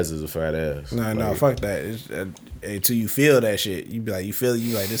fat ass is a fat ass. No, fuck that. It's, until you feel that shit, you be like,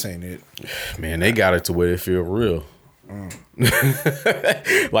 you like, this ain't it. Man, they got it to where it feel real.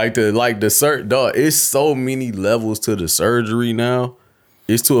 like the dog. It's so many levels to the surgery now.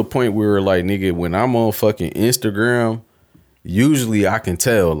 It's to a point where, like, nigga, when I'm on fucking Instagram, usually I can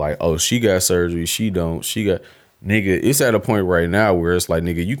tell, like, oh, she got surgery, she don't, she got, nigga, it's at a point right now where it's like,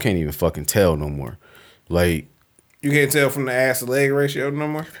 nigga, you can't even fucking tell no more. Like, you can't tell from the ass to leg ratio no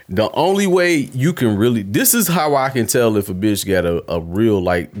more? The only way you can really, this is how I can tell if a bitch got a real,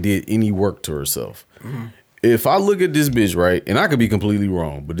 like, did any work to herself. If I look at this bitch, right, and I could be completely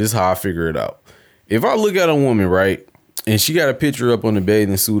wrong, but this is how I figure it out. If I look at a woman, right, and she got a picture up on the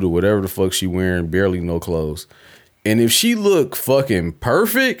bathing suit or whatever the fuck she wearing, barely no clothes, and if she look fucking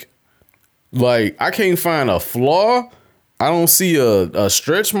perfect, like, I can't find a flaw, I don't see a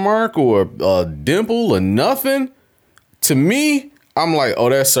stretch mark or a dimple or nothing, to me, I'm like, oh,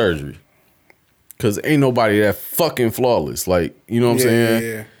 that's surgery. Cause ain't nobody that fucking flawless. Like, you know what I'm saying?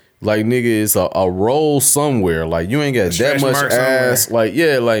 Yeah. Like, nigga, it's a roll somewhere. Like, you ain't got that much ass. Somewhere. Like,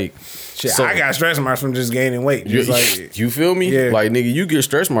 yeah, like, shit, so, I got stretch marks from just gaining weight. You feel me? Yeah. Like, nigga, you get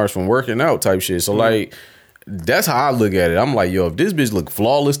stretch marks from working out type shit. So, like, that's how I look at it. I'm like, yo, if this bitch look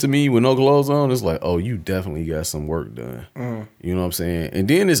flawless to me with no clothes on, it's like, oh, you definitely got some work done. You know what I'm saying? And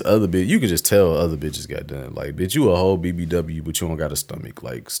then this other bitch, you can just tell other bitches got done. Like, bitch, you a whole BBW, but you don't got a stomach.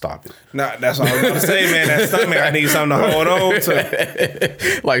 Like, stop it. Nah, that's what I was gonna say, man. That stomach, I need something to hold on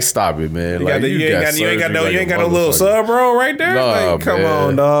to. Like, stop it, man. Like, you ain't got no little sub roll right there. Nah, like, come man.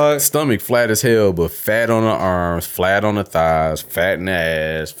 on, dog. Stomach flat as hell, but fat on the arms, flat on the thighs, fat in the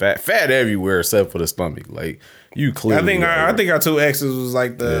ass, fat everywhere except for the stomach. Like, you clearly. I think our two exes was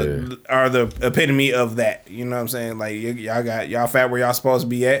like the epitome of that. You know what I'm saying? Like, y'all fat where y'all supposed to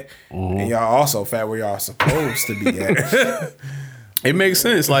be at, and y'all also fat where y'all supposed to be at. It makes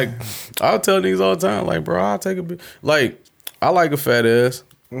sense. Like, I'll tell niggas all the time, like, bro, I'll take a bit. Like, I like a fat ass.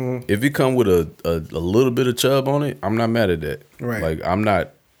 If it come with a little bit of chub on it, I'm not mad at that. Right. Like, I'm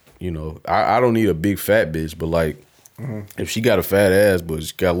not you know, I don't need a big fat bitch, but like if she got a fat ass, but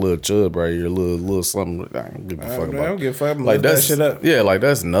she got a little chub right here, a little something, I don't give a fuck about. I don't give a fuck. Like that shit up. Yeah, like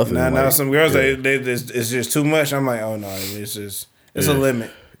that's nothing. Now like, some girls, it's just too much. I'm like, oh no, it's a limit.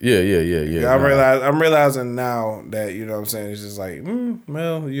 Yeah. I'm realizing now that, you know what I'm saying, it's just like,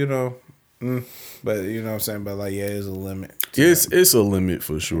 well, you know, but you know what I'm saying, but like, yeah, it's a limit. It's a limit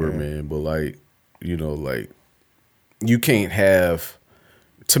for sure, man. But like, you know, like you can't have.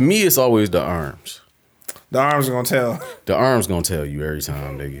 To me, it's always the arms. The arms are gonna tell. The arms gonna tell you every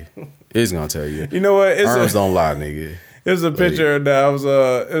time, nigga. It's gonna tell you. You know what? Arms don't lie, nigga. It was a picture that I was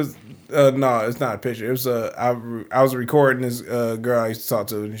no, it's not a picture. It was I was recording this girl I used to talk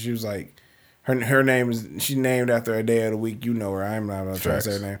to, and she was like, her name is, she named after a day of the week. You know her. I'm not gonna try to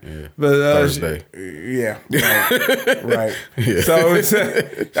say her name. Yeah. But Thursday. Yeah. Right. Yeah. So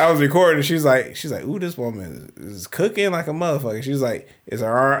I was recording. She's like, ooh, this woman is cooking like a motherfucker. She's like, is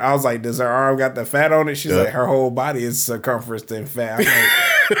her arm? I was like, does her arm got the fat on it? She's like, her whole body is circumference and fat. I'm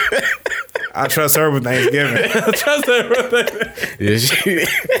like, I trust her with Thanksgiving. I trust her with Thanksgiving. Yeah,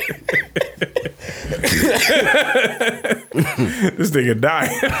 This nigga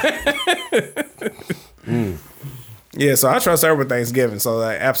dying. Yeah, so I trust her with Thanksgiving. So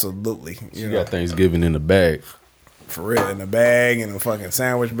like, absolutely, you got Thanksgiving in the bag. For real, in the bag, in a fucking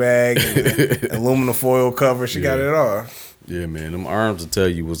sandwich bag, and aluminum foil cover. She got it all. Yeah, man, them arms will tell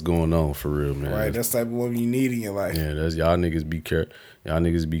you what's going on for real, man. Right, that's the type of woman you need in your life. Yeah, that's y'all niggas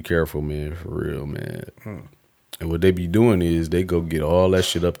be careful, man, for real, man. And what they be doing is they go get all that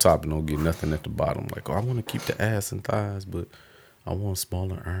shit up top and don't get nothing at the bottom. Like, oh, I want to keep the ass and thighs, but I want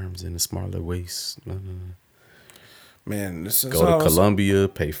smaller arms and a smaller waist. Man, this is go to Colombia,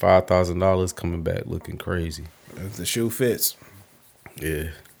 pay $5,000, coming back looking crazy. If the shoe fits.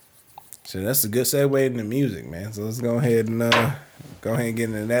 Yeah. So that's a good segue into music, man. So let's go ahead and get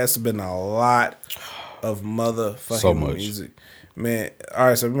into that. That's been a lot of motherfucking music. Man, all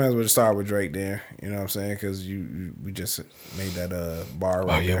right, so we might as well just start with Drake there. You know what I'm saying? Because we just made that bar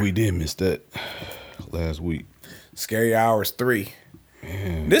right there. We did miss that last week. Scary Hours 3.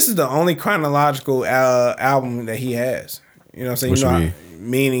 Man. This is the only chronological album that he has. You know what I'm saying? What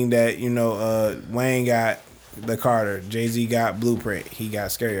meaning that, you know, Wayne got The Carter, Jay-Z got Blueprint, he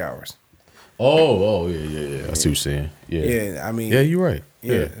got Scary Hours. Oh, yeah. I see what you're saying. Yeah, I mean, yeah, you're right.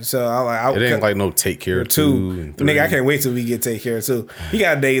 Yeah. So I it ain't like no Take Care 2 and 3. Nigga, I can't wait till we get Take Care 2. He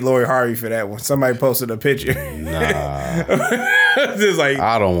got to date Lori Harvey for that one. Somebody posted a picture. Nah. Just like,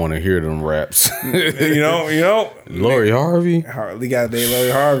 I don't want to hear them raps. you know. Lori Harvey? We got to date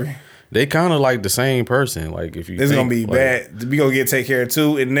Lori Harvey. They kind of like the same person. Like if you, this is gonna be bad. We gonna get Take Care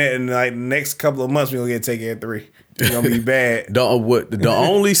 2, and then like the next couple of months we gonna get Take Care 3. It's gonna be bad. The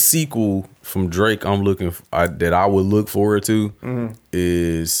only sequel from Drake I'm looking for, that I would look forward to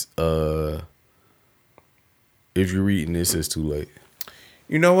is If You're Reading This, It's Too Late.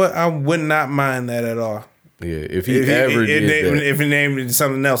 You know what? I would not mind that at all. Yeah, if he named it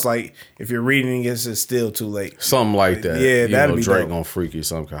something else, like If You're Reading This, It's Still Too Late. Something like that. Yeah, that'd be Drake dope. gonna freak you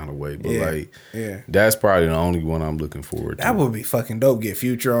some kind of way. But that's probably the only one I'm looking forward to. That would be fucking dope. Get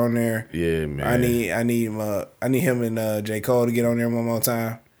Future on there. Yeah, man. I need him and J. Cole to get on there one more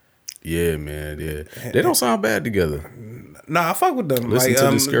time. Yeah, man. Yeah, they don't sound bad together. Nah, I fuck with them. Listen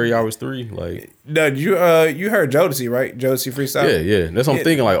to the Scary Hours 3. Like, you heard Jodeci, right? Jodeci Freestyle. Yeah. That's what I'm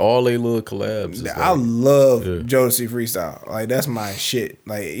thinking. Like all they little collabs. I love Jodeci Freestyle. Like that's my shit.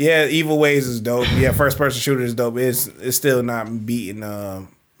 Like Evil Ways is dope. Yeah, First Person Shooter is dope. It's still not beating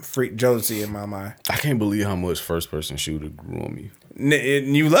Jodeci in my mind. I can't believe how much First Person Shooter grew on me.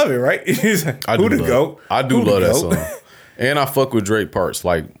 You love it, right? I do love that song. And I fuck with Drake parts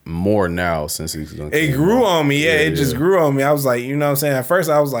like more now since he's done. It grew on me, it just grew on me. I was like, you know what I'm saying? At first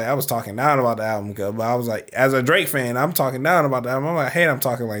I was talking down about the album, but I was like, as a Drake fan, I'm talking down about the album. I'm like, hey, I'm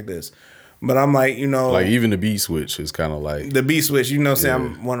talking like this. But I'm like, you know, like even the beat switch is kind of like the beat switch. You know, what I'm saying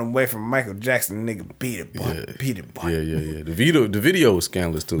I'm one away from Michael Jackson. Nigga, beat it, boy. Yeah. The video was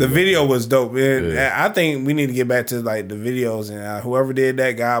scandalous too. The video was dope. I think we need to get back to like the videos and whoever did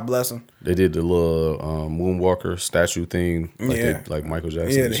that, God bless them. They did the little Moonwalker statue thing, like Michael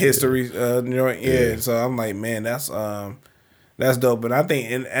Jackson. Yeah, the history. So I'm like, man, that's dope. But I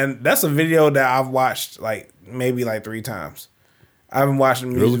think and that's a video that I've watched like maybe like 3 times. I haven't watched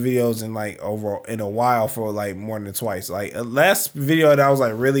music videos in a while for like more than twice. Like last video that I was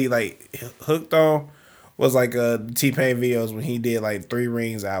like really like hooked on was like T-Pain videos when he did like 3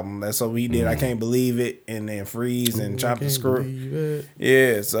 Rings album. That's what he did. I Can't Believe It, and then Freeze and Chop the Screw.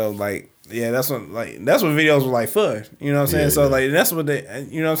 Yeah, so like that's what videos were like fun. You know what I'm saying? So like that's what they.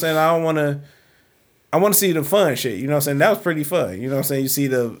 You know what I'm saying? I don't want to. I want to see the fun shit. You know what I'm saying? That was pretty fun. You know what I'm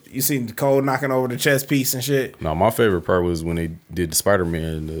saying? You see Cole knocking over the chess piece and shit. No, my favorite part was when they did the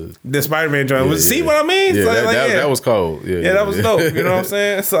Spider-Man. The Spider-Man joint. Yeah, See yeah. what I mean? Yeah, So, that was cold. Yeah, that was dope. You know what I'm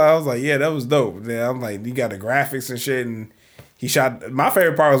saying? So I was like, yeah, that was dope. Then I'm like, you got the graphics and shit, and he shot. My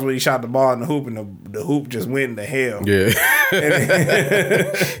favorite part was when he shot the ball in the hoop, and the hoop just went into hell. Yeah.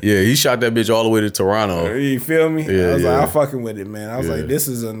 Yeah, he shot that bitch all the way to Toronto. You feel me? Yeah, I was yeah. like, I'm fucking with it, man. I was Yeah. like, this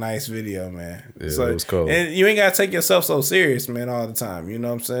is a nice video, man. Yeah, So, it was cool. And you ain't gotta take yourself so serious, man, all the time. You know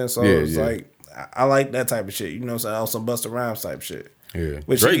what I'm saying? So Yeah, it's yeah. like, I like that type of shit. You know what I'm saying? Also Busta Rhymes type shit. Yeah,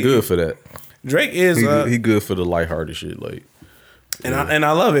 Which Drake good for that. Drake is He good for the lighthearted shit. Like, and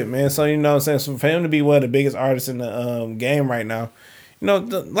I love it, man. So you know what I'm saying? So for him to be one of the biggest artists in the game right now, you know,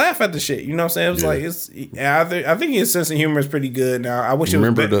 laugh at the shit. You know what I'm saying? It was like I think his sense of humor is pretty good. Now I wish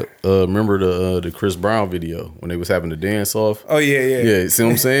remember it was remember the Chris Brown video when they was having the dance off. Oh yeah. Yeah, see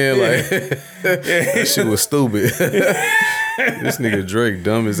what I'm saying? Like that shit was stupid. This nigga Drake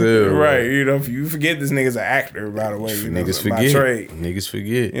dumb as hell. Right, you know, you forget this nigga's an actor, by the way. You know, Niggas by forget. trade. Niggas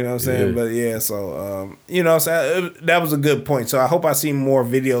forget. You know what I'm saying? Yeah. But yeah, so you know what I'm saying? That was a good point. So I hope I see more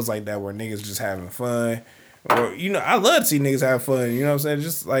videos like that where niggas just having fun. Or you know, I love to see niggas have fun, you know what I'm saying?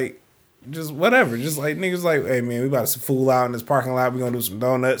 Just whatever. Just like niggas like, hey man, we about to fool out in this parking lot, we gonna do some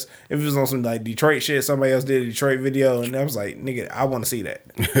donuts. If it was on some like Detroit shit, somebody else did a Detroit video and I was like, nigga, I wanna see that.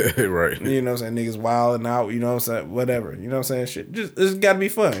 Right. You know what I'm saying? Niggas wilding out, you know what I'm saying? Whatever. You know what I'm saying? Shit. Just it's gotta be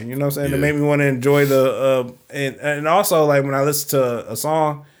fun. You know what I'm saying? Yeah. To make me want to enjoy the and also like when I listen to a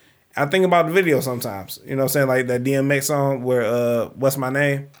song, I think about the video sometimes. You know what I'm saying? Like that DMX song where What's My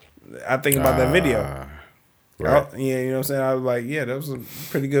Name? I think about that video. Right. Yeah, you know what I'm saying? I was like, yeah, that was a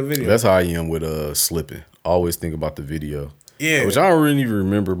pretty good video. That's how I am with Slipping. Always think about the video. Yeah. Which I don't really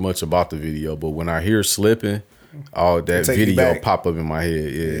remember much about the video, but when I hear Slipping, all that Take you video back. pop up in my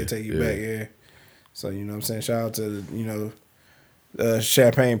head. Yeah. Take you back, yeah. So you know what I'm saying? Shout out to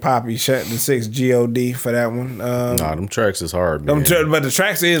Champagne Poppy, the 6 God for that one. Nah, them tracks is hard, man. But the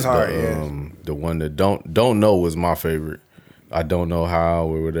tracks is hard, The one that don't know was my favorite. I don't know how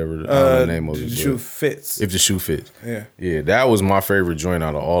or whatever the name of it. The but shoe fits. If the shoe fits. Yeah. Yeah, that was my favorite joint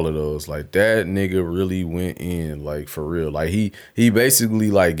out of all of those. Like that nigga really went in, like for real. Like he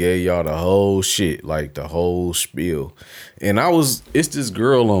basically like gave y'all the whole shit, like the whole spiel. And it's this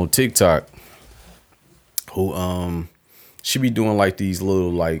girl on TikTok who she be doing like these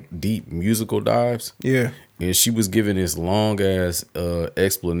little like deep musical dives. Yeah. And she was giving this long ass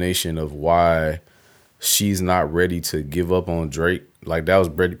explanation of why she's not ready to give up on Drake. Like that was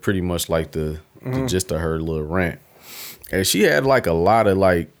pretty much like the gist of her little rant. And she had like a lot of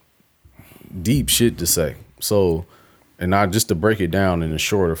like deep shit to say. So, and not just to break it down in a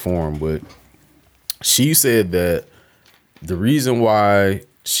shorter form, but she said that the reason why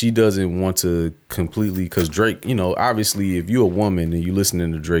she doesn't want to completely, because Drake, you know, obviously if you're a woman and you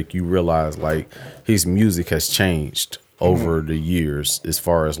listening to Drake, you realize like his music has changed over the years as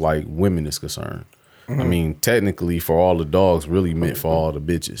far as like women is concerned. I mean, technically, for all the dogs really meant for all the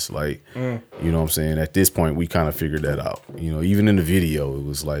bitches. Like, you know what I'm saying? At this point, we kind of figured that out. You know, even in the video, it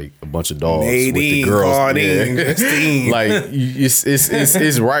was like a bunch of dogs with the girls. Like,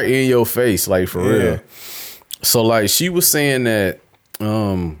 it's right in your face, like for real. So, like, she was saying that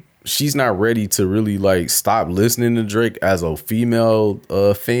she's not ready to really like stop listening to Drake as a female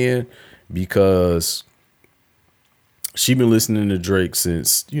fan because she been listening to Drake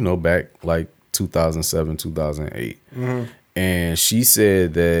since, you know, back like 2007, 2008. And she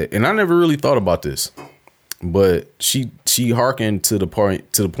said that, and I never really thought about this, but she hearkened to the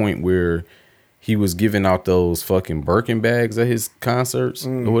point where he was giving out those fucking Birkin bags at his concerts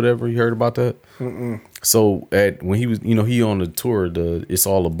or whatever. You heard about that? So when he was, you know, he on the tour, It's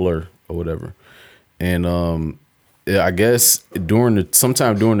All a Blur or whatever. And I guess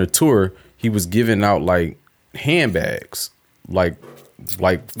sometime during the tour, he was giving out like handbags, like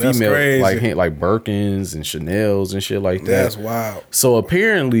female, like Birkins and Chanels and shit like that. That's wild. So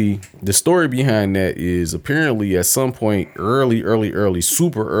apparently, the story behind that is apparently at some point early,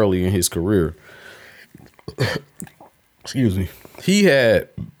 super early in his career, excuse me, he had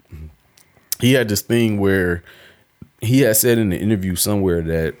this thing where he had said in an interview somewhere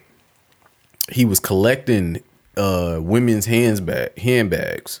that he was collecting women's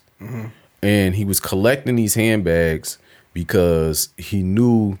handbags, and he was collecting these handbags because he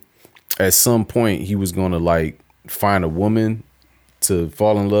knew at some point he was gonna like find a woman to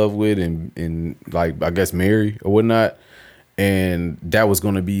fall in love with and like I guess marry or whatnot, and that was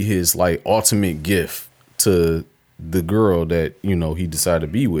gonna be his like ultimate gift to the girl that, you know, he decided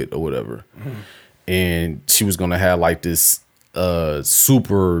to be with or whatever. And she was gonna have like this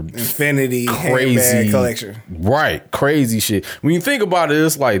super Infinity crazy handbag collection. Right, crazy shit. When you think about it,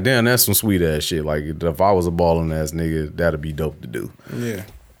 it's like, damn, that's some sweet ass shit. Like if I was a balling ass nigga, that'd be dope to do. Yeah.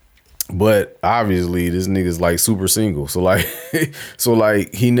 But obviously this nigga's like super single. So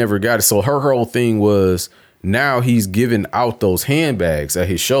like he never got it. So her whole thing was now he's giving out those handbags at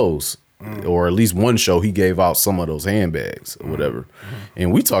his shows. Or at least one show he gave out some of those handbags or whatever.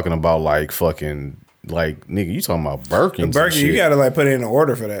 And we talking about like fucking like nigga, you talking about Birkins. Birkin, you gotta like put in an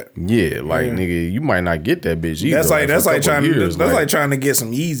order for that. Yeah, like nigga, you might not get that bitch either. That's like trying to get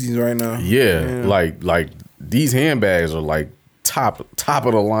some Yeezys right now. Yeah, like these handbags are like top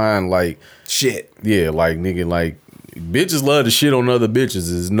of the line, like shit. Yeah, like nigga, like bitches love to shit on other bitches.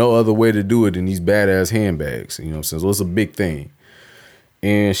 There's no other way to do it than these badass handbags. You know what I'm saying? So it's a big thing.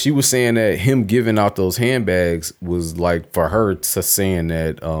 And she was saying that him giving out those handbags was like for her to saying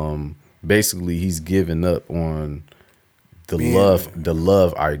that basically he's giving up on the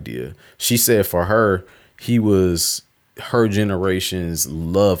love idea. She said for her, he was her generation's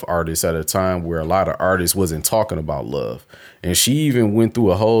love artist at a time where a lot of artists wasn't talking about love. And she even went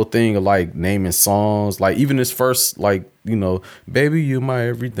through a whole thing of like naming songs, like even his first, like, you know, baby, you my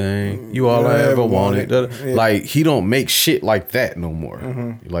everything, you all I ever wanted. Yeah. Like he don't make shit like that no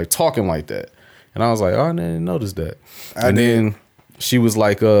more. Like talking like that. And I was like, oh, I didn't notice that. Then she was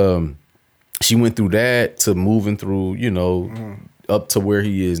like, she went through that to moving through, you know, up to where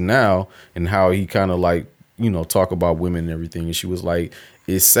he is now and how he kind of like, you know, talk about women and everything. And she was like,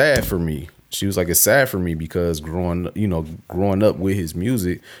 it's sad for me. She was like, it's sad for me because growing up with his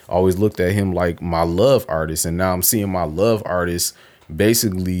music, I always looked at him like my love artist. And now I'm seeing my love artist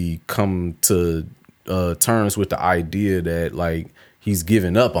basically come to terms with the idea that like he's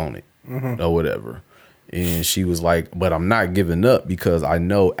giving up on it or whatever. And she was like, but I'm not giving up because I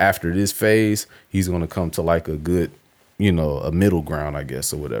know after this phase, he's going to come to like a good, you know, a middle ground, I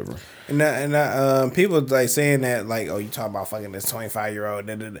guess, or whatever. And people like saying that, like, oh, you talking about fucking this 25-year-old.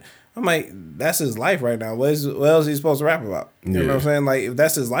 I'm like, that's his life right now. What else is he supposed to rap about? You know what I'm saying? Like, if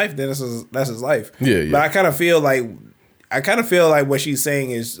that's his life, then that's his life. Yeah. But I kind of feel like what she's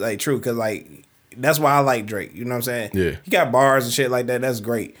saying is like true because like that's why I like Drake. You know what I'm saying? Yeah. He got bars and shit like that. That's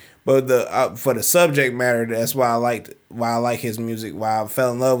great. But for the subject matter, that's why I like his music. Why I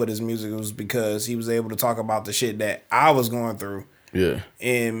fell in love with his music was because he was able to talk about the shit that I was going through. Yeah.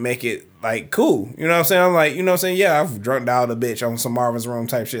 And make it like cool. You know what I'm saying? I'm like, you know what I'm saying? Yeah, I've drunk out a bitch on some Marvin's Room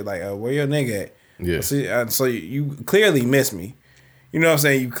type shit. Like, where your nigga at? Yeah. See, so you clearly miss me. You know what I'm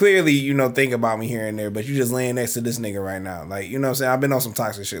saying? You clearly, you know, think about me here and there, but you just laying next to this nigga right now. Like, you know what I'm saying? I've been on some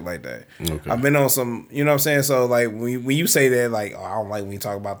toxic shit like that. Okay. I've been on some, you know what I'm saying? So, like, when you say that, like, oh, I don't like when you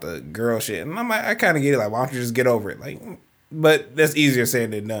talk about the girl shit. And I'm like, I kind of get it. Like, why don't you just get over it? Like, but that's easier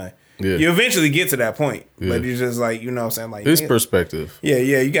said than done. Yeah. You eventually get to that point, but you're just like, you know what I'm saying? Like, his perspective. Yeah,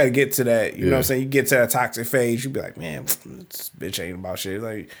 you got to get to that. You know what I'm saying? You get to that toxic phase, you be like, man, this bitch ain't about shit.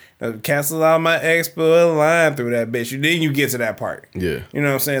 Like, cancel out my ex, put a line through that bitch. Then you get to that part. Yeah. You know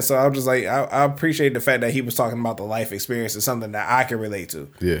what I'm saying? So I'm just like, I appreciate the fact that he was talking about the life experience is something that I can relate to.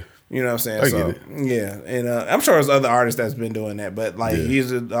 Yeah. You know what I'm saying? I get it. Yeah. And I'm sure there's other artists that's been doing that, but like,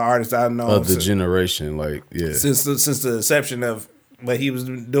 he's an artist I've known. Of the generation, like, yeah. Since the inception of what he was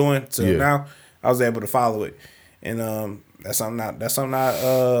doing to now, I was able to follow it, and that's something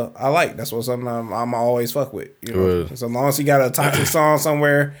I like. That's what something I'm always fuck with. You know, so long as he got a toxic song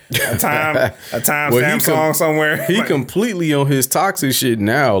somewhere, a time stamp song somewhere. He like, completely on his toxic shit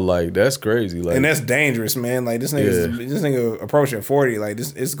now. Like that's crazy. Like, and that's dangerous, man. Like this nigga approaching 40. Like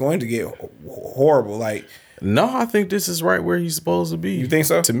this, it's going to get horrible. Like. No, I think this is right where he's supposed to be. You think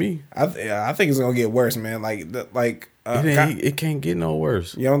so? To me, I think it's gonna get worse, man. It can't get no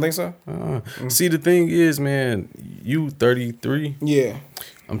worse. You don't think so? See, the thing is, man, you 33. Yeah.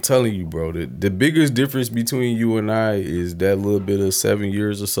 I'm telling you, bro, the biggest difference between you and I is that little bit of 7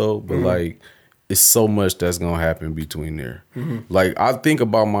 years or so. But like, it's so much that's gonna happen between there. Like, I think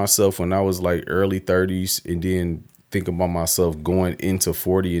about myself when I was like early 30s, and then think about myself going into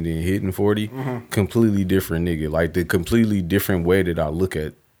 40 and then hitting 40. Completely different nigga. Like the completely different way that I look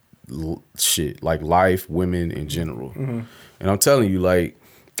at shit, like life, women in general. And I'm telling you, like,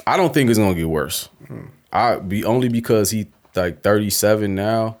 I don't think it's gonna get worse. Only because he like 37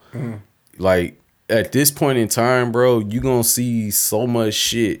 now. Like at this point in time, bro, you gonna see so much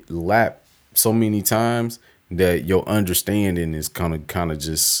shit lap so many times that your understanding is kind of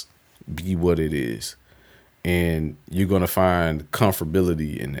just be what it is, and you're gonna find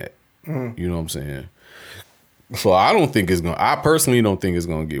comfortability in that. You know what I'm saying? So I personally don't think it's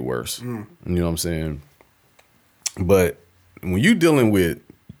gonna get worse. You know what I'm saying? But when you dealing with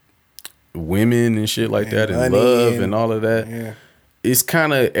women and shit like that, and money love and all of that. Yeah. It's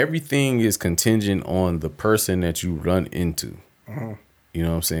kind of everything is contingent on the person that you run into. You know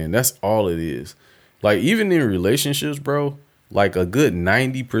what I'm saying? That's all it is. Like, even in relationships, bro, like a good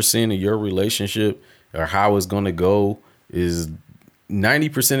 90% of your relationship or how it's going to go is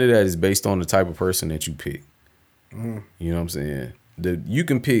 90% of that is based on the type of person that you pick. You know what I'm saying? You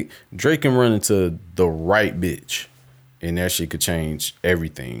can pick, Drake can run into the right bitch and that shit could change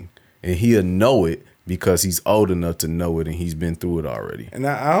everything. And he'll know it because he's old enough to know it and he's been through it already. And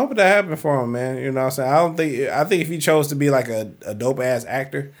I hope that happened for him, man. You know what I'm saying? I think if he chose to be like a dope ass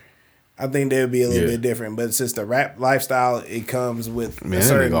actor, I think they would be a little bit different. But since the rap lifestyle, it comes with Man, that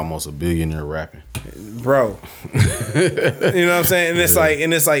nigga almost a billionaire rapping. Bro. You know what I'm saying?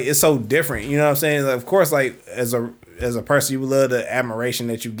 And it's like it's so different. You know what I'm saying? Like, of course, like as a person, you would love the admiration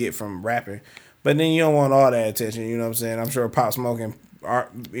that you get from rapping. But then you don't want all that attention, you know what I'm saying? I'm sure Pop Smoke and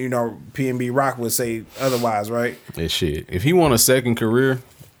P&B Rock would say otherwise, right? Yeah, shit. If he want a second career,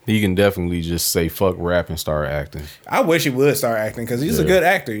 he can definitely just say fuck rap and start acting. I wish he would start acting because he's a good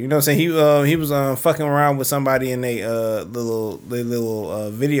actor. You know what I'm saying? He was fucking around with somebody in they little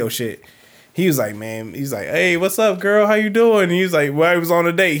video shit. He was like, man, he's like, hey, what's up, girl? How you doing? And he was like, well, he was on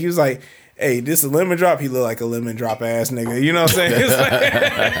a date. He was like, hey, this is a lemon drop. He look like a lemon drop ass nigga. You know what I'm saying?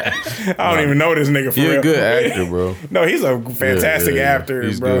 Like, I don't even know this nigga for real. He's a good actor, bro. No, he's a fantastic actor,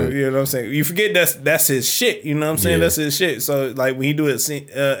 he's bro. good. You know what I'm saying? You forget that's his shit. You know what I'm saying? Yeah. That's his shit. So like when he do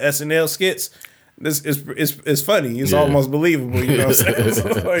SNL skits, this it's funny. It's almost believable. You know what I'm saying? So,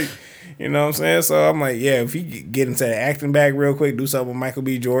 like, you know what I'm saying? So I'm like, yeah, if he get into the acting bag real quick, do something with Michael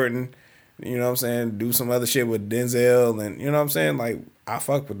B. Jordan. You know what I'm saying? Do some other shit with Denzel, and you know what I'm saying? Like, I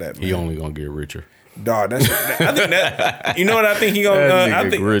fuck with that, man. He only gonna get richer. Dog, I think that. You know what I think he gonna? I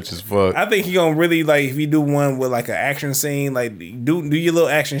think rich as fuck. I think he gonna really like if he do one with like an action scene, like do your little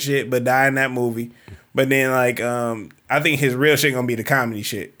action shit, but die in that movie. But then like I think his real shit gonna be the comedy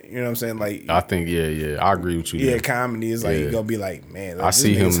shit. You know what I'm saying? Like I think I agree with you. Yeah, there. comedy is like he gonna be like, man, like, I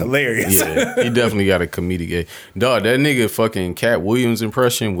see him hilarious. Yeah, he definitely got a comedic. Dog, that nigga fucking Cat Williams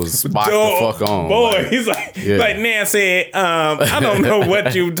impression was spot the fuck on. Boy, like, he's like like Nan said, I don't know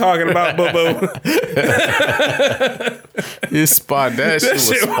what you talking about, but his spot that shit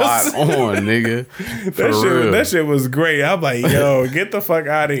was spot on, nigga. That shit was great. I'm like, yo, get the fuck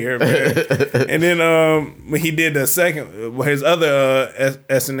out of here, man. And then when he did the second, his other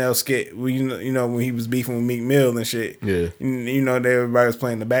SNL skit, you know when he was beefing with Meek Mill and shit. Yeah, you know everybody was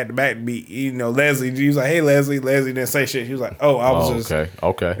playing the back to back beat. You know Leslie, he was like, hey Leslie didn't say shit. He was like, oh, I was just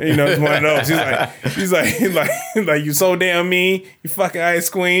okay. You know, it's one of those. He's like you so damn mean, you fucking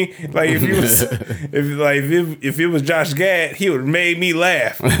ice queen. Like if you was if it was Josh Gad, he would have made me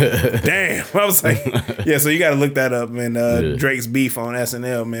laugh. Damn, I was like, yeah. So you got to look that up, man. Drake's beef on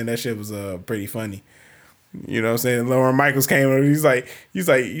SNL, man. That shit was pretty funny. You know what I'm saying? Lauren Michaels came over. He's like, you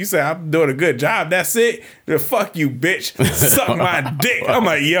said I'm doing a good job. That's it. Then fuck you, bitch. Suck my dick. I'm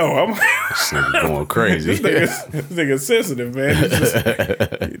like, yo, this nigga going crazy. this nigga's sensitive, man.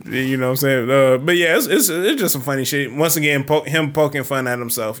 You know what I'm saying? But yeah, it's just some funny shit. Once again, him poking fun at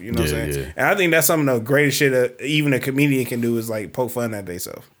himself. You know what I'm saying? Yeah. And I think that's some of the greatest shit even a comedian can do is like poke fun at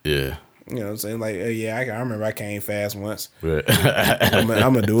themselves. Yeah. You know what I'm saying? Like, yeah, I remember I came fast once. Right. I'm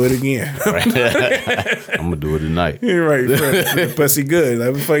going to do it again. I'm going to do it tonight. You're right. Pussy good.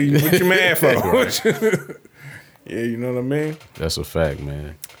 Like, what you mad for? Yeah, you know what I mean? That's a fact,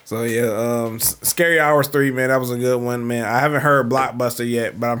 man. So, yeah, Scary Hours 3, man, that was a good one, man. I haven't heard Blockbuster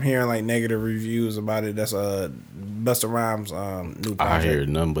yet, but I'm hearing, like, negative reviews about it. That's Busta Rhymes' new project. I hear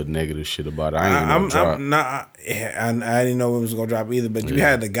nothing but negative shit about it. I didn't know it was going to drop either, but you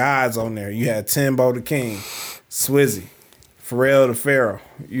had the gods on there. You had Timbo the King, Swizzy, Pharrell the Pharaoh.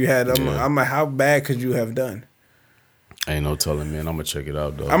 You had I'm like, how bad could you have done? Ain't no telling, man. I'm going to check it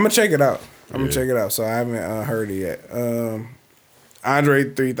out, though. I'm going to check it out. So I haven't heard it yet.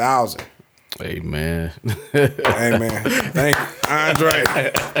 Andre 3000. Hey, man. Hey, man. Thank you. Andre.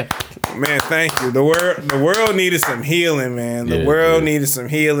 Man, thank you. The world needed some healing, man. The world needed some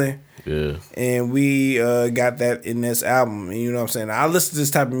healing. Yeah. And we got that in this album. You know what I'm saying? I listen to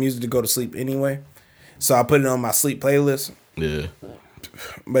this type of music to go to sleep anyway. So I put it on my sleep playlist. Yeah.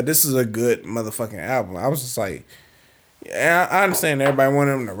 But this is a good motherfucking album. I was just like, yeah, I understand everybody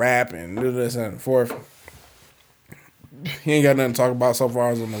wanted him to rap and do this and forth. He ain't got nothing to talk about so far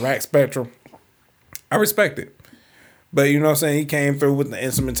as on the rap spectrum. I respect it. But you know what I'm saying? He came through with the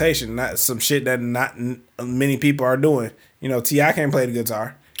instrumentation, not some shit that not many people are doing. You know, T.I. can't play the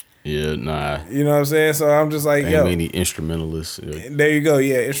guitar. Yeah, nah. You know what I'm saying? So I'm just like, yo. Many instrumentalists. Yeah. There you go.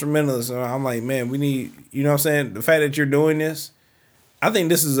 Yeah, instrumentalists. So I'm like, man, we need, you know what I'm saying? The fact that you're doing this, I think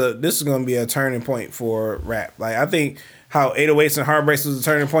this is gonna be a turning point for rap. Like I think how 808s and Heartbreaks was a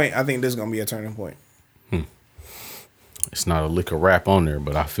turning point. I think this is gonna be a turning point. It's not a lick of rap on there,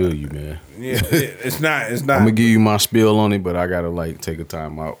 but I feel you, man. Yeah, it's not. I'm gonna give you my spiel on it, but I gotta like take a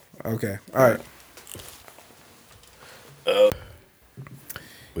time out. Okay, all right.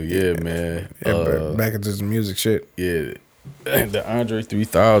 But yeah, man. Back into some music shit. Yeah, the Andre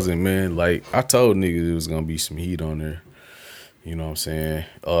 3000, man. Like I told niggas it was gonna be some heat on there. You know what I'm saying?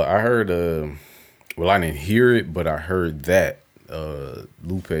 I heard. Well, I didn't hear it, but I heard that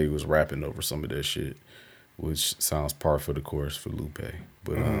Lupe was rapping over some of that shit, which sounds par for the course for Lupe.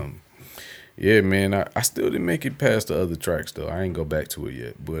 But yeah, man, I still didn't make it past the other tracks though. I ain't go back to it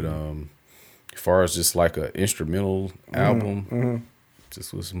yet. But as far as just like a instrumental album,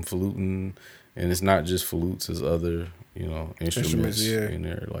 just with some fluting, and it's not just flutes, it's other instruments in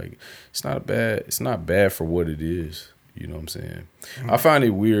there. Like it's not bad for what it is. You know what I'm saying? I find it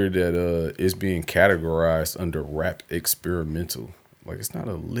weird that it's being categorized under rap experimental. Like it's not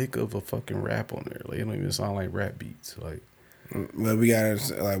a lick of a fucking rap on there. Like it don't even sound like rap beats. Like, well, we gotta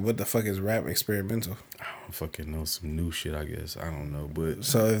like, what the fuck is rap experimental? I don't fucking know, some new shit, I guess. I don't know, but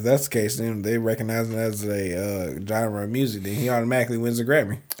so if that's the case, then they recognize it as a genre of music. Then he automatically wins a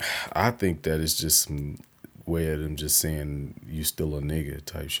Grammy. I think that it's just some way of them just saying you still a nigga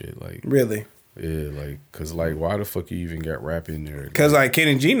type shit. Like really. Yeah, like, cause like, why the fuck you even got rap in there? Cause like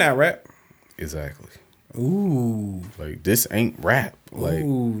Kenny G not rap. Exactly. Ooh. Like this ain't rap. Like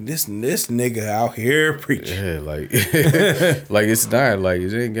this nigga out here preaching. Yeah, like like it's not like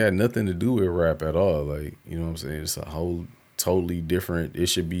it ain't got nothing to do with rap at all. Like, you know what I'm saying? It's a whole totally different. It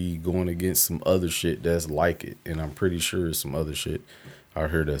should be going against some other shit that's like it, and I'm pretty sure it's some other shit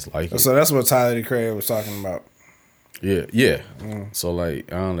out here that's like it. So that's what Tyler the Creator was talking about. Yeah. So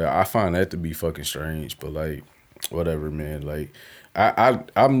like I don't know. I find that to be fucking strange, but like whatever, man. Like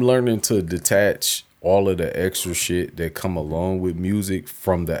I'm learning to detach all of the extra shit that come along with music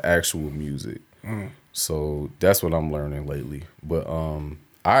from the actual music. So that's what I'm learning lately. But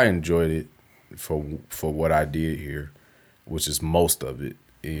I enjoyed it for what I did here, which is most of it.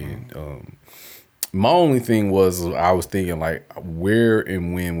 And my only thing was I was thinking like, where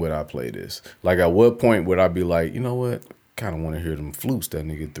and when would I play this? Like at what point would I be like, you know what? Kind of want to hear them flutes that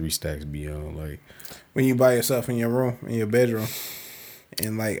nigga 3 Stacks be on. Like when you by yourself in your room, in your bedroom.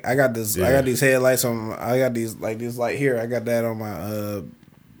 And like I got these headlights on. I got these like this light here. I got that on my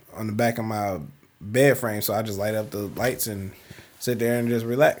on the back of my bed frame. So I just light up the lights and sit there and just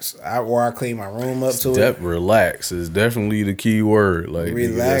relax. Or I clean my room up to it. Relax is definitely the key word. Like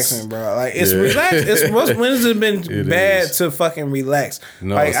relaxing, bro. Like it's relaxed. It's when has it been bad to fucking relax?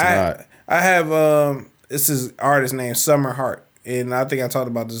 No, like, it's not. I have this is artist named Summer Heart, and I think I talked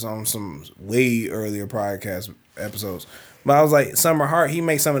about this on some way earlier podcast episodes. But I was like, Summer Heart, he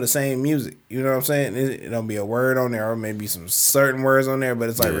makes some of the same music. You know what I'm saying? It'll be a word on there or maybe some certain words on there, but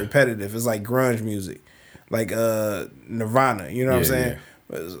it's like repetitive. It's like grunge music, like Nirvana. You know what I'm saying?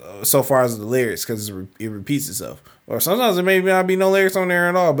 Yeah. So far as the lyrics, because it repeats itself. Or sometimes there may not be no lyrics on there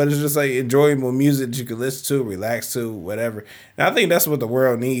at all, but it's just like enjoyable music that you can listen to, relax to, whatever. And I think that's what the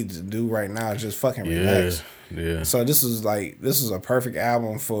world needs to do right now, is just fucking relax. Yeah. So this is a perfect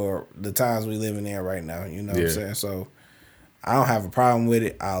album for the times we living in right now. You know what I'm saying? So I don't have a problem with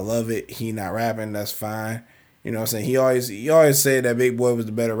it. I love it. He not rapping, that's fine. You know what I'm saying? He always said that Big Boy was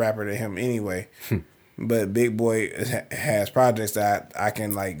the better rapper than him anyway. But Big Boy has projects that I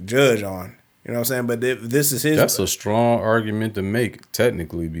can like judge on. You know what I'm saying? But this is his. That's a strong argument to make,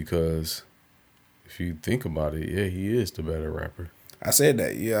 technically, because if you think about it, yeah, he is the better rapper. I said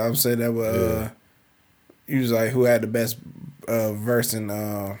that. Yeah, I'm saying that. But you was like, who had the best verse in?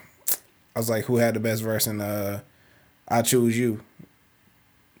 I was like, who had the best verse in? I Choose You,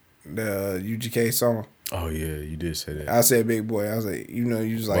 the UGK song. Oh yeah, you did say that. I said Big Boy. I was like, you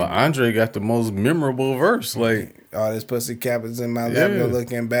was like, well, Andre got the most memorable verse. Like, all this pussy cap is in my lap. You're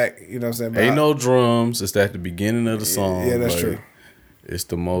looking back. You know what I'm saying? Ain't no drums. It's at the beginning of the song. Yeah, that's true. It's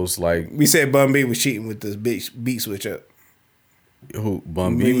the most like. We said Bun B was cheating with this beat switch up. Who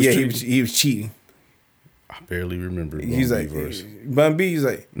Bun B was cheating? he was cheating. I barely remember. He's like verse. Bun B. He's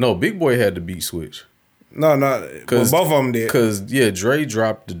like, no, Big Boy had the beat switch. No, both of them did. Cause Dre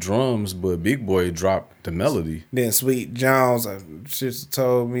dropped the drums, but Big Boy dropped the melody. Then Sweet Jones, she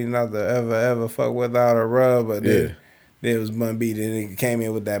told me not to ever fuck without a rub, but then it was Bun B. Then it came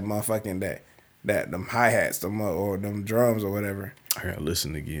in with that motherfucking them hi-hats, or them drums or whatever. I gotta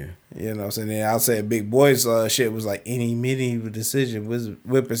listen again. You know, so then I'll say Big Boy's shit was like any decision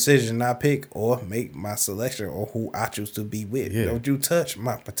with precision I pick or make my selection or who I choose to be with. Yeah. Don't you touch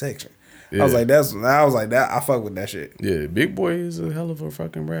my protection. I was like, that. I fuck with that shit. Yeah, Big Boy is a hell of a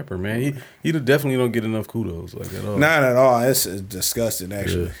fucking rapper, man. He definitely don't get enough kudos like at all. Not at all. It's disgusting,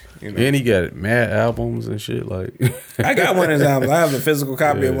 actually. Yeah. You know? And he got mad albums and shit. Like, I got one of his albums. I have a physical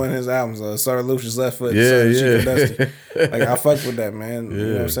copy of one of his albums. Sir Lucius Left Foot. Yeah. Dusty. Like, I fuck with that, man. You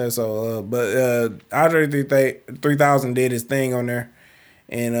know what I'm saying? So, but Andre 3000 did his thing on there,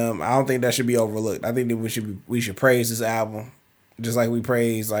 and I don't think that should be overlooked. I think that we should praise this album, just like we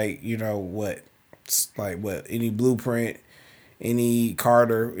praise, like, you know what any Blueprint, any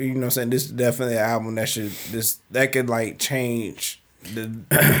Carter. You know what I'm saying? This is definitely an album that could like change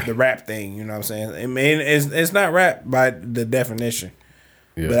the rap thing, you know what I'm saying? I mean, it's not rap by the definition,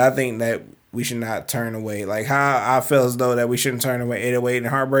 but I think that we should not turn away. Like how I feel as though that we shouldn't turn away 808 and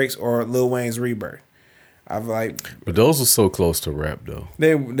Heartbreaks or Lil Wayne's Rebirth. I've like, but those are so close to rap though.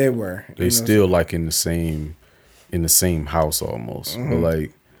 They were. They still like in the same house almost,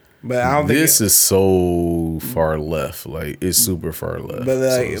 but I don't think this is so far left. Like it's super far left.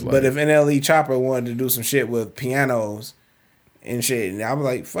 But but if NLE Chopper wanted to do some shit with pianos and shit, and I'm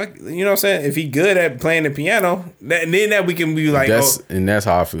like, fuck, you know what I'm saying? If he good at playing the piano, then we can be like, and that's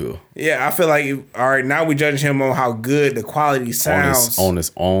how I feel. Yeah, I feel like, all right, now we judge him on how good the quality sounds on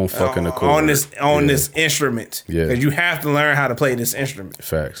his own fucking accord on this instrument. Yeah, because you have to learn how to play this instrument.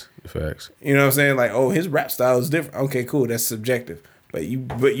 Facts. You know what I'm saying? Like, his rap style is different. Okay, cool, that's subjective. But you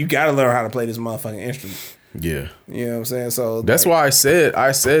got to learn how to play this motherfucking instrument. Yeah, you know what I'm saying? So that's why I said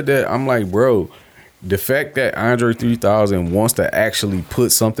that. I'm like, bro, the fact that Andre 3000 wants to actually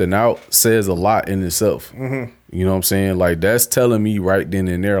put something out says a lot in itself. Mm-hmm. You know what I'm saying? Like, that's telling me right then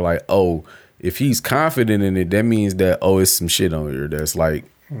and there, like, if he's confident in it, that means that, it's some shit on here that's like,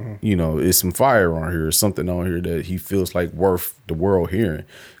 you know, it's some fire on here or something on here that he feels like worth the world hearing.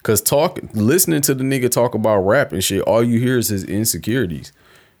 Because listening to the nigga talk about rap and shit, all you hear is his insecurities.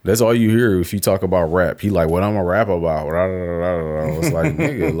 That's all you hear if you talk about rap. He like, what I'm gonna rap about? It's like,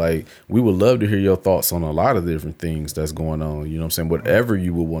 nigga, like, we would love to hear your thoughts on a lot of different things that's going on. You know what I'm saying? Whatever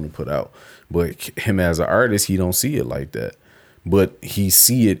you would want to put out. But him as an artist, he don't see it like that. But he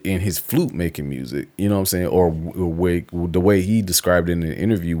see it in his flute making music. You know what I'm saying? Or the way he described it in the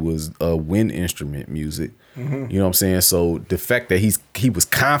interview was wind instrument music. Mm-hmm. You know what I'm saying? So the fact that he was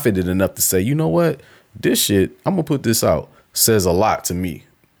confident enough to say, you know what, this shit, I'm gonna put this out, says a lot to me.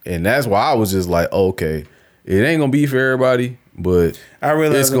 And that's why I was just like, okay, it ain't gonna be for everybody, but I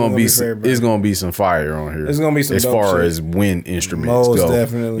realize it's gonna be some fire on here. It's gonna be some as far shit. As wind instruments most go.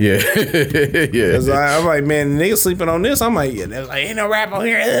 Definitely, yeah. I'm like, man, niggas sleeping on this. I'm like, they're like, ain't no rap on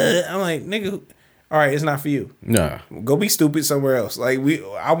here. I'm like, nigga, all right, it's not for you. Nah, go be stupid somewhere else. Like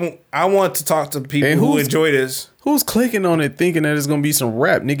I want to talk to people who enjoy this. Who's clicking on it thinking that it's gonna be some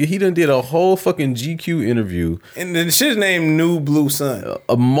rap, nigga? He done did a whole fucking GQ interview, and the shit's named New Blue Sun.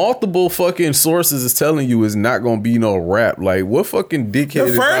 Multiple fucking sources is telling you it's not gonna be no rap. Like, what fucking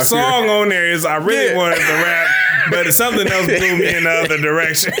dickhead? The first song on there is I really wanted to rap, but something else blew me in the other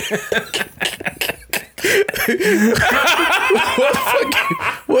direction.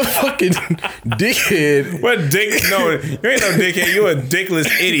 what fucking dickhead? What dick? No, you ain't no dickhead. You a dickless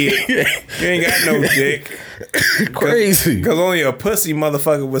idiot. You ain't got no dick. Crazy. Because only a pussy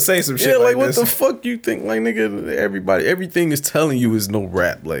motherfucker would say some shit like like what this. The fuck you think? Like, nigga, everything is telling you is no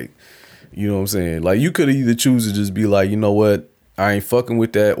rap. Like, you know what I'm saying? Like, you could either choose to just be like, you know what, I ain't fucking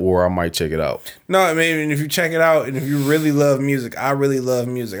with that, or I might check it out. No, I mean, if you check it out, and if you really love music, I really love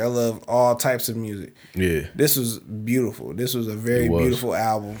music. I love all types of music. Yeah. This was beautiful. This was a very beautiful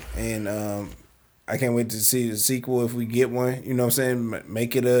album. And I can't wait to see the sequel if we get one. You know what I'm saying?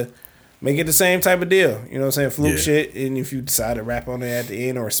 Make it the same type of deal. You know what I'm saying? Fluke shit. And if you decide to rap on it at the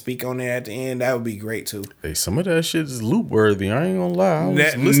end or speak on it at the end, that would be great too. Hey, some of that shit is loop worthy. I ain't gonna lie. I was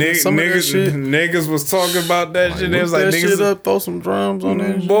listening to some of that shit. Niggas was talking about that shit. They was like, niggas shit up, throw some drums on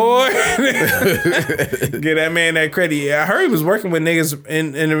that boy. Get that man that credit. Yeah, I heard he was working with niggas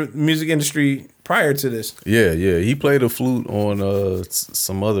in the music industry prior to this. Yeah. He played a flute on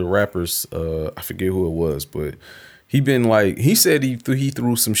some other rappers. I forget who it was, but he said he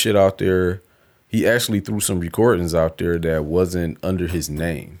threw some shit out there. He actually threw some recordings out there that wasn't under his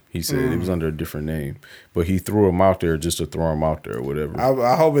name. He said it was under a different name, but he threw them out there just to throw them out there or whatever.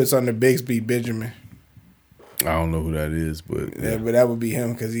 I hope it's under Bixby Benjamin. I don't know who that is, but yeah, but that would be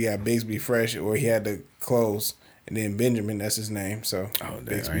him because he got Bixby Fresh, or he had the clothes, and then Benjamin, that's his name. So I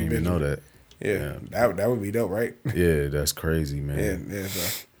didn't even know that. Yeah, that would be dope, right? Yeah, that's crazy, man. Yeah.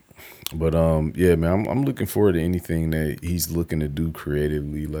 So. But yeah, man, I'm looking forward to anything that he's looking to do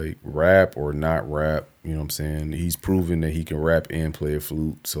creatively, like rap or not rap. You know what I'm saying? He's proven that he can rap and play a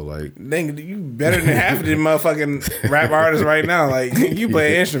flute. So like, Dang, you better than half of the motherfucking rap artists right now. Like you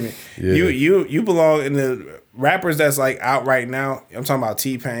play an instrument. Yeah. You belong in the rappers that's like out right now. I'm talking about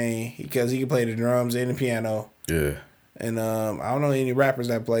T-Pain because he can play the drums and the piano. yeah. And I don't know any rappers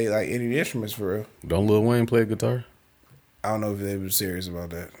that play like any instruments for real. Don't Lil Wayne play guitar? I don't know if they were serious about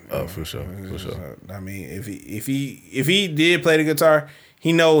that. Oh, for sure, for sure. I mean, if he did play the guitar,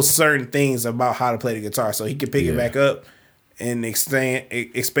 he knows certain things about how to play the guitar, so he can pick it back up and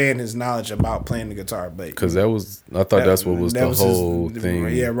expand his knowledge about playing the guitar. But because I thought that's what was the whole thing.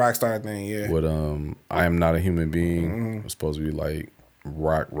 Yeah, rockstar thing. Yeah. What I Am Not a Human Being was supposed to be like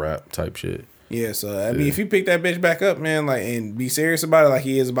rock rap type shit. Yeah, so I mean, if you pick that bitch back up, man, like, and be serious about it, like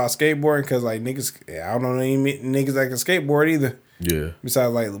he is about skateboarding, because like niggas, I don't know any niggas that can skateboard either. Yeah.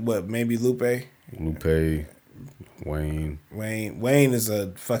 Besides, like, what, maybe Lupe, Wayne. Wayne is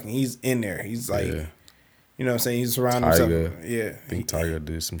a fucking. He's in there. He's like, you know what I'm saying. He's surrounded himself. Yeah, I think Tiger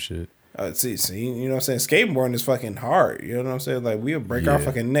did some shit. See, you know what I'm saying? Skateboarding is fucking hard. You know what I'm saying? Like, we'll break our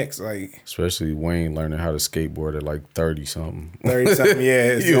fucking necks. Like, especially Wayne learning how to skateboard at like 30 something. 30 something,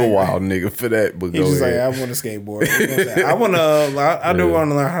 yeah. You a wild nigga for that, but he's go just ahead. like, I want to skateboard. You know what I'm saying? I do want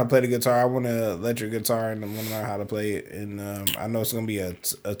to learn how to play the guitar. I want to electric guitar and I want to learn how to play it. And I know it's gonna be a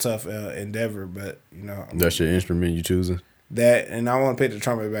tough endeavor, but you know, that's your instrument you choosing. That, and I want to pick the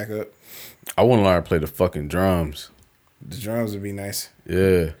trumpet back up. I want to learn how to play the fucking drums. The drums would be nice.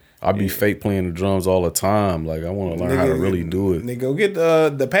 Yeah. I be fake playing the drums all the time. Like, I want to learn how to really do it. Nigga, go get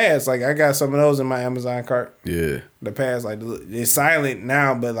the pads. Like, I got some of those in my Amazon cart. Yeah. The pads, like, it's silent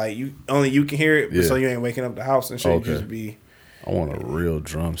now, but like you can hear it, so you ain't waking up the house and shit. Okay. You just be. I want a real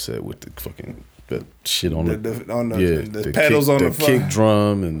drum set with the fucking that shit on the pedals kick, on the kick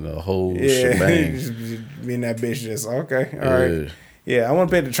drum and the whole shebang. Just be in that bitch. Just okay, all right. Yeah, I want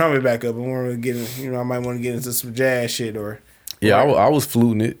to pick the trumpet back up. I want to get, I might want to get into some jazz shit or. Yeah, I was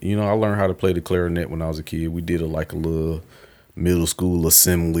fluting it. You know, I learned how to play the clarinet when I was a kid. We did a little middle school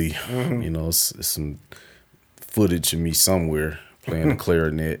assembly. You know, it's some footage of me somewhere playing the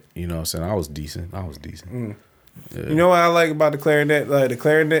clarinet. You know what I'm saying? I was decent. Yeah. You know what I like about the clarinet? Like the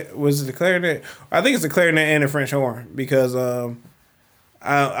clarinet, was it the clarinet? I think it's the clarinet and the French horn because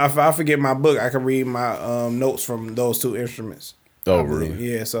I forget my book, I can read my notes from those two instruments. Oh, really?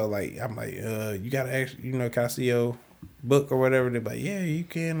 Yeah, so like I'm like, you gotta actually, can I see your book or whatever? They're like, yeah, you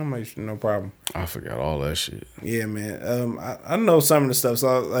can. I'm like, no problem. I forgot all that shit. Yeah, man. I know some of the stuff.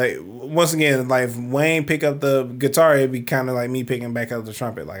 So like, once again, like if Wayne pick up the guitar, it'd be kind of like me picking back up the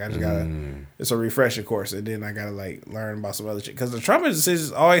trumpet. Like I just gotta, it's a refresher course, and then I gotta like learn about some other shit. Cause the trumpets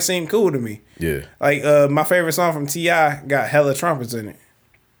just always seemed cool to me. Yeah. Like my favorite song from T.I. got hella trumpets in it.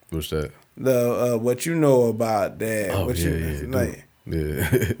 What's that? The What You Know About That. Oh, what yeah.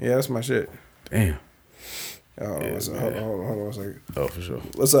 Yeah, that's my shit. Damn. Oh, Yeah, what's up? Hold on a second. Oh, for sure.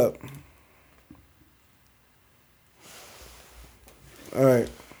 What's up? All right.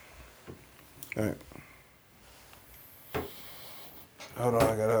 Hold on,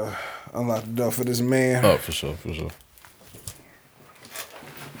 I gotta unlock the door for this man. Oh, for sure.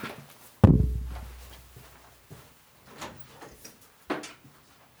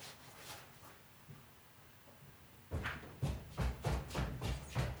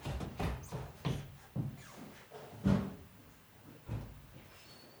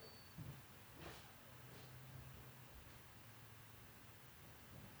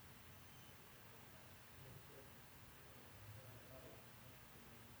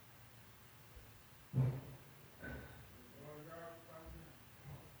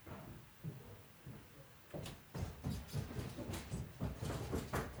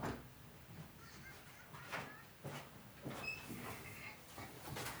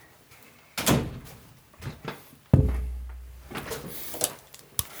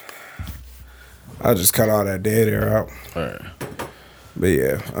 I just cut all that dead air out. All right. But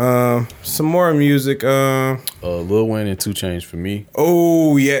yeah, some more music. Lil Wayne and 2 Chainz for me.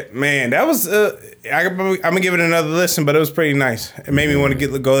 Oh yeah, man, that was. I'm gonna give it another listen, but it was pretty nice. It made me want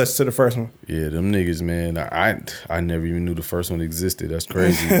to go listen to the first one. Yeah, them niggas, man. I never even knew the first one existed. That's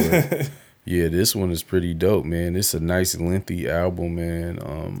crazy. But yeah, this one is pretty dope, man. It's a nice lengthy album, man.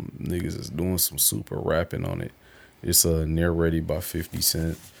 Niggas is doing some super rapping on it. It's narrated by 50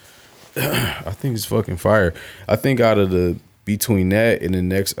 Cent. I think it's fucking fire. I think out of between that and the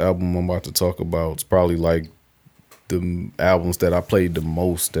next album I'm about to talk about, it's probably like the albums that I played the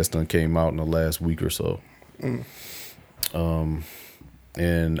most that's done came out in the last week or so. And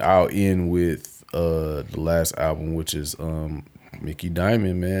I'll end with the last album, which is Mickey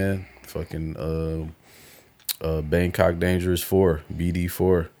Diamond, man. Fucking Bangkok Dangerous 4,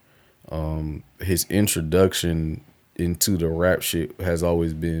 BD4. His introduction into the rap shit has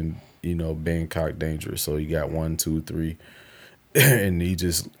always been, you know, Bangkok Dangerous. So you got 1, 2, 3. And he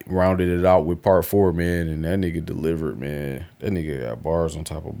just rounded it out with part 4, man. And that nigga delivered, man. That nigga got bars on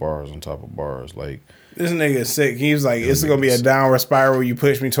top of bars on top of bars. Like, this nigga is sick. He was like, it's gonna be a downward spiral. You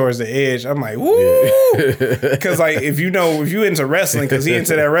push me towards the edge. I'm like, woo! Because like, if you into wrestling, because he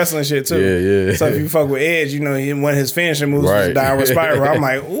into that wrestling shit too. Yeah. So if you fuck with Edge, you know, one of his finishing moves was Right. a downward spiral. I'm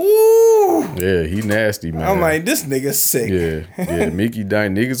like, ooh. yeah, he nasty, man. I'm like, this nigga's sick. Yeah. Mickey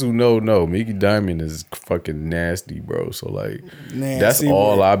Diamond. Niggas who know. Mickey Diamond is fucking nasty, bro. So like, Nasty, that's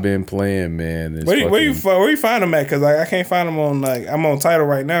all bro. I've been playing, man. is Where you fucking find him at? Because like, I can't find him on like, I'm on Tidal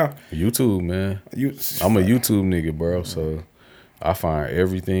right now. YouTube, man. I'm a YouTube nigga, bro. So I find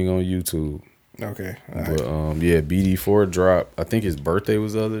everything on YouTube. Okay. All But right. yeah, BD4 dropped. I think his birthday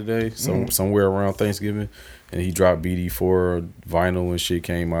was the other day, somewhere around Thanksgiving, and he dropped BD4 vinyl and shit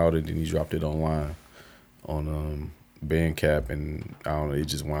came out, and then he dropped it online on Bandcamp, and I don't know, it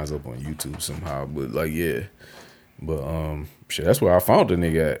just winds up on YouTube somehow. But like, yeah, but shit, that's where I found the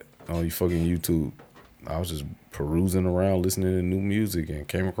nigga at on fucking YouTube. I was just perusing around, listening to new music, and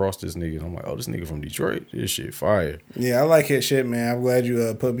came across this nigga. And I'm like, oh, this nigga from Detroit. This shit fire. Yeah, I like his shit, man. I'm glad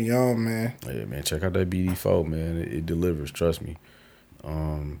you put me on, man. Yeah, man, check out that BD4, man. It delivers, trust me.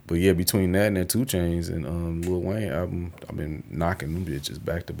 But yeah, between that and that 2 Chainz and Lil Wayne album, I've been knocking them bitches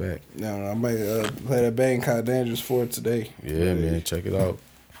back to back. No, I might play that Bangkok Dangerous 4 today. Yeah, man, check it out.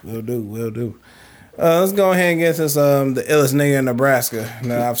 Will do. Let's go ahead and get this the illest nigga in Nebraska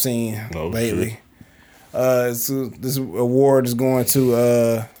that I've seen lately. This award is going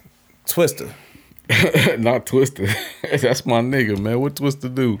to Twista. Not Twista. That's my nigga, man. What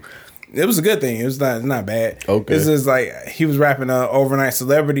Twista do? It was a good thing. It was not bad. Okay. This is like he was rapping Overnight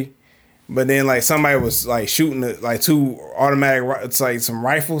Celebrity, but then like somebody was like shooting like 2 automatic, it's like some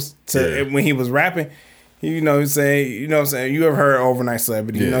rifles when he was rapping. He was saying, you know what I'm saying? You ever heard Overnight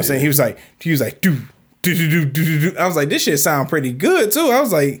Celebrity? You know what I'm saying? He was like, do. I was like, this shit sound pretty good too. I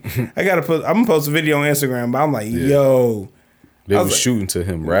was like, I'm gonna post a video on Instagram, but I'm like, yo. They was like, shooting to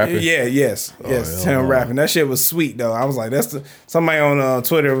him rapping? Yes, him rapping. That shit was sweet though. I was like, somebody on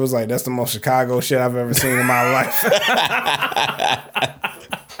Twitter was like, that's the most Chicago shit I've ever seen in my life.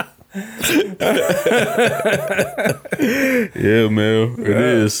 Yeah, man. It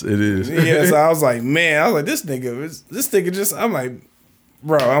is. Yeah, so I was like, this nigga just, I'm like,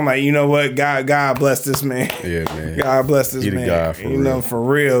 bro, you know what? God bless this man. Yeah, man. God bless this He the man. guy for real. Know, for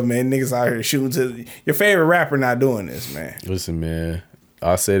real, man. Niggas out here shooting to your favorite rapper not doing this, man. Listen, man.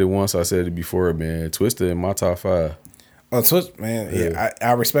 I said it once. I said it before, man. Twista in my top 5. Oh, Twista, man. Yeah,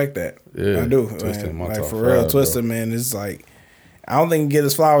 I respect that. Yeah, I do. Twista in my like top for real, 5, Twista, bro. man. It's like I don't think he get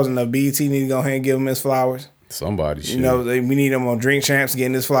his flowers enough. BET need to go ahead and give him his flowers. Somebody should. You know, we need him on Drink Champs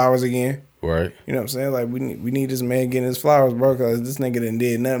getting his flowers again. Right. You know what I'm saying? Like we need this man getting his flowers, bro. Because this nigga done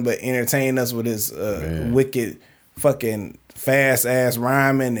did nothing but entertain us with his wicked, fucking fast ass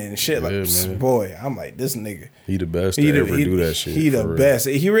rhyming and shit. Like, man. Boy, I'm like, this nigga. He the best to ever do that shit. He the best.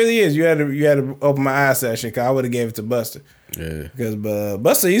 He really is. You had to open my eyes to that shit. Cause I would have gave it to Busta. Yeah. Because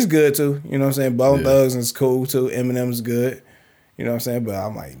Busta, he's good too. You know what I'm saying? Bone Thugs is cool too. Eminem's good. You know what I'm saying? But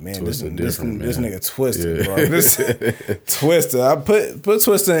I'm like, man, this nigga Twisted, bro. This Twisted. I put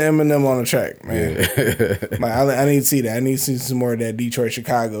Twisted and Eminem on the track, man. Yeah. Like, I need to see that. I need to see some more of that Detroit,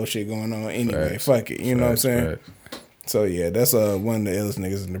 Chicago shit going on anyway. Facts. Fuck it. You know what I'm saying? Facts. So yeah, that's one of the illest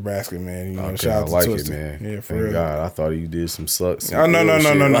niggas in Nebraska, man. You know, Okay, shout out to I like Twisted. it, man. Yeah, for Thank real. God, I thought he did some sucks. Oh no.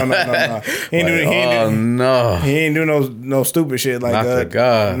 He ain't do no stupid shit like Not the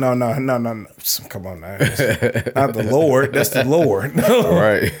God. No. Come on now. Not the Lord. That's the Lord.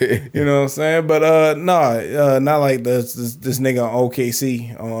 Right. You know what I'm saying? But not like this nigga on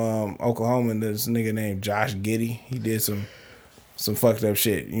OKC, Oklahoma. This nigga named Josh Giddey. He did some fucked up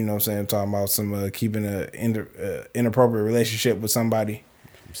shit. You know what I'm saying? Talking about some keeping a inappropriate relationship with somebody.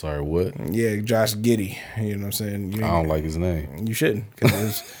 I'm sorry, what? Yeah, Josh Giddey. You know what I'm saying? I don't like his name. You shouldn't,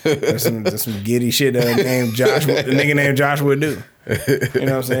 because there's some giddy shit named Josh. The nigga named Josh would do. You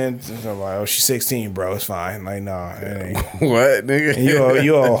know what I'm saying? So I'm like, oh, she's 16, bro. It's fine. Like, nah, it ain't. What, nigga? And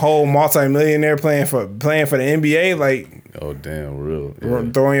you a whole multi-millionaire playing for the NBA. Like, oh, damn, real.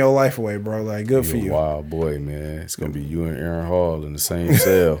 Yeah. Throwing your life away, bro. Like, good for You're you. a wild boy, man. It's gonna be you and Aaron Hall in the same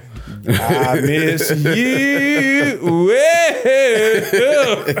cell. I miss you.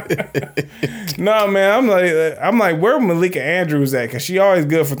 No, man. I'm like, where Malika Andrews at? Cause she always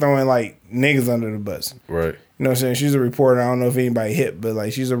good for throwing like niggas under the bus. Right. You know what I'm saying? She's a reporter. I don't know if anybody hit, but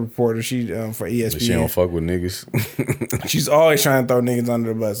like she's a reporter. She for ESPN. But she don't fuck with niggas. She's always trying to throw niggas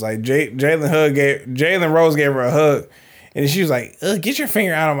under the bus. Like Jalen Rose gave her a hug, and she was like, "Get your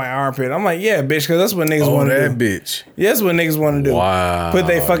finger out of my armpit." I'm like, "Yeah, bitch," because that's what niggas want to do. Bitch. Yeah, that's what niggas want to do. Wow. Put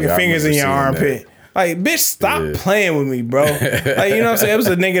their fucking Yeah, I fingers in remember your seeing armpit. Like, bitch, stop playing with me, bro. Like, you know what I'm saying? It was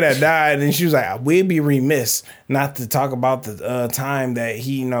a nigga that died, and she was like, we'd be remiss not to talk about the time that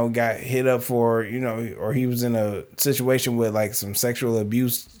he, you know, got hit up for, you know, or he was in a situation with, like, some sexual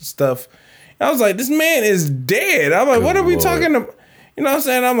abuse stuff. And I was like, this man is dead. I'm like, Good what are we Lord. talking about? You know what I'm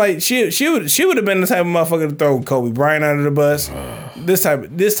saying? I'm like, she would have been the type of motherfucker to throw Kobe Bryant under the bus. This type of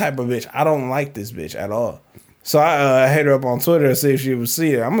bitch. I don't like this bitch at all. So I hit her up on Twitter to see if she would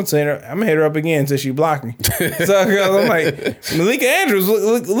see it. I'm gonna hit her up again until she blocked me. So I'm like, Malika Andrews,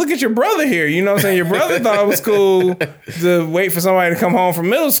 look at your brother here. You know what I'm saying? Your brother thought it was cool to wait for somebody to come home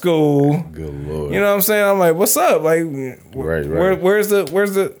from middle school. Good Lord. You know what I'm saying? I'm like, what's up? Like, Right. where's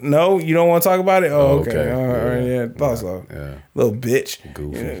the? No, you don't want to talk about it. Oh, okay. All right, yeah, thought so. Yeah. Little bitch,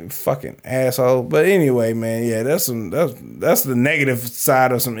 Goofy. You know, fucking asshole. But anyway, man, yeah, that's the negative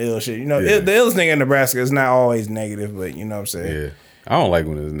side of some ill shit. You know, the illest nigga in Nebraska is not always negative, but you know what I'm saying. Yeah. I don't like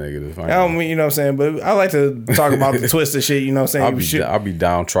when it's negative. I don't mean, you know what I'm saying, but I like to talk about the twisted shit. You know what I'm saying. I'll be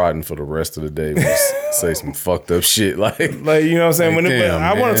downtrodden for the rest of the day. Say some fucked up shit like you know what I'm saying.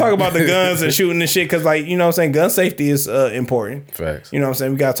 I want to talk about the guns and shooting and shit because, like, you know what I'm saying, gun safety is important. Facts. You know what I'm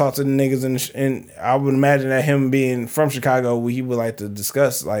saying. We gotta talk to the niggas and I would imagine that him being from Chicago, he would like to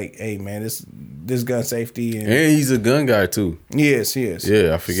discuss like, hey man, this gun safety and he's a gun guy too. Yes, he is.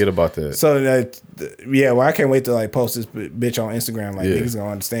 Yeah, I forget about that. So well, I can't wait to like post this bitch on Instagram. Like, Yeah. niggas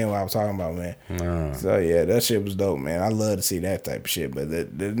gonna understand what I was talking about, man. Nah. So yeah, that shit was dope, man. I love to see that type of shit, but they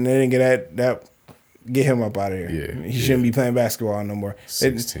didn't get that. Get him up out of here. Yeah, He shouldn't be playing basketball no more.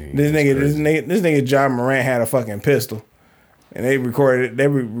 16, This that's nigga John Morant had a fucking pistol, and they reported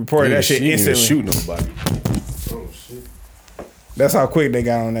that shit She didn't even instantly. shoot nobody. That's how quick they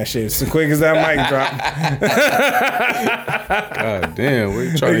got on that shit. As quick as that mic drop. God damn,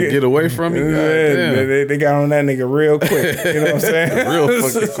 we trying to get away from me. God damn. They got on that nigga real quick. You know what I'm saying? Real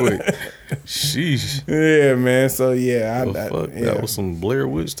fucking quick. Sheesh. Yeah, man. So yeah, Fuck, that was some Blair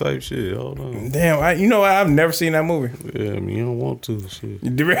Witch type shit. Hold on. Damn, you know what? I've never seen that movie. Yeah, I mean, you don't want to. Shit.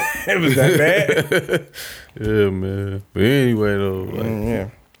 It was that bad. Yeah, man. But anyway, though. Like,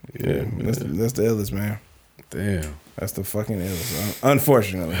 Yeah. man. That's the illest, man. Damn. That's the fucking illest.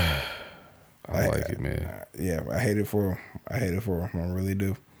 Unfortunately. I like it, man. Yeah, I hate it for him. I really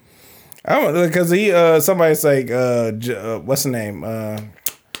do. I don't because somebody's like what's the name?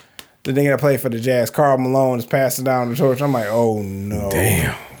 The nigga that played for the Jazz, Karl Malone, is passing down the torch. I'm like, oh no.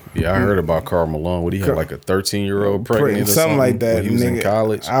 Damn. Yeah, I heard about Karl Malone. What he had, like a 13-year-old pregnant or something like that. when he was in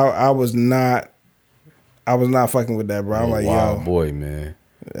college. I was not fucking with that, bro. I'm like, wild yo, boy, man.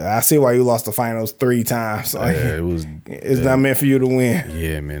 I see why you lost the finals 3 times. Like, Yeah, it was. it's not meant for you to win.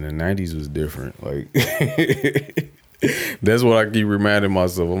 Yeah, man. The 90s was different. Like, that's what I keep reminding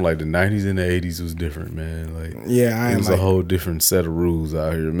myself. I'm like, the 90s and the 80s was different, man. Like, Yeah, it was a whole different set of rules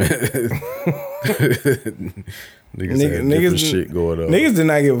out here, man. Niggas had different shit going on. Niggas did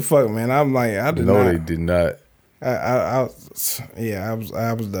not give a fuck, man. I'm like, I did not. No, they did not. I was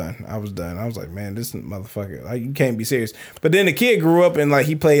done. I was done. I was like, man, this motherfucker, like, you can't be serious. But then the kid grew up and like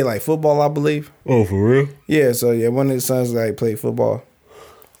he played like football, I believe. Oh, for real? Yeah, so yeah, one of his sons like played football.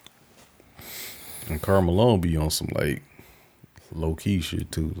 And Karl Malone be on some like low key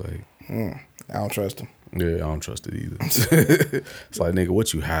shit too. Like, I don't trust him. yeah, I don't trust it either. It's like, nigga,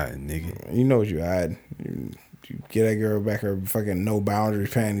 what you hiding, nigga? You know what you hide. You get that girl back her fucking no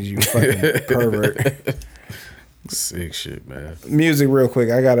boundaries panties, you fucking pervert. Sick shit, man. Music, real quick.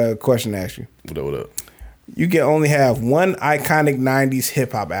 I got a question to ask you. What up? You can only have one iconic 90s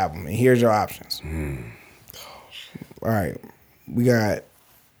hip hop album, and here's your options. All right. We got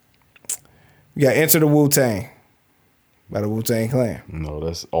Enter the Wu-Tang by the Wu-Tang Clan. No,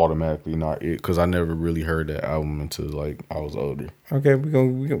 that's automatically not it because I never really heard that album until like I was older. Okay,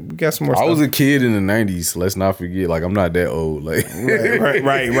 we got some more stuff. I was a kid in the 90s. Let's not forget. Like, I'm not that old. Like,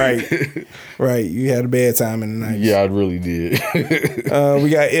 right. You had a bedtime in the 90s. yeah, I really did. We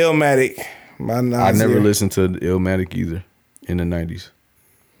got Illmatic by Nasir. I never listened to Illmatic either in the 90s.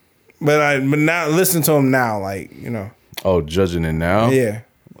 But not listen to him now, like, you know. Oh, judging it now? Yeah.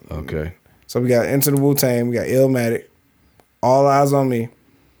 Okay. So we got Enter the Wu-Tang, we got Illmatic, All Eyes on Me,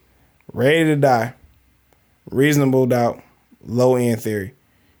 Ready to Die, Reasonable Doubt, Low End Theory.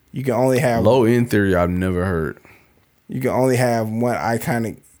 You can only have Low End Theory I've never heard. You can only have one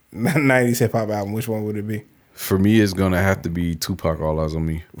iconic 90s hip hop album. Which one would it be? For me, it's gonna have to be Tupac, All Eyes on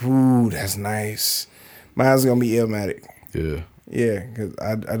Me. Ooh, that's nice. Mine's gonna be Illmatic. Yeah. Yeah, because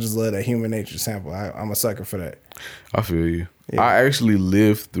I just love that Human Nature sample. I'm a sucker for that. I feel you. Yeah. I actually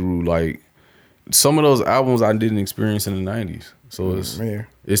lived through like some of those albums I didn't experience in the 90s. So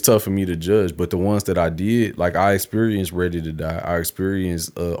it's tough for me to judge. But the ones that I did, like I experienced Ready to Die. I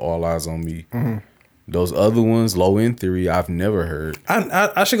experienced All Eyes on Me. Mm-hmm. Those other ones, Low End Theory, I've never heard.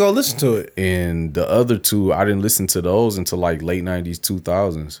 I should go listen to it. And the other two, I didn't listen to those until like late 90s,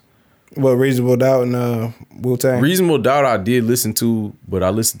 2000s. Well, Reasonable Doubt and Wu-Tang? Reasonable Doubt I did listen to, but I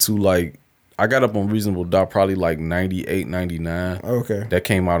listened to like, I got up on Reasonable Doubt probably like 98, 99. Okay. That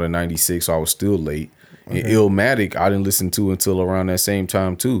came out in 96, so I was still late. Okay. And Illmatic, I didn't listen to until around that same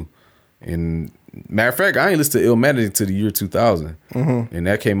time too. And matter of fact, I ain't listened to Illmatic until the year 2000. Mm-hmm. And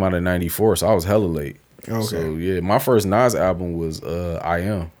that came out in 94, so I was hella late. Okay. So yeah, my first Nas album was I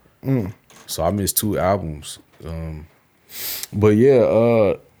Am. So I missed 2 albums. But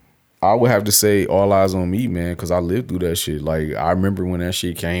yeah, I would have to say All Eyes on Me, man, because I lived through that shit. Like, I remember when that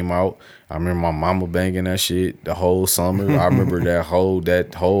shit came out. I remember my mama banging that shit the whole summer. I remember that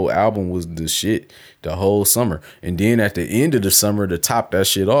whole album was the shit the whole summer. And then at the end of the summer, to top that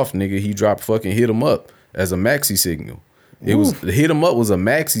shit off, nigga, he dropped fucking Hit 'Em Up as a maxi single. It was Hit 'Em Up was a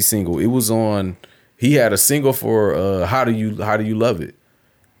maxi single. It was on. He had a single for How Do You Love It.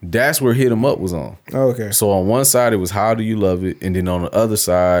 That's where Hit 'Em Up was on. Okay. So on one side it was How Do You Love It, and then on the other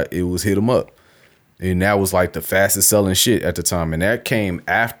side it was Hit 'Em Up, and that was like the fastest selling shit at the time. And that came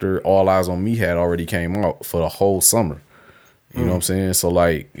after All Eyes on Me had already came out for the whole summer. You know what I'm saying? So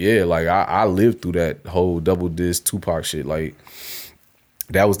like, yeah, like I lived through that whole double disc Tupac shit. Like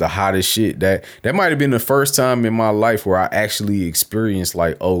that was the hottest shit. That might have been the first time in my life where I actually experienced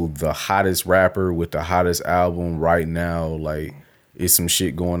like, oh, the hottest rapper with the hottest album right now. Like, it's some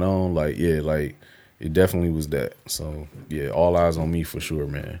shit going on. Like, yeah, like it definitely was that. So yeah, All Eyes on Me for sure,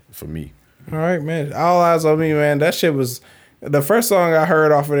 man. For me. All right, man. All Eyes on Me, man. That shit was the first song I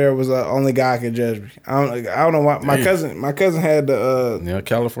heard off of there was Only God Can Judge Me. I don't know why. My cousin had the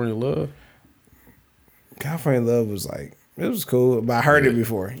California Love. California Love was like, it was cool, but I heard it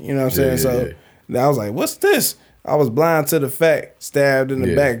before. You know what I'm saying? So I was like, what's this? I was blind to the fact, stabbed in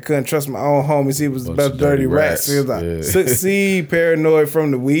the back, couldn't trust my own homies. He was the best dirty rats. He was like, see, paranoid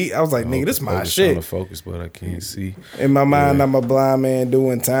from the weed. I was like, nigga, this is my shit. I'm trying to focus, but I can't see. In my mind, I'm a blind man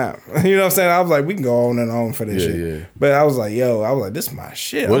doing time. You know what I'm saying? I was like, we can go on and on for this shit. Yeah. But I was like, this is my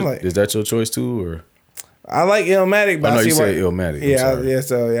shit. What, I'm like, is that your choice too, or? I like Illmatic, but I know you said Illmatic.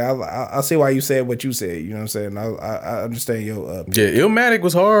 I see why you said what you said. You know what I'm saying? I understand your Illmatic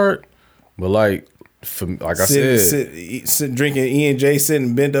was hard, but like I said, drinking E&J,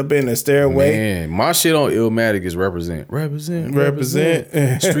 sitting bent up in a stairway. Man, my shit on Illmatic is represent.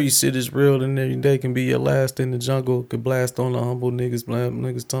 Street shit is real, and every day can be your last in the jungle. Could blast on the humble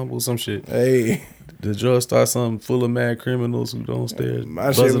niggas tumble some shit. Hey. The drug start something full of mad criminals who don't stare,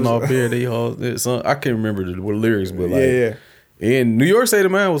 buzzing off beer. They all. I can't remember the lyrics, but like, And New York State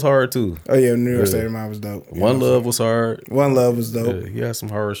of Mind was hard too. Oh yeah, New York State of Mind was dope. One Love was hard. One Love was dope. Yeah, he had some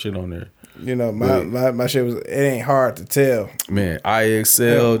hard shit on there. You know, my shit was, it ain't hard to tell. Man, I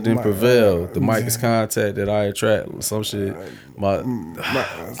excel, then prevail. The mic is contact that I attract. Some shit.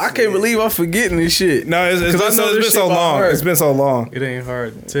 I can't believe I'm forgetting this shit. No, it's been so long. It's been so long. It ain't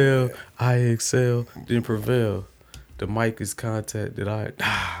hard to tell. I excel, then prevail. The mic is contact that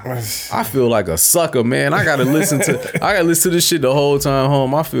I feel like a sucker, man. I gotta listen to this shit the whole time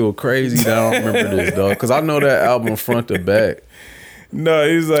home. I feel crazy that I don't remember this, dog. Cause I know that album front to back. No,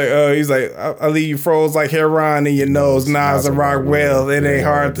 he's like, I leave you froze like heroin in your nose. Nas and Rockwell. It ain't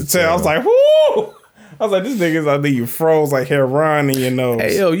hard to tell. I was like, whoo! I was like, this nigga's I leave you froze like heroin in your nose.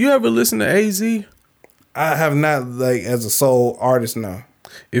 Hey, yo, you ever listen to AZ? I have not, like, as a sole artist now.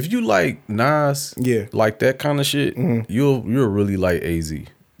 If you like Nas, like that kind of shit, you'll really like AZ.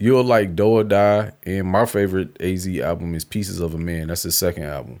 You'll like Do or Die, and my favorite AZ album is Pieces of a Man. That's his second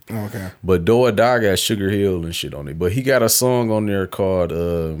album. Okay. But Do or Die got Sugar Hill and shit on it. But he got a song on there called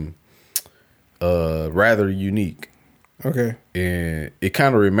Rather Unique. Okay. And it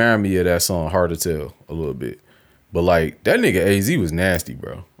kind of reminded me of that song, Hard to Tell, a little bit. But like, that nigga AZ was nasty,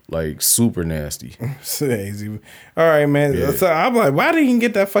 bro. Like, super nasty. All right, man. Yeah. So I'm like, why did he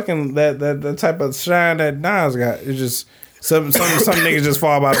get that fucking that type of shine that Nas got? It's just some niggas just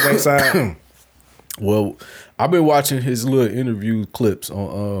fall by the wayside. Well, I've been watching his little interview clips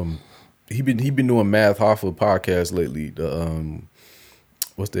on he been doing Math Hoffa podcast lately. The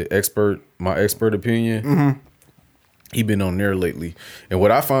what's the My Expert Opinion? Mm-hmm. He been on there lately. And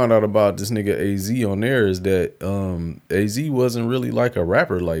what I found out about this nigga AZ on there is that AZ wasn't really like a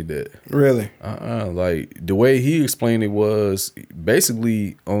rapper like that. Really? Like the way he explained it was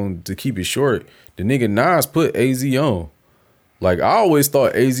basically to keep it short, the nigga Nas put AZ on. Like I always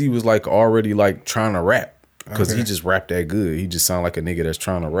thought AZ was like already like trying to rap. Cause he just rapped that good. He just sounded like a nigga that's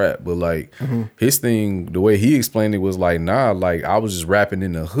trying to rap. But like his thing, the way he explained it was like, nah, like I was just rapping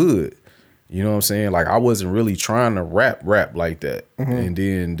in the hood. You know what I'm saying? Like I wasn't really trying to rap like that. And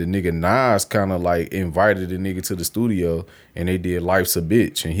then the nigga Nas kind of like invited the nigga to the studio and they did Life's a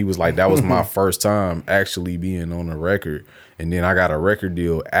Bitch. And he was like, that was my first time actually being on a record. And then I got a record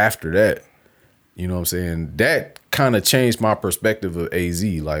deal after that. You know what I'm saying? That kind of changed my perspective of AZ.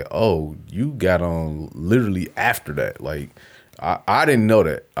 Like, oh, you got on literally after that. Like, I didn't know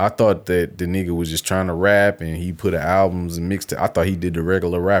that. I thought that the nigga was just trying to rap and he put albums and mixed it. I thought he did the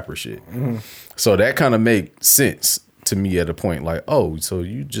regular rapper shit. So that kind of made sense to me at a point. Like, oh, so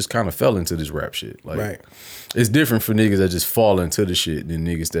you just kind of fell into this rap shit. Like, it's different for niggas that just fall into the shit than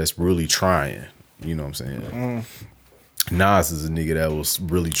niggas that's really trying. You know what I'm saying? Nas is a nigga that was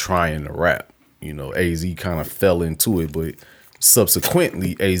really trying to rap. You know, AZ kind of fell into it, but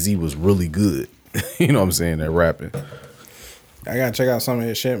subsequently AZ was really good. You know what I'm saying? At rapping. I gotta check out some of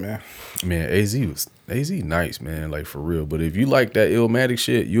his shit, man. Man, AZ nice, man, like for real. But if you like that Illmatic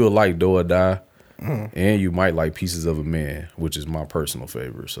shit, you'll like Do or Die, and you might like Pieces of a Man, which is my personal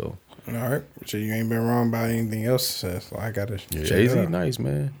favorite. So, all right, so you ain't been wrong about anything else. So I gotta check AZ it out. nice,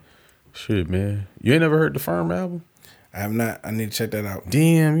 man. Shit, man. You ain't never heard the Firm album? I have not. I need to check that out.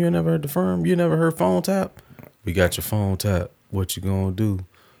 Damn, you ain't never heard the Firm? You never heard Phone Tap? We got your phone tap. What you gonna do?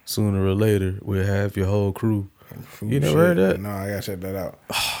 Sooner or later, we'll have your whole crew. You never heard that? No, I gotta check that out.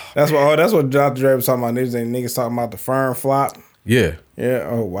 That's what Dr. Dre was talking about. Niggas talking about the Firm flop. Yeah. Yeah.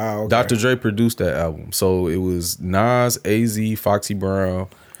 Oh wow. Okay. Dr. Dre produced that album. So it was Nas, AZ, Foxy Brown.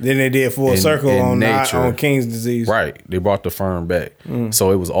 Then they did Full Circle on King's Disease. Right. They brought the Firm back.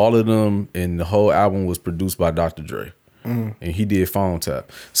 So it was all of them, and the whole album was produced by Dr. Dre. And he did Phone Tap.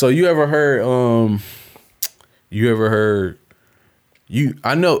 So you ever heard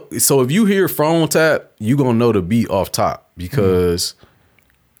I know, so if you hear Phone Tap, you gonna know the beat off top because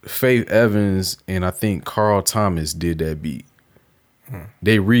Faith Evans and I think Carl Thomas did that beat.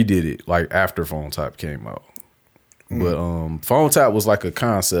 They redid it like after Phone Tap came out. But Phone Tap was like a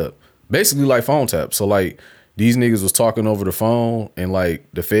concept, basically like Phone Tap. So like these niggas was talking over the phone and like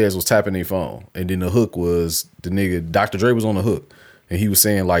the feds was tapping their phone. And then the hook was the nigga, Dr. Dre was on the hook. And he was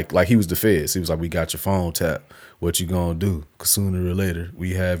saying like he was the feds. He was like, we got your phone tap. What you gonna do? Cause sooner or later,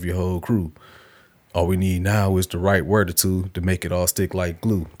 we have your whole crew. All we need now is the right word or two to make it all stick like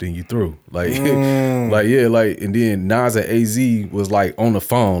glue. Then you through. Like, and then Nas and AZ was like on the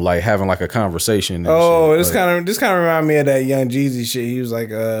phone, like having like a conversation. Oh, shit. this kind of remind me of that Young Jeezy shit. He was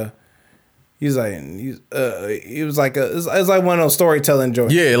like it's like one of those storytelling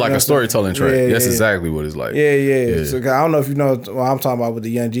joints. Yeah, like a storytelling track. That's exactly what it's like. Yeah. So I don't know if you know what I'm talking about with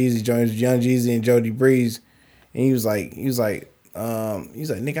the Young Jeezy joints, Young Jeezy and Jody Breeze. And he was like,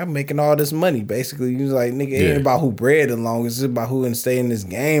 nigga, I'm making all this money. Basically, he was like, nigga, it ain't about who bred the longest. It's about who can stay in this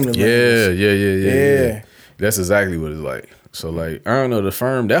game the longest. Yeah. That's exactly what it's like. So like, I don't know, the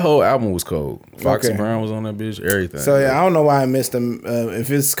Firm, that whole album was cold. Foxy Brown was on that bitch, everything. So yeah, I don't know why I missed them.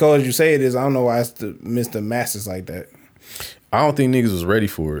 If it's cold as you say it is, I don't know why I missed the masters like that. I don't think niggas was ready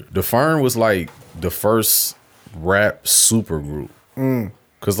for it. The Firm was like the first rap super group.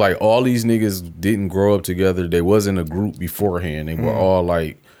 Cause like all these niggas didn't grow up together. They wasn't a group beforehand. They were all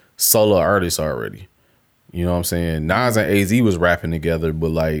like solo artists already. You know what I'm saying? Nas and AZ was rapping together,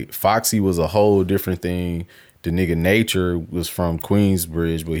 but like Foxy was a whole different thing. The nigga Nature was from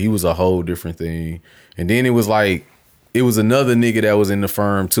Queensbridge, but he was a whole different thing. And then it was like, it was another nigga that was in the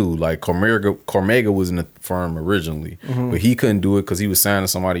Firm too. Like Cormega was in the Firm originally, but he couldn't do it because he was signing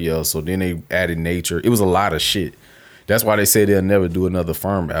somebody else. So then they added Nature. It was a lot of shit. That's why they say they'll never do another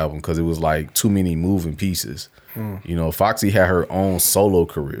Firm album because it was like too many moving pieces. You know, Foxy had her own solo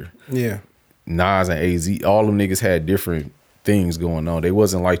career. Yeah. Nas and AZ, all them niggas had different things going on. They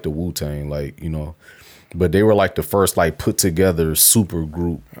wasn't like the Wu-Tang, like, you know, but they were like the first like put together super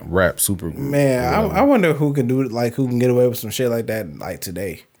group, rap super group. Man, I wonder who can do it, like who can get away with some shit like that like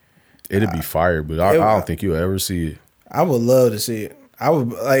today. It'd be fire, but I don't think you'll ever see it. I would love to see it. I would,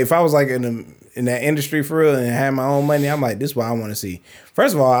 like, if I was like in that industry for real and had my own money, I'm like, this is what I want to see.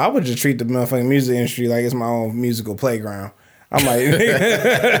 First of all, I would just treat the motherfucking music industry like it's my own musical playground. I'm like,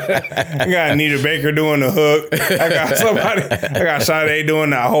 I got Anita Baker doing the hook. I got Sade doing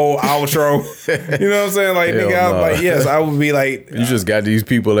that whole outro. You know what I'm saying? Like, nigga, I was like, yes, I would be like. You just got these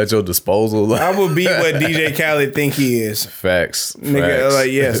people at your disposal. I would be what DJ Khaled think he is. Facts. Nigga, Facts.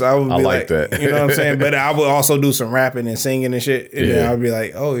 like, yes, I would be like that. You know what I'm saying? But I would also do some rapping and singing and shit. And then I would be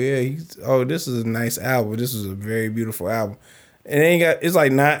like, oh, yeah, this is a nice album. This is a very beautiful album. And it's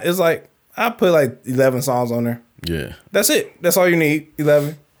like, I put like 11 songs on there. Yeah. That's it. That's all you need.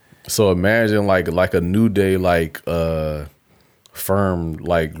 11. So imagine like a New Day firm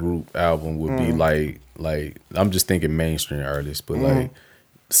like group album would be like I'm just thinking mainstream artists, but like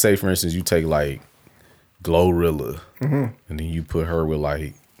say for instance you take like Glorilla and then you put her with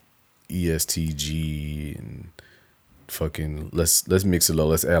like ESTG and fucking let's mix it up.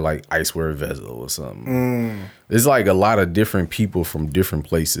 Let's add like Icewear Vezo or something. It's like a lot of different people from different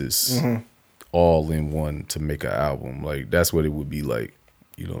places all in one to make an album. Like that's what it would be like.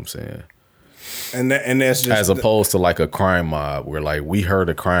 You know what I'm saying? And that's just as opposed to like a Crime Mob where like we heard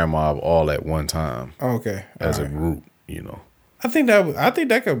a Crime Mob all at one time. Okay. As a group, you know. I think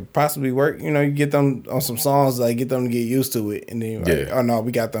that could possibly work. You know, you get them on some songs, like get them to get used to it, and then like, oh no,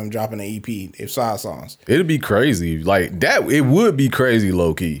 we got them dropping an EP. It's side songs. It'd be crazy, like that. It would be crazy,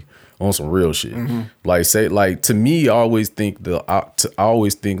 low key, on some real shit. Like say, like to me, I always think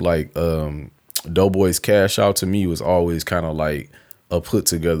like Doughboy's Cash Out to me was always kind of like a put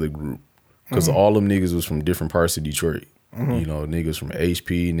together group because all them niggas was from different parts of Detroit. You know, niggas from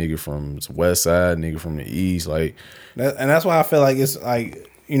HP, nigga from West Side, nigga from the East, like and that's why I feel like it's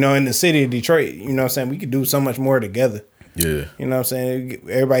like, you know, in the city of Detroit, you know what I'm saying, we could do so much more together. Yeah. You know what I'm saying?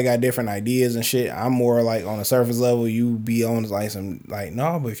 Everybody got different ideas and shit. I'm more like on a surface level, you be on like some like,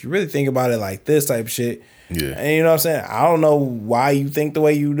 no, but if you really think about it like this type of shit. Yeah. And you know what I'm saying? I don't know why you think the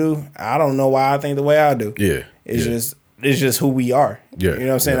way you do. I don't know why I think the way I do. Yeah. It's just who we are. Yeah. You know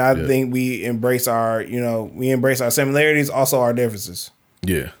what I'm saying? I think we embrace our similarities, also our differences.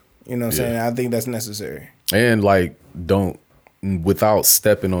 Yeah. You know what I'm saying? I think that's necessary. And like without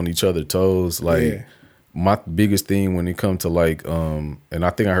stepping on each other's toes, like my biggest thing when it comes to like and I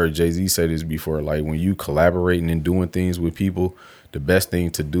think I heard Jay-Z say this before, like when you collaborating and doing things with people, the best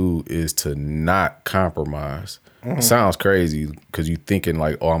thing to do is to not compromise. It sounds crazy because you thinking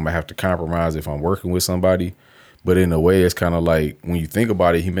like, oh, I'm gonna have to compromise if I'm working with somebody. But in a way, it's kind of like when you think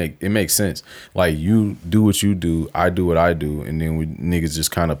about it, it makes sense. Like you do what you do, I do what I do, and then we niggas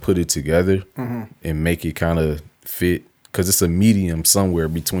just kind of put it together and make it kind of fit because it's a medium somewhere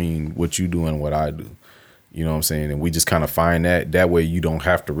between what you do and what I do. You know what I'm saying? And we just kind of find that way you don't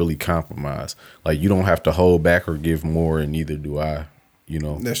have to really compromise. Like you don't have to hold back or give more, and neither do I. You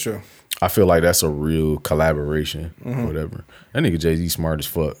know, that's true. I feel like that's a real collaboration, whatever. That nigga Jay-Z smart as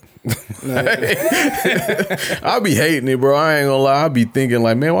fuck. I'll be hating it, bro. I ain't gonna lie. I'll be thinking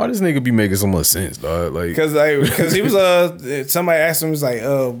like, man, why this nigga be making so much sense, dog? Like, because he was somebody asked him, was like,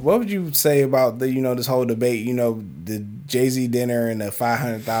 what would you say about the, you know, this whole debate, you know, the Jay-Z dinner and the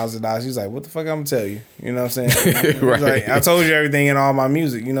 $500,000? He's like, what the fuck I'm gonna tell you? You know what I'm saying? Right. Like, I told you everything in all my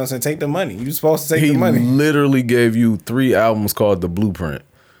music. You know what I'm saying? Take the money. You supposed to take the money. He literally gave you 3 albums called The Blueprint.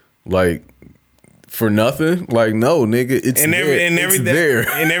 Like, for nothing? Like, no, nigga, it's there.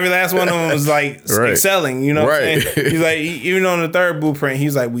 And every last one of them was like excelling, you know what I'm saying? He's like, even on the 3rd Blueprint,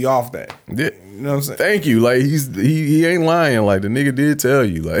 he's like, we off that. Yeah. You know what I'm saying? Thank you. Like, he ain't lying. Like, the nigga did tell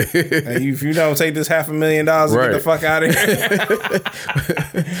you. Like, if you don't take this $500,000 and get the fuck out of here.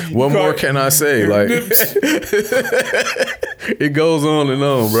 What more can I say? Like, it goes on and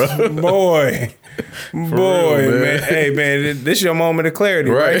on, bro. Boy, real, man. Hey, man, this your moment of clarity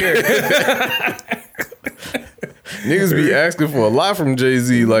right here. Niggas be asking for a lot from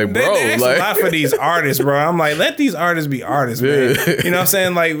Jay-Z, like, bro. They ask a lot for these artists, bro. I'm like, let these artists be artists, man. You know what I'm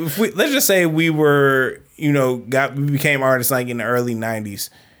saying? Like, let's just say we were, you know, we became artists like in the early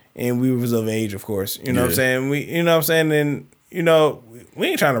 90s, and we was of age, of course. You know what I'm saying? You know what I'm saying? And, you know, we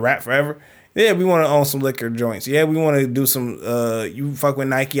ain't trying to rap forever. Yeah, we want to own some liquor joints. Yeah, we want to do some, you fuck with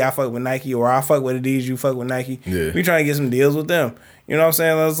Nike, I fuck with Nike, or I fuck with Adidas, you fuck with Nike. Yeah. We trying to get some deals with them. You know what I'm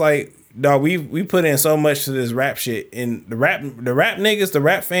saying? I was like, dog, we put in so much to this rap shit, and the rap niggas, the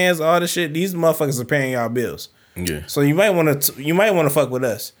rap fans, all this shit, these motherfuckers are paying y'all bills. Yeah. So you might want to fuck with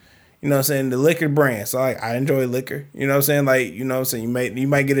us. You know what I'm saying? The liquor brand. So like, I enjoy liquor. You know what I'm saying? Like, you know what I'm saying? You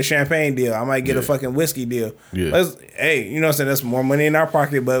might get a champagne deal. I might get a fucking whiskey deal. Yeah. Hey, you know what I'm saying? That's more money in our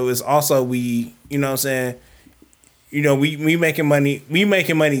pocket, but it's also you know what I'm saying? You know, we making money. We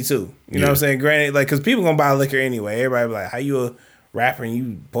making money too. You know what I'm saying? Granted, like, because people gonna buy liquor anyway. Everybody be like, how you a rapper and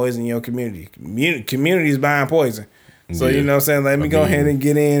you poison your community? Community's buying poison. So you know what I'm saying? Let me go ahead and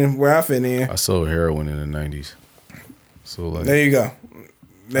get in where I fit in. I sold heroin in the 90s. So like, There you go.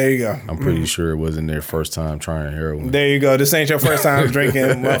 There you go. I'm pretty sure it wasn't their first time trying heroin. There you go. This ain't your first time drinking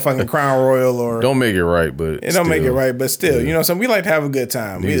motherfucking Crown Royal or. Don't make it right, but It don't make it right, but still, you know, so we like to have a good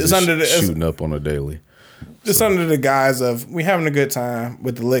time. It's under the shooting up on a daily. It's under the guise of we having a good time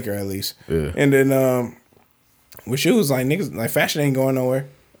with the liquor at least. Yeah. And then with shoes, like niggas, like fashion ain't going nowhere.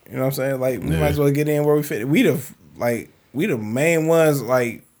 You know what I'm saying? Like we might as well get in where we fit. We the main ones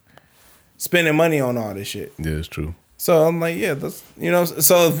like spending money on all this shit. Yeah, it's true. So I'm like, yeah, that's, you know.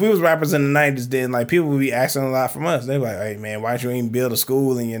 So if we was rappers in the '90s, then like people would be asking a lot from us. They're like, "Hey man, why don't you even build a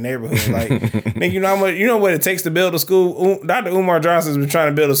school in your neighborhood?" Like, nigga, you know how much, you know what it takes to build a school. Dr. Umar Johnson's been trying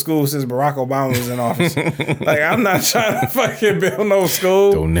to build a school since Barack Obama was in office. Like, I'm not trying to fucking build no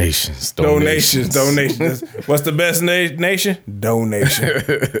school. Donations. What's the best nation? Donation.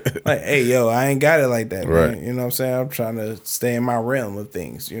 Like, hey yo, I ain't got it like that, right. man. You know what I'm saying? I'm trying to stay in my realm of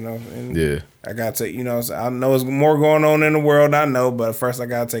things. You know. And yeah. I gotta take, you know, I know there's more going on in the world, I know, but first I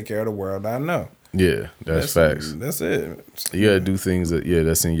gotta take care of the world, I know. Yeah, that's facts. That's it. You gotta do things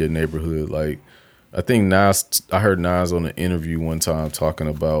that's in your neighborhood. Like, I think I heard Nas on an interview one time talking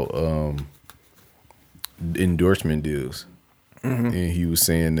about endorsement deals. Mm-hmm. And he was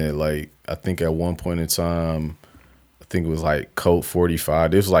saying that, like, I think at one point in time, I think it was like Colt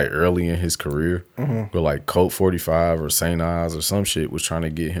 45. This was like early in his career, but like Colt 45 or St. Ives or some shit was trying to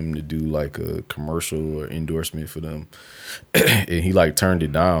get him to do like a commercial or endorsement for them, and he like turned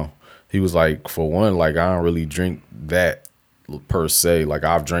it down. He was like, for one, like I don't really drink that per se. Like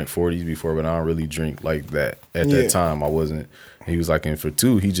I've drank 40s before, but I don't really drink like that. At that time, I wasn't. He was like, and for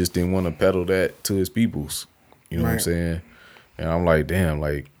two, he just didn't want to peddle that to his peoples. You know what I'm saying? And I'm like, damn,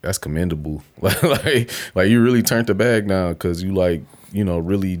 like that's commendable. like you really turned the bag down because you like, you know,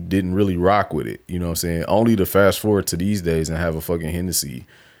 really didn't really rock with it. You know what I'm saying? Only to fast forward to these days and have a fucking Hennessy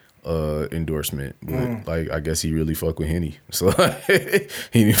endorsement. But like, I guess he really fuck with Henny. So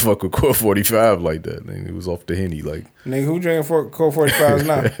he didn't fuck with Core 45 like that. Nigga, it was off the Henny. Like, nigga, who drinking Core 45s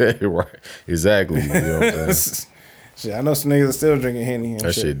now? Right. Exactly. You know what I'm saying? Shit, I know some niggas are still drinking Henny.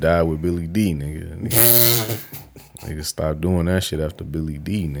 That shit died with Billy D, nigga. Nigga stopped doing that shit after Billy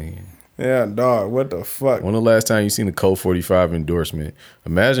D, nigga. Yeah, dog. What the fuck? When the last time you seen a Colt 45 endorsement?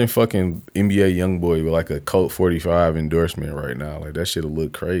 Imagine fucking NBA YoungBoy with like a Colt 45 endorsement right now. Like that shit'll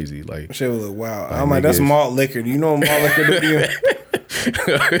look crazy. Like shit will look wild. I'm like, that's malt liquor. Do you know what malt liquor do to you?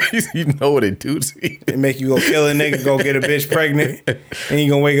 You know what it do to you. It make you go kill a nigga, go get a bitch pregnant, and you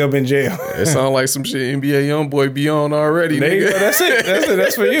gonna wake up in jail. It sound like some shit NBA YoungBoy be on already, there nigga. You go. That's it.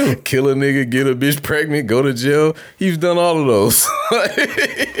 That's for you. Kill a nigga, get a bitch pregnant, go to jail. He's done all of those.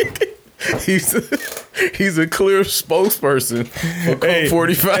 He's a clear spokesperson for Colt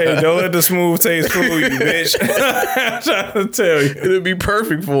 45. Hey, don't let the smooth taste fool you, bitch. I'm trying to tell you. It'll be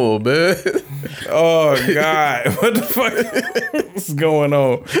perfect for him, man. Oh, God. What the fuck is going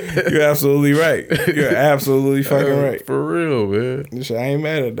on? You're absolutely right. You're absolutely fucking right. For real, man. I ain't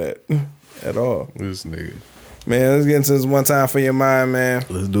mad at that at all. This nigga. Man, let's get into this one time for your mind, man.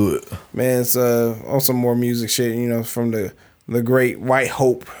 Let's do it. Man, it's on some more music shit, you know, from the great White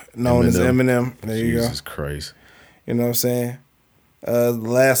Hope known as Eminem. There you go. Jesus Christ. You know what I'm saying? The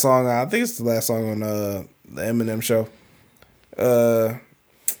last song, I think it's the last song on the Eminem show.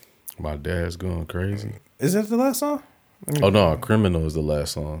 My dad's going crazy. Is that the last song? Oh no, Criminal is the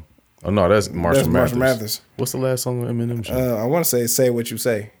last song. Oh no, that's Marshall Mathers. What's the last song on Eminem show? I want to say What You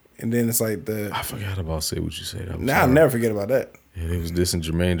Say. And then it's like I forgot about Say What You Say. I'll never forget about that. Yeah, they was dissing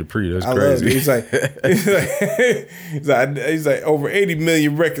Jermaine Dupri. That's I crazy. He's like over 80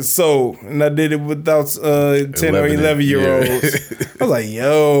 million records sold, and I did it without 10 or 11-year-olds. I was like,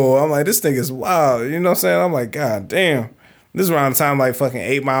 yo, I'm like, this thing is wild. You know what I'm saying? I'm like, God damn. This is around the time like fucking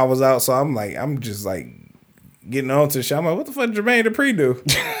 8 Mile was out, so I'm just like getting on to the shit. I'm like, what the fuck did Jermaine Dupri do?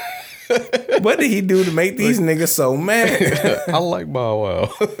 What did he do to make these niggas so mad? I like Bow Wow.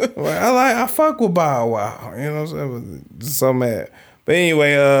 I fuck with Bow Wow. You know what I'm saying? Just so mad. But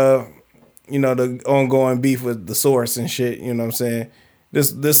anyway, you know, the ongoing beef with the Source and shit, you know what I'm saying?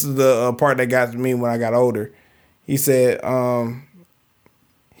 This is the part that got to me when I got older. He said,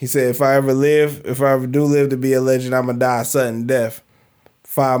 if I ever do live to be a legend, I'ma die a sudden death.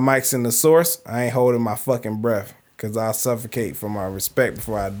 5 mics in the Source, I ain't holding my fucking breath. Cause I'll suffocate for my respect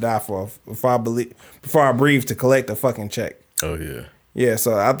before I die before I breathe to collect a fucking check. Oh yeah. Yeah,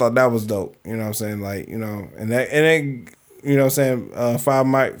 so I thought that was dope. You know what I'm saying? Like, you know, and then you know what I'm saying, 5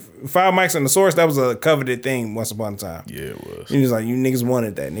 mics in the Source, that was a coveted thing once upon a time. Yeah, it was. He was like, you niggas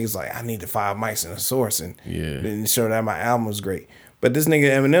wanted that. Niggas like, I need the 5 mics in the Source, and then show that my album was great. But this nigga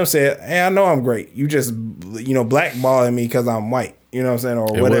Eminem said, hey, I know I'm great. You just, blackballing me because I'm white. You know what I'm saying? Or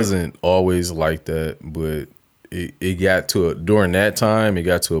whatever. It wasn't always like that, but it got to during that time, it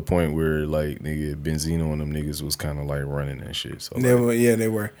got to a point where like nigga Benzino and them niggas was kind of like running that shit. So they like, were, yeah, they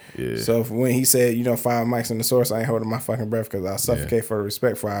were. Yeah. So when he said, 5 mics in the source, I ain't holding my fucking breath because I'll suffocate for the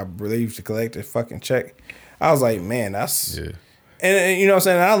respect for I believe to collect a fucking check. I was like, man, that's and you know what I'm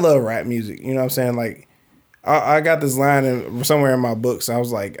saying. I love rap music. You know what I'm saying. Like I got this line somewhere in my books. I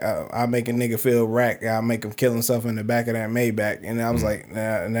was like, I make a nigga feel rack. I make him kill himself in the back of that Maybach. And I was like,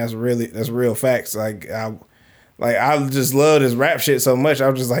 nah, and that's real facts. I just love this rap shit so much. I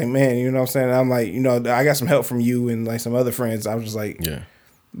was just like, man, you know what I'm saying? I'm like, I got some help from you and like some other friends. I was just like,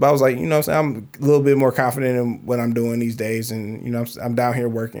 but I was like, you know what I'm saying? I'm a little bit more confident in what I'm doing these days. And, I'm down here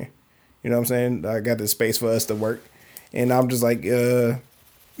working. You know what I'm saying? I got the space for us to work. And I'm just like, we gonna,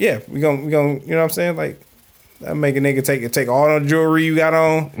 you know what I'm saying? Like, I make a nigga take all the jewelry you got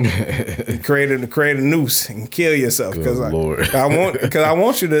on, and create a noose and kill yourself because I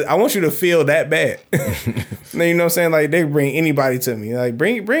want you to feel that bad. You know what I'm saying? Like they bring anybody to me, like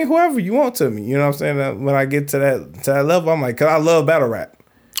bring whoever you want to me. You know what I'm saying? When I get to that level, I'm like, cause I love battle rap.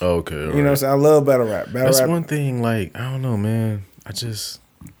 Okay, you know what I'm saying? I love battle rap. That's one thing. Like I don't know, man.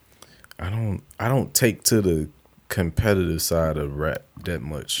 I don't take to the competitive side of rap that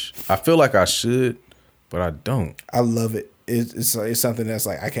much. I feel like I should. But I don't. I love it. It's something that's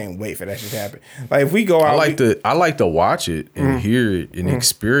like I can't wait for that shit to happen. Like if we go out, I like to watch it and hear it and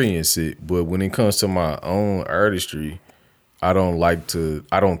experience it. But when it comes to my own artistry, I don't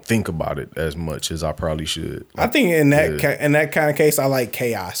think about it as much as I probably should. Like, I think in that kind of case, I like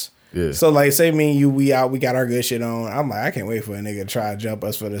chaos. Yeah. So like, say me and you, we out, we got our good shit on. I'm like, I can't wait for a nigga to try to jump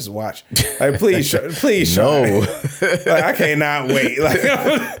us for this watch. Like, please, please, no. Like, I cannot wait. Like,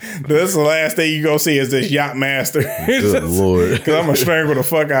 this is the last thing you gonna see is this yacht master. Good Lord, because I'm gonna strangle the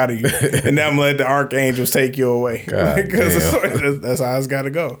fuck out of you, and then I'm gonna let the archangels take you away. Because that's how it's got to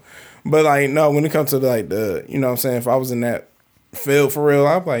go. But like, no, when it comes to like the, you know what I'm saying, if I was in that field for real,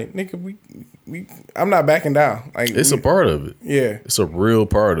 I'm like, nigga, I'm not backing down. Like it's a part of it. Yeah, it's a real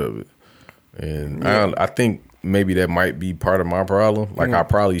part of it, and I think maybe that might be part of my problem. Like I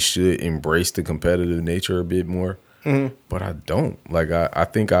probably should embrace the competitive nature a bit more, but I don't. Like I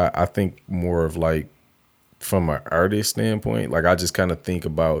think more of like from an artist standpoint. Like I just kind of think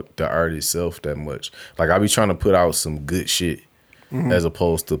about the art itself that much. Like I be trying to put out some good shit as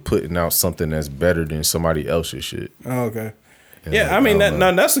opposed to putting out something that's better than somebody else's shit. Oh, okay. And yeah, like, I mean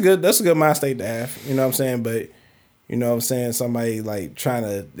that's a good mind state to have. You know what I'm saying? But you know what I'm saying, somebody like trying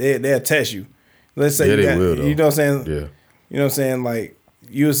to they'll test you. Let's say they will, though. You know what I'm saying? Yeah. You know what I'm saying? Like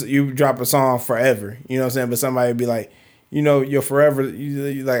you drop a song forever. You know what I'm saying? But somebody be like, you're forever.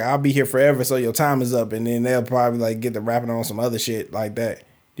 You like I'll be here forever, so your time is up, and then they'll probably like get to rapping on some other shit like that.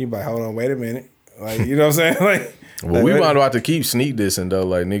 You be like, hold on, wait a minute. Like you know what I'm saying? Like. Well, we might have to keep sneak dissing though.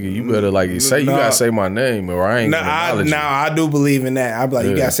 Like nigga, you better like say you gotta say my name or I ain't. I do believe in that. I be like,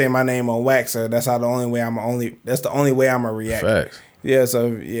 you gotta say my name on wax, so that's the only way I'm gonna react. Facts. Yeah, so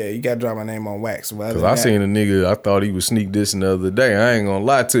yeah, you gotta drop my name on wax. Cause I seen a nigga, I thought he was sneak dissing the other day. I ain't gonna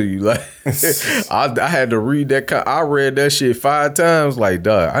lie to you, like I had to read that. I read that shit 5 times. Like,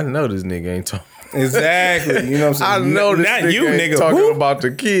 dog, I know this nigga ain't talking. Exactly. You know what I'm saying? I know this not nigga you, ain't nigga. talking Who? about the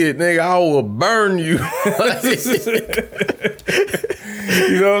kid, nigga. I will burn you. You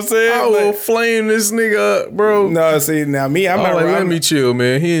know what I'm saying? I will flame this nigga up, bro. No, see, now me, I'm not like, let me chill,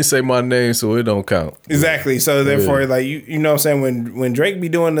 man. He didn't say my name, so it don't count. Exactly. So therefore, like you know what I'm saying, when Drake be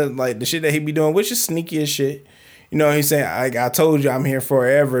doing the shit that he be doing, which is sneaky as shit. You know, he's saying, I told you I'm here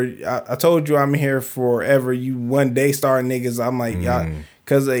forever. I told you I'm here forever. You one Daystar niggas. I'm like, y'all,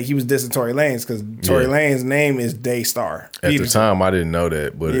 because he was dissing Tory Lanez, because Tory Lanez name is Daystar. At the time, I didn't know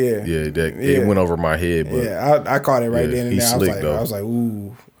that, but it went over my head. But I caught it right then and there. I was like,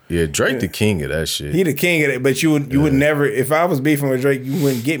 ooh. Yeah, Drake the king of that shit. He the king of it, but you would never. If I was beefing with Drake, you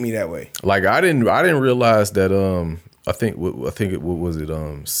wouldn't get me that way. Like I didn't realize that. I think it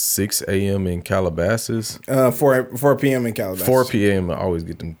was 6 a.m. in Calabasas. 4 p.m. in Calabasas. 4 p.m. I always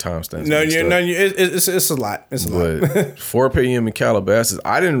get them timestamps. It's a lot. It's a lot. 4 p.m. in Calabasas.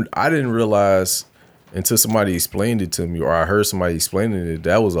 I didn't realize until somebody explained it to me, or I heard somebody explaining it.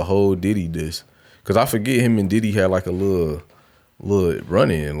 That was a whole Diddy diss. Because I forget him and Diddy had like a little run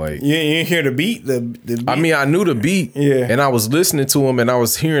in. Like you didn't hear the beat. The beat? I mean, I knew the beat. Yeah. And I was listening to him, and I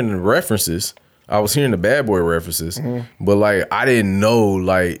was hearing the references. I was hearing the Bad Boy references, but like I didn't know,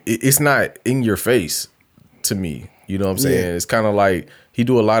 like it's not in your face to me. You know what I'm saying? Yeah. It's kind of like he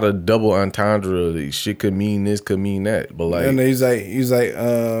do a lot of double entendre. Shit could mean this, could mean that, but like, and he's like,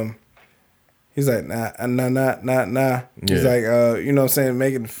 He's like, nah. He's Yeah. like, you know what I'm saying,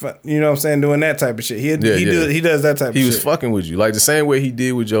 making fun, you know what I'm saying, doing that type of shit. He does that type of shit. He was fucking with you, like the same way he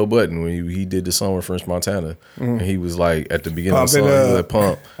did with Joe Budden when he did the song with French Montana, and he was like at the beginning of the song, he was like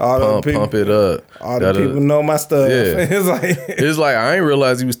pump it up. All the people know my stuff. Yeah. It's like I ain't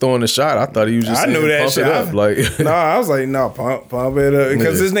realize he was throwing a shot. I thought he was just I knew that pump shit. it up. Like no, I was like, no, pump it up,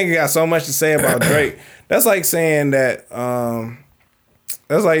 because this nigga got so much to say about Drake. That's like saying that.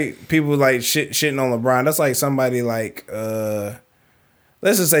 That's like people like shitting on LeBron. That's like somebody like, let's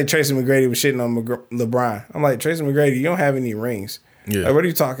just say Tracy McGrady was shitting on LeBron. I'm like, Tracy McGrady, you don't have any rings. Yeah. Like, what are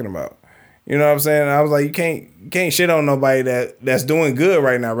you talking about? You know what I'm saying? I was like, you can't shit on nobody that's doing good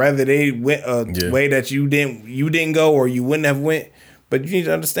right now. Rather they went a way that you didn't go, or you wouldn't have went. But you need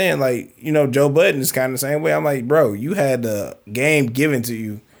to understand, like, you know, Joe Budden is kind of the same way. I'm like, bro, you had the game given to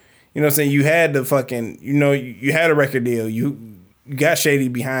you. You know what I'm saying? You had the fucking, you know, you had a record deal. You got Shady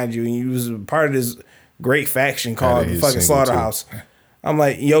behind you, and you was a part of this great faction called the fucking Slaughterhouse. I'm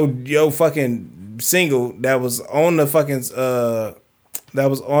like, yo fucking single that was on the fucking that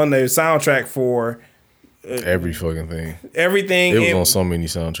was on the soundtrack for every fucking thing. Everything. It was on so many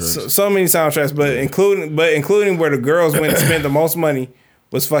soundtracks. So many soundtracks, but including where the girls went to spend the most money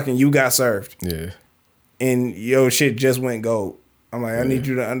was fucking You Got Served. Yeah. And yo shit just went gold. I'm like, I need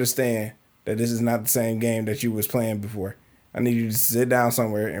you to understand that this is not the same game that you was playing before. I need you to sit down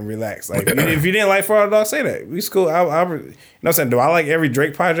somewhere and relax. Like, if you didn't like For All Dogs, say that. We cool. You know what I'm saying? Do I like every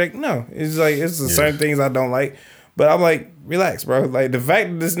Drake project? No. It's like, it's certain things I don't like. But I'm like, relax, bro. Like, the fact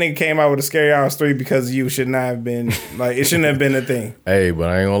that this nigga came out with a Scary Hours 3 because of you should not have been, like, it shouldn't have been a thing. Hey, but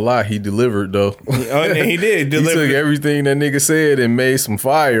I ain't gonna lie, he delivered though. And he did. He took everything that nigga said and made some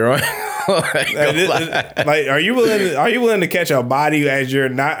fire, right? Like, are you willing to catch a body as you're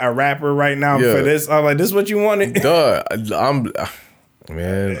not a rapper right now for this? I'm like, this is what you wanted? Duh,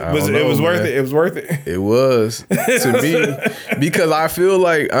 man, it was worth it. It was worth it. It was to me, because I feel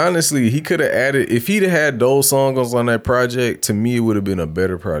like, honestly, he could have added, if he'd have had those songs on that project, to me it would have been a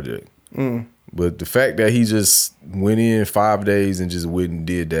better project. But the fact that he just went in 5 days and just went and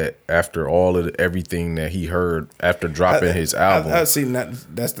did that after all of everything that he heard after dropping his album, I see that's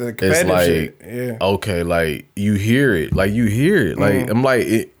the competitive like, shit. Yeah. Okay, like you hear it, like I'm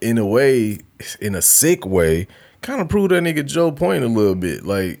like, in a way, in a sick way, kind of proved that nigga Joe point a little bit.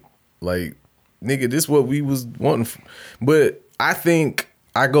 Like nigga, this what we was wanting. But I think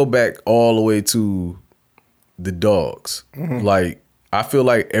I go back all the way to the Dogs. Like, I feel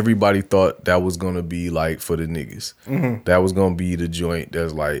like everybody thought that was gonna be like for the niggas. That was gonna be the joint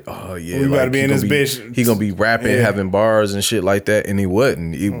that's like, oh yeah, we like, gotta be in this bitch. He gonna be rapping, having bars and shit like that, and he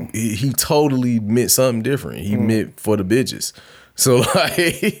wasn't. He totally meant something different. He meant for the bitches. So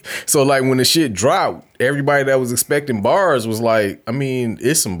like when the shit dropped, everybody that was expecting bars was like, I mean,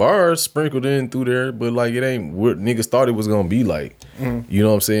 it's some bars sprinkled in through there, but like it ain't what niggas thought it was gonna be like. You know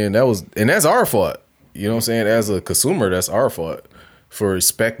what I'm saying? That's our fault. You know what I'm saying? As a consumer, that's our fault for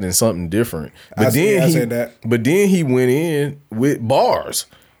expecting something different. But then he went in with bars.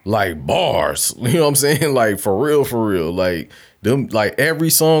 Like bars. You know what I'm saying? Like for real. Like them, like every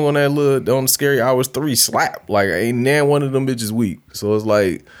song on that on Scary Hours 3 slap. Like ain't nan one of them bitches weak. So it's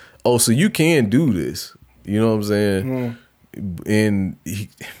like, oh, so you can do this. You know what I'm saying? And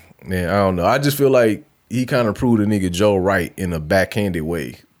man, I don't know. I just feel like he kind of proved a nigga Joe right in a backhanded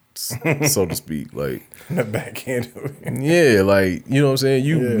way, so to speak. Like in a backhanded way. Yeah, like, you know what I'm saying?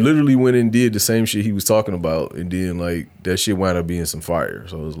 You literally went and did the same shit he was talking about, and then like that shit wound up being some fire.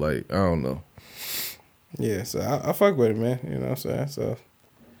 So it's like, I don't know. Yeah, so I fuck with it, man. You know what I'm saying? So,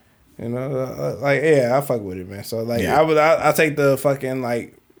 you know, like, yeah, I fuck with it, man. So, like, I take the fucking,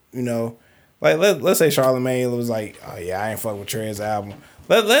 like, you know, like, let's say Charlamagne was like, oh, yeah, I ain't fuck with Trey's album.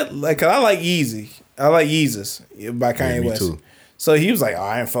 Like, cause I like Yeezy. I like Yeezus by Kanye West. Too. So he was like, oh,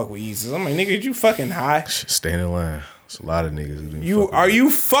 I ain't fuck with Yeezus. I'm like, nigga, you fucking high? Stand in line. There's a lot of niggas who you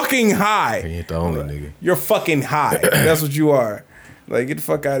fucking high? You ain't the only nigga. You're fucking high. That's what you are. Like, get the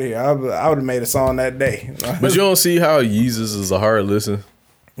fuck out of here. I would have made a song that day. But you don't see how Yeezus is a hard listen?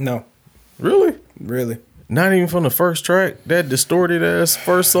 No. Really? Really. Not even from the first track? That distorted ass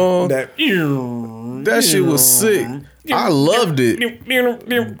first song? That shit was sick. I loved it.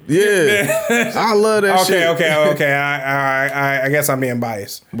 Yeah. I love that shit. Okay. I guess I'm being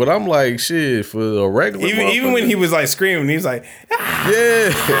biased. But I'm like, shit, for a regular even when he was like screaming, he was like, ah. Yeah.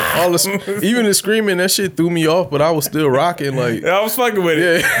 Even the screaming, that shit threw me off, but I was still rocking. Like, I was fucking with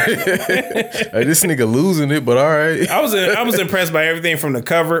it. Yeah. Like, this nigga losing it, but all right. I was impressed by everything from the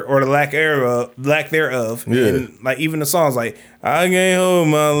cover or the lack thereof. Yeah. And like even the songs, like I can't hold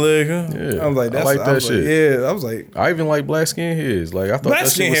my liquor. Yeah, I was like, I like that shit. Yeah, I was like, I even like Black Skinheads. Like I thought Black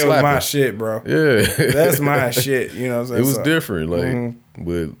that shit was Skinhead was slapping. my shit, bro. Yeah, That's my shit. You know what I'm saying? it was So, different. Like,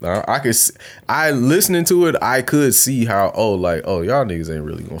 but I could, I listening to it, I could see how y'all niggas ain't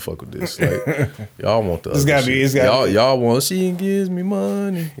really gonna fuck with this. Like y'all want the It's other gotta be. shit. It's gotta be. Y'all want she gives me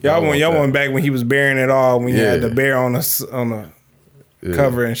money. Y'all that. want back when he was bearing it all when you had Yeah. the bear on the Yeah.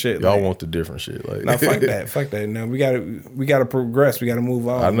 cover and shit. Y'all like, want the different shit. Like no, fuck that. Fuck that. No, we gotta progress. We gotta move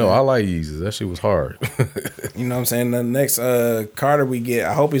on. I know. man. I like Yeezus. That shit was hard. You know what I'm saying? The next Carter we get,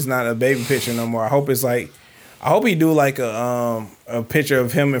 I hope it's not a baby picture no more. I hope it's like, I hope he do like a picture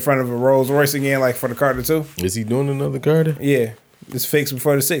of him in front of a Rolls Royce again, like for the Carter 2. Is he doing another Carter? Yeah. It's Fixed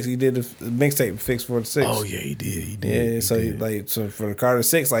Before the 6. He did the mixtape Fixed Before the 6. Oh yeah, he did. He did. Yeah, he so did. so for the Carter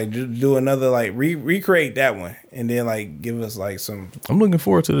 6, like do another like recreate that one and then like give us like some. I'm looking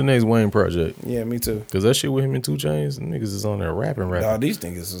forward to the next Wayne project. Yeah, me too. Cause that shit with him and 2 Chainz, niggas is on there rapping. Dog, these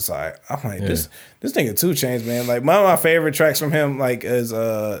niggas is like, I'm like Yeah. this nigga 2 Chainz, man. Like one of my favorite tracks from him like is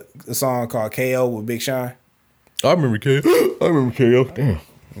a song called KO with Big Sean. I remember KO. I remember KO. Damn.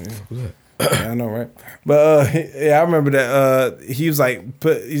 Yeah, I know, right? But yeah, I remember that he was like,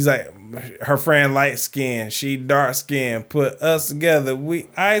 he's like, her friend light skin, she dark skin, put us together, we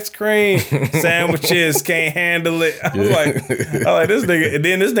ice cream sandwiches, can't handle it. I was like this nigga, and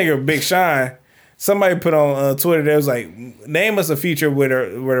then this nigga Big Sean. Somebody put on Twitter, there was like, name us a feature where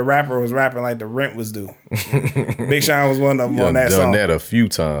the rapper was rapping like the rent was due. Big Sean was one of them on that done song. that a few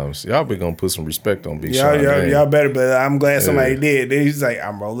times. Y'all been gonna put some respect on Big Sean. Y'all better, but I'm glad somebody did. Then he's like,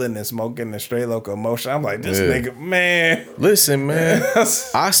 I'm rolling and smoking and straight locomotion. I'm like, this nigga, man. Listen, man,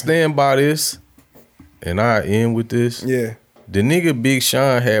 I stand by this, and I end with this. Yeah. The nigga Big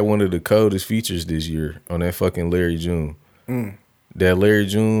Sean had one of the coldest features this year on that fucking Larry June. That Larry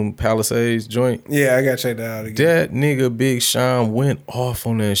June Palisades joint. Yeah, I gotta check that out again. That nigga Big Sean went off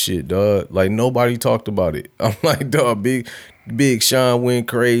on that shit, dog. Like nobody talked about it. I'm like, dog, Big Sean went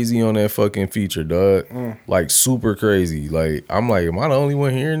crazy on that fucking feature, dog. Like super crazy. Like I'm like, am I the only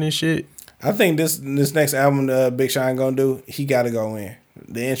one hearing this shit? I think this next album Big Sean gonna do, he gotta go in.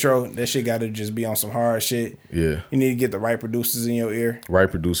 The intro, that shit gotta just be on some hard shit. Yeah. You need to get the right producers in your ear. Right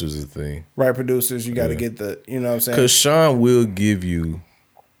producers is the thing. Right producers, you gotta Yeah. get the, you know what I'm saying? Cause Sean will give you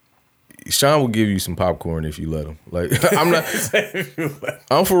some popcorn if you let him. Like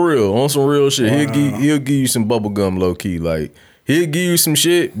I'm for real, on some real shit. He'll give you some bubble gum low key. Like he'll give you some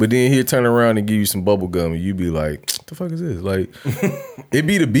shit, but then he'll turn around and give you some bubble gum, and you be like, "What the fuck is this?" Like it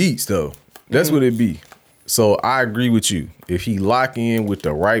be the beats though. That's what it be. So I agree with you. If he lock in with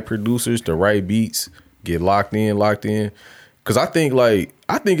the right producers, the right beats, get locked in. Cause I think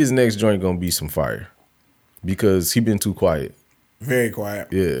his next joint gonna be some fire. Because he been too quiet. Very quiet.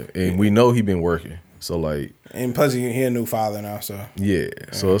 Yeah. And we know he been working. So like, And plus he a new father now, so. yeah.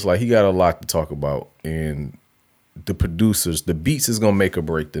 So it's like he got a lot to talk about. And the producers, the beats is gonna make or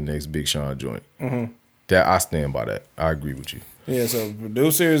break the next Big Sean joint. That I stand by that. I agree with you. Yeah, so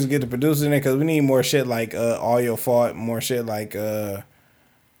producers, get the producers in there because we need more shit like All Your Fault, more shit like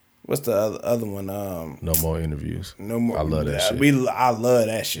what's the other one? No more interviews. No more. I love that shit. I love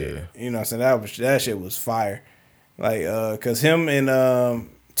that shit. Yeah. You know what I'm saying? That shit was fire. Like cause him and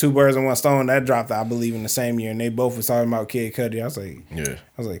Two Birds and One Stone, that dropped I believe in the same year, and they both was talking about Kid Cudi. I was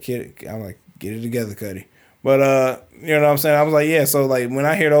like, get it together, Cudi. But you know what I'm saying? I was like, yeah, so like when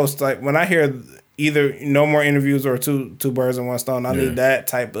I hear those, like when I hear either No More Interviews or Two Birds and One Stone, I need that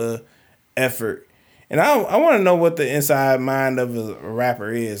type of effort. And I want to know what the inside mind of a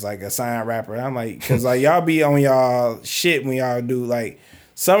rapper is, like a signed rapper. I'm like, because like y'all be on y'all shit when y'all do like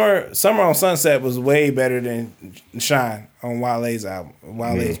Summer on Sunset was way better than Shine on Wale's album,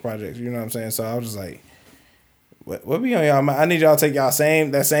 Wale's projects. You know what I'm saying? So I was just like, what be on y'all mind? I need y'all to take y'all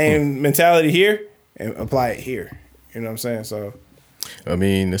same mentality here and apply it here. You know what I'm saying? So I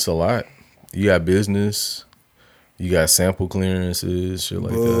mean, it's a lot. You got business, you got sample clearances, shit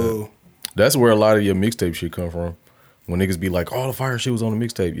like that. That's where a lot of your mixtape shit come from. When niggas be like, "Oh, the fire shit was on the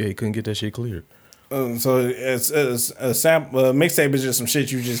mixtape." Yeah, he couldn't get that shit cleared. So it's a sample. Mixtape is just some shit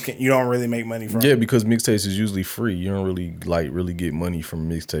you don't really make money from. Yeah, because mixtapes is usually free. You don't really get money from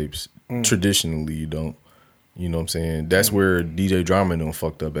mixtapes. Traditionally, you don't. You know what I'm saying? That's where DJ Drama and them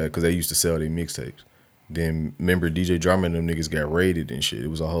fucked up at because they used to sell their mixtapes. Then remember DJ Drama and them niggas got raided and shit. It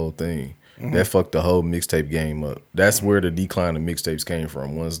was a whole thing. That fucked the whole mixtape game up. That's where the decline of mixtapes came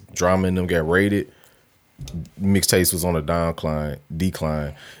from. Once Drama and them got raided, mixtapes was on a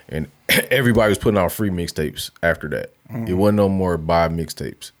decline, and everybody was putting out free mixtapes after that. It wasn't no more buy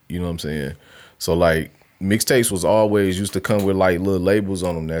mixtapes. You know what I'm saying? So like mixtapes was always used to come with like little labels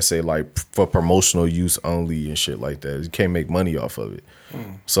on them that say like for promotional use only and shit like that. You can't make money off of it.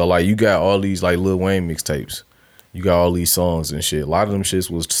 So like you got all these like Lil Wayne mixtapes. You got all these songs and shit. A lot of them shits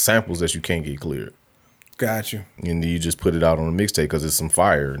was samples that you can't get cleared. Got you. And you just put it out on a mixtape because it's some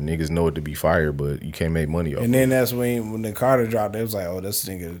fire. Niggas know it to be fire, but you can't make money off And then that's when the Carter dropped, it was like, oh, this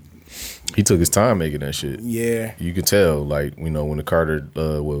nigga. He took his time making that shit. Yeah. You could tell, like, you know, when the Carter,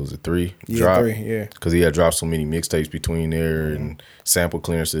 what was it, 3? Yeah, dropped, 3, yeah. Because he had dropped so many mixtapes between there and sample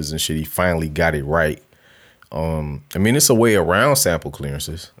clearances and shit. He finally got it right. I mean, it's a way around sample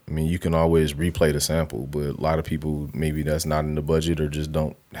clearances. I mean, you can always replay the sample, but a lot of people, maybe that's not in the budget or just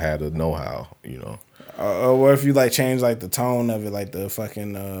don't have the know-how, you know. What if you like change like the tone of it, like the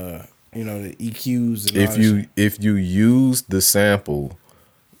fucking, you know, the EQs and all that shit? If you use the sample,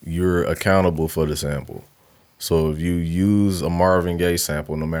 you're accountable for the sample. So if you use a Marvin Gaye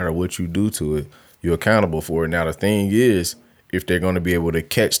sample, no matter what you do to it, you're accountable for it. Now the thing is, if they're going to be able to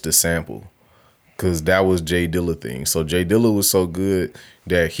catch the sample, because that was Jay Dilla thing. So Jay Dilla was so good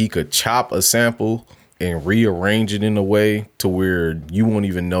that he could chop a sample and rearrange it in a way to where you won't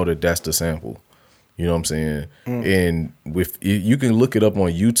even know that that's the sample. You know what I'm saying? And with you can look it up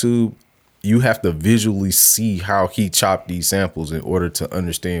on YouTube. You have to visually see how he chopped these samples in order to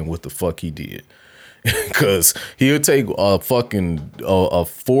understand what the fuck he did. Because he'll take a fucking a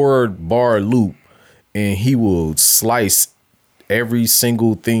 4-bar loop and he will slice every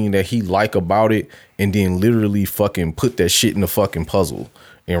single thing that he like about it and then literally fucking put that shit in the fucking puzzle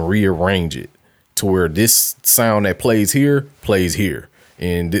and rearrange it to where this sound that plays here.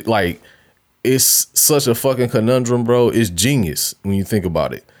 And like, it's such a fucking conundrum, bro. It's genius when you think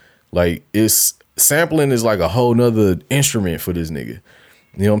about it. Like, it's sampling is like a whole nother instrument for this nigga.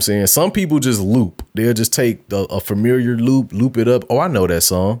 You know what I'm saying? Some people just loop. They'll just take a familiar loop it up. Oh, I know that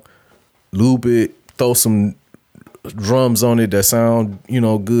song. Loop it, throw some drums on it that sound, you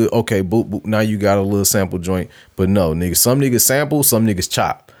know, good. Okay, boop, boop. Now you got a little sample joint. But no, nigga, some niggas sample, some niggas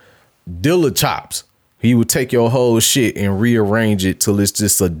chop. Dilla chops. He would take your whole shit and rearrange it till it's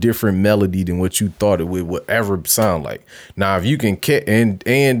just a different melody than what you thought it would ever sound like. Now, if you can and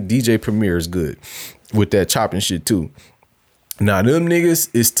DJ Premier is good with that chopping shit too. Now, them niggas,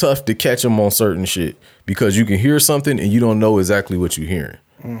 it's tough to catch them on certain shit because you can hear something and you don't know exactly what you're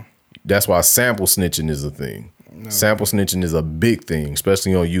hearing. That's why sample snitching is a thing. Sample snitching is a big thing,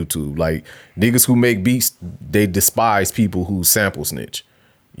 especially on YouTube. Like, niggas who make beats, they despise people who sample snitch.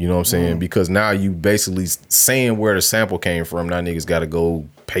 You know what I'm saying? Because now you basically saying where the sample came from. Now niggas got to go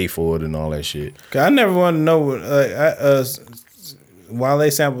pay for it and all that shit. I never want to know what. While they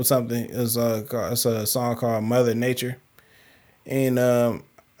sampled something, it's a song called Mother Nature, and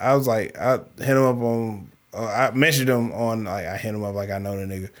I was like, I hit him up on. I mentioned him on. Like, I hit him up like I know the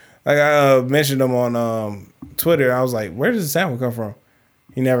nigga. Like, I mentioned him on Twitter. I was like, where does the sample come from?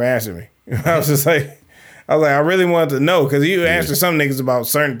 He never answered me. I was like, I really wanted to know because you answered some niggas about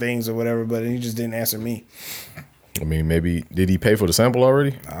certain things or whatever, but he just didn't answer me. I mean, maybe did he pay for the sample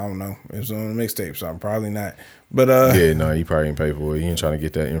already? I don't know. It was on the mixtape, so I'm probably not. But yeah, no, he probably didn't pay for it. He ain't trying to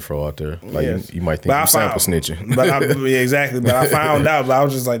get that info out there. Like, you might think he's sample snitching. Exactly. But I found out. But I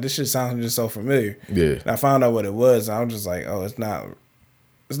was just like, this shit sounds just so familiar. Yeah. And I found out what it was. And I was just like, oh, it's not.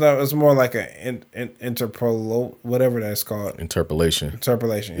 It's more like an interpol, whatever that's called. Interpolation.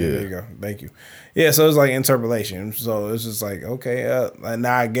 Yeah, there you go. Thank you. Yeah, so it's like interpolation. So it's just like, okay,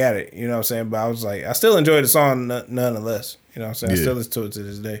 now I get it. You know what I'm saying? But I was like, I still enjoy the song nonetheless. You know what I'm saying? I still listen to it to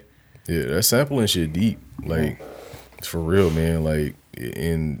this day. Yeah, that sampling shit deep. Like, for real, man. Like,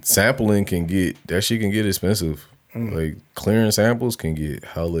 and sampling can get expensive. Like, clearing samples can get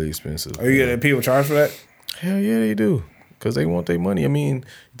hella expensive. Are you getting people charged for that? Hell yeah, they do. Because they want their money. I mean,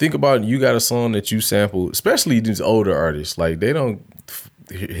 think about it. You got a song that you sample, especially these older artists. Like, they don't,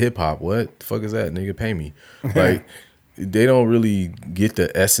 hip hop, what the fuck is that? Nigga, pay me. Like, they don't really get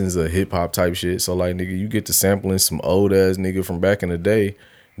the essence of hip hop type shit. So, like, nigga, you get to sampling some old ass nigga from back in the day.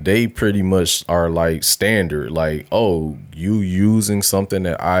 They pretty much are like standard. Like, oh, you using something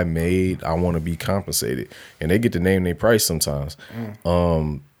that I made, I want to be compensated. And they get to name their price sometimes.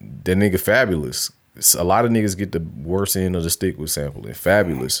 That nigga Fabulous. A lot of niggas get the worst end of the stick with sampling.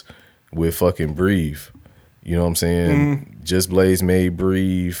 Fabulous with fucking Breathe. You know what I'm saying? Just Blaze made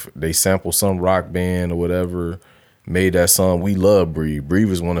Breathe. They sampled some rock band or whatever, made that song. We love Breathe.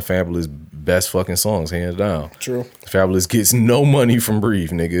 Breathe is one of Fabulous' best fucking songs, hands down. True. Fabulous gets no money from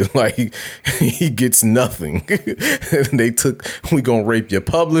Breathe, nigga. Like, he gets nothing. We gonna rape your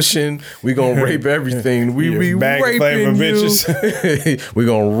publishing. We gonna rape everything. We raping you. Bitches. We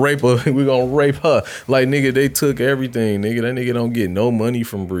gonna rape her. Like, nigga, they took everything, nigga. That nigga don't get no money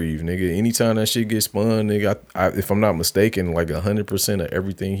from Breathe, nigga. Anytime that shit gets spun, nigga, if I'm not mistaken, like 100% of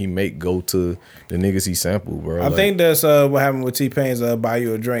everything he make go to the niggas he sampled, bro. I think that's what happened with T-Pain's "Buy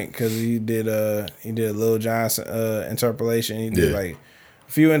You a Drink" because he did Lil Jon's interpolation. He did like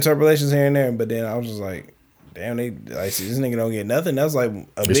a few interpolations here and there, but then I was just like, damn, they like see, this nigga don't get nothing. That's like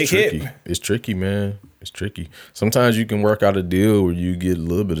a big hit. It's tricky, man. It's tricky. Sometimes you can work out a deal where you get a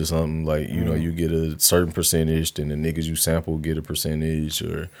little bit of something, like, you know, you get a certain percentage, then the niggas you sample get a percentage,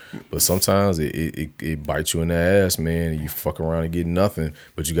 but sometimes it bites you in the ass, man, and you fuck around and get nothing,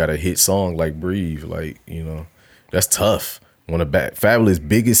 but you got a hit song like Breathe, like, you know, that's tough. Fabulous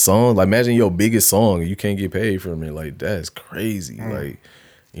biggest song, like imagine your biggest song and you can't get paid from it, like that's crazy, like.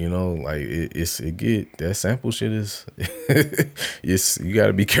 You know, like that sample shit is, you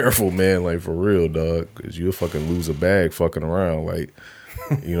gotta be careful, man, like for real, dog, cause you'll fucking lose a bag fucking around, like,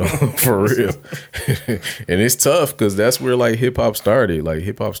 you know, for real. And it's tough cause that's where like hip hop started. Like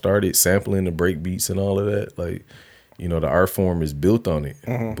hip hop started sampling the break beats and all of that. Like, you know, the art form is built on it.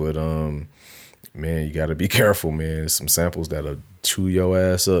 But man, you gotta be careful, man. There's some samples that'll chew your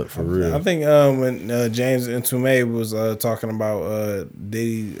ass up for real. I think when James Ntume was talking about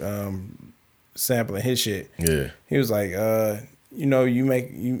Diddy sampling his shit, he was like, you know, you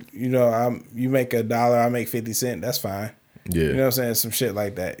make $1, I make 50 cents, that's fine. Yeah. You know what I'm saying? Some shit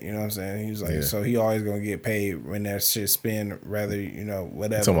like that. You know what I'm saying? He was like, so he always gonna get paid when that shit spin, rather, you know,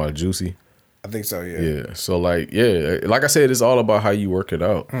 whatever. Talking about Juicy. I think so, yeah. Yeah. So like, like I said, it's all about how you work it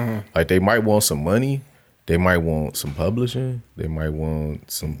out. Like they might want some money. They might want some publishing. They might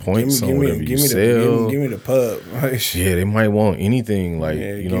want some points on whatever you sell. Give me the pub. Yeah, they might want anything. Like,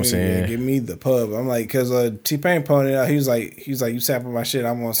 you know what I'm saying? Give me the pub. I'm like, because T-Pain pointed out, he was like, you sample my shit,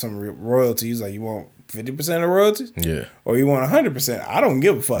 I want some royalty. He's like, you want 50% of royalties? Yeah. Or you want 100%? I don't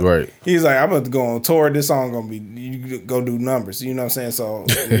give a fuck. Right. He's like, I'm about to go on tour. This song gonna be, you go do numbers. You know what I'm saying? So,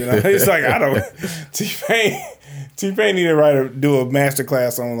 you know, it's like, I don't, T-Pain need to do a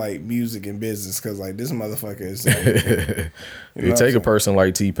masterclass on like music and business because like this motherfucker is. You take a person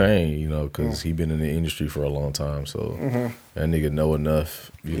like T-Pain, you know, because he been in the industry for a long time, so that nigga know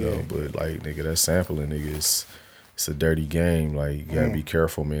enough, you know. But like, nigga, that sampling, nigga, it's a dirty game. Like, you gotta be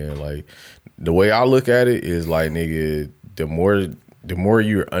careful, man. Like, the way I look at it is like, nigga, the more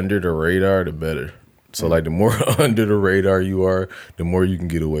you're under the radar, the better. So like the more under the radar you are, the more you can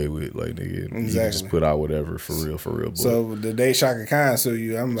get away with. Like, nigga, you can just put out whatever for real. Boy. So the day Shaka Khan sue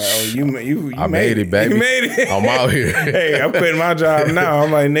you, I'm like, oh, you I made it, baby. You made it. I'm out here. Hey, I'm quitting my job now.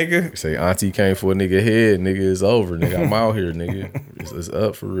 I'm like, nigga. Say auntie came for a nigga head, nigga, it's over, nigga. I'm out here, nigga. It's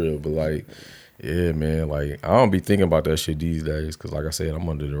up for real. But like, yeah, man, like I don't be thinking about that shit these days because, like I said, I'm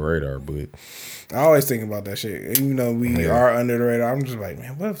under the radar. But I always think about that shit. Even though we are under the radar, I'm just like,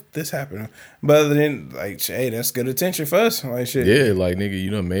 man, what if this happened? But other than like, hey, that's good attention for us. Like shit. Yeah, like nigga,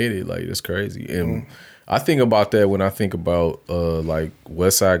 you done made it. Like that's crazy. And I think about that when I think about like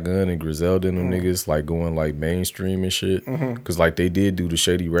Westside Gun and Griselda and them niggas like going like mainstream and shit. Because like they did do the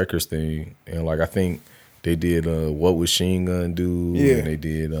Shady Records thing, and like I think. They did What Would Sheen Gun Do? Yeah. And they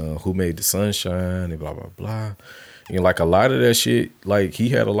did Who Made the Sunshine and blah, blah, blah. And like a lot of that shit, like he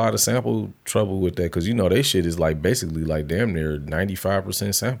had a lot of sample trouble with that because, you know, they shit is like basically like damn near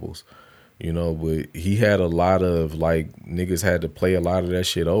 95% samples, you know, but he had a lot of like niggas had to play a lot of that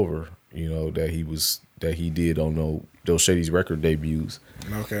shit over, you know, that he did on those Shady's record debuts.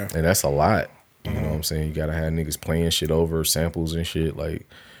 Okay. And that's a lot. You know what I'm saying? You gotta have niggas playing shit over, samples and shit, like.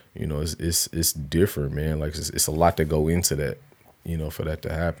 You know, it's different, man. Like it's a lot to go into that, you know, for that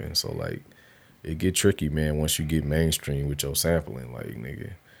to happen. So like, it get tricky, man. Once you get mainstream with your sampling, like nigga,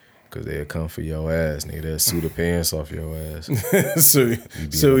 because they'll come for your ass, nigga. They'll sue the pants off your ass.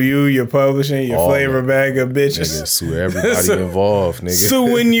 sue you, your publishing, your flavor bag of bitches. Nigga, sue everybody involved, nigga.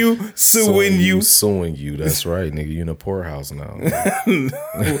 Suing you. Suing you. That's right, nigga. You in a poorhouse now.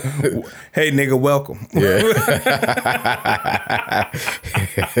 Hey, nigga, welcome. Yeah.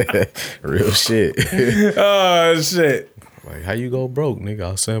 Real shit. Oh, shit. Like, how you go broke, nigga?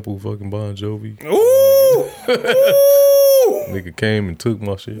 I'll sample fucking Bon Jovi. Ooh! Nigga came and took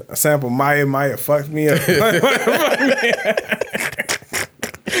my shit. I sampled Maya fucked me up.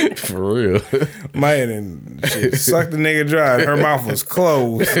 For real. Maya and shit sucked the nigga dry. Her mouth was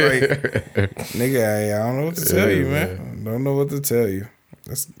closed. Like, nigga, I don't know what to tell you, man. Don't know what to tell you.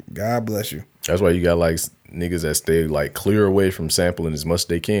 God bless you. That's why you got like niggas that stay like clear away from sampling as much as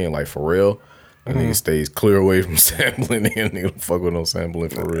they can, like Pharrell. That nigga stays clear away from sampling. Nigga don't fuck with no sampling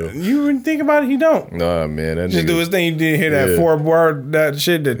for real. You even think about it, he don't. Nah, man. That Just nigga, do his thing. You didn't hear that 4-bar, that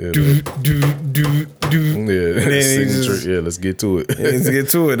shit, that do. Yeah, let's get to it. Let's get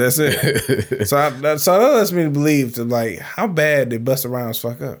to it. That's it. So that lets me believe to like how bad did Busta Rhymes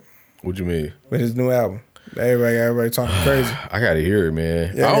fuck up What you mean? with his new album. Everybody talking crazy. I gotta hear it,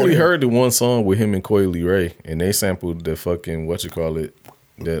 man. Yeah, I only heard the one song with him and Coily Ray, and they sampled the fucking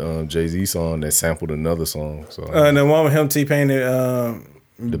that Jay-Z song that sampled another song. So And the one with him T-Pain,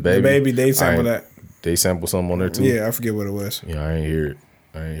 the baby, they sampled that. They sampled something on there too. Yeah, I forget what it was. Yeah, I ain't hear it.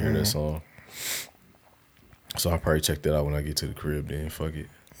 I ain't hear that song. So I'll probably check that out when I get to the crib. Then fuck it.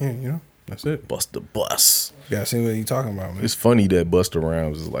 Yeah, that's it. Bust the bus. Yeah, see what he talking about, man. It's funny that Busta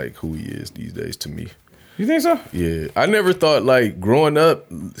Rhymes is like who he is these days to me. You think so? Yeah, I never thought like growing up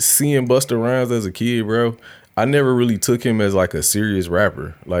seeing Busta Rhymes as a kid, bro. I never really took him as like a serious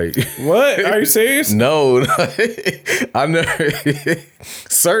rapper. Like What? Are you serious? No, I never.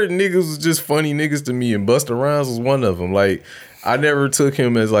 Certain niggas was just funny niggas to me, and Busta Rhymes was one of them. Like I never took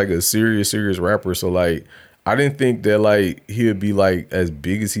him as like a serious rapper. So like I didn't think that like he'd be like as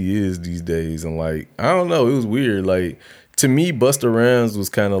big as he is these days. And like I don't know, it was weird. Like to me, Busta Rhymes was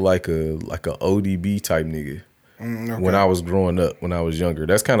kind of like a ODB type nigga. Okay. When I was growing up, when I was younger,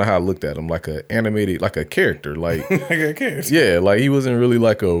 that's kind of how I looked at him, like a animated, like a character, like Like a character. yeah, like he wasn't really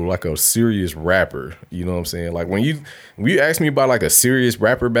like a serious rapper. You know what I'm saying? Like when you ask me about like a serious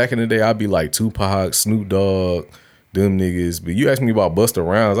rapper back in the day, I'd be like Tupac, Snoop Dogg, them niggas. But you ask me about Busta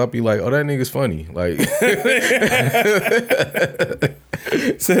Rhymes, I'd be like, oh, that nigga's funny. Like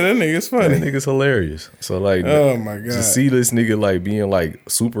So that nigga's funny. that nigga's hilarious. So like, Oh my god. to see this nigga like being like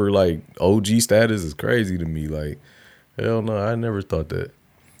super like OG status is crazy to me. Like, hell no, I never thought that.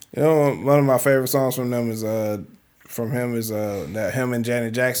 You know, one of my favorite songs from them is that him and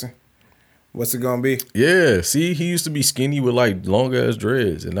Janet Jackson. What's it gonna be? Yeah, see, he used to be skinny with like long ass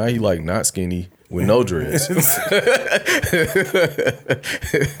dreads, and now he like not skinny with no dreads.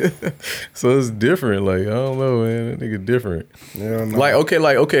 So it's different. Like I don't know, man. That nigga different. Yeah, no. Like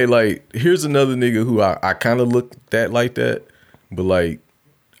okay, here's another nigga who I kind of looked at like that, but like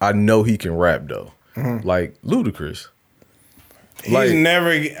I know he can rap though. Like Ludacris. He's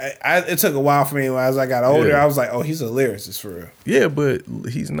never. It took a while for me as I got older. Yeah. I was like, oh, he's a lyricist for real. Yeah, but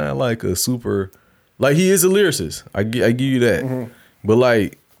he's not like a super. Like he is a lyricist. I give you that. But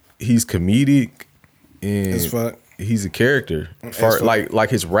like he's comedic and As fuck. he's a character. Like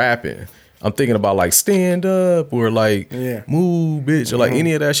his rapping. I'm thinking about like Stand Up or like Move Bitch or like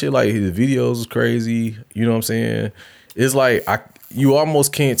any of that shit. Like his videos is crazy. You know what I'm saying? It's like you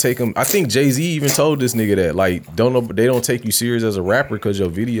almost can't take him. I think Jay-Z even told this nigga that like they don't take you serious as a rapper because your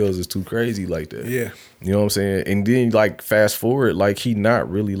videos is too crazy like that. Yeah. You know what I'm saying? And then like fast forward, like he not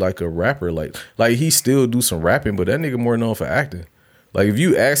really like a rapper. Like he still do some rapping, but that nigga more known for acting. Like if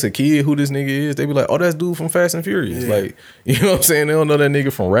you ask a kid who this nigga is, they be like, oh, that's dude from Fast and Furious. Yeah. Like, you know what I'm saying? They don't know that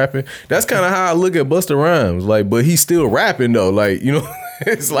nigga from rapping. That's kind of how I look at Busta Rhymes. Like, but he's still rapping though. Like, you know,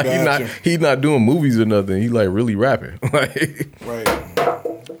 it's like Gotcha. he not doing movies or nothing. He like really rapping. Like, Right.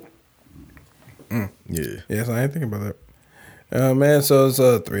 yeah. Yes, I ain't thinking about that. Man, so it's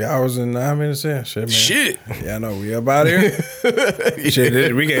 3 hours and 9 minutes in. Shit, man. Shit. Yeah, I know. We up out here.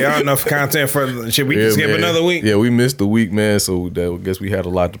 Shit, we got y'all enough content for shit. We can skip man. another week. Yeah, we missed the week, man. So I guess we had a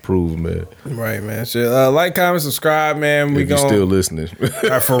lot to prove, man. Right, man. Shit, like, comment, subscribe, man. We If you still listening.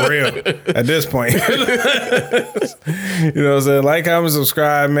 for real at this point. You know what I'm saying? Like, comment,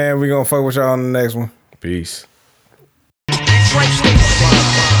 subscribe, man. We gonna fuck with y'all on the next one. Peace. Straight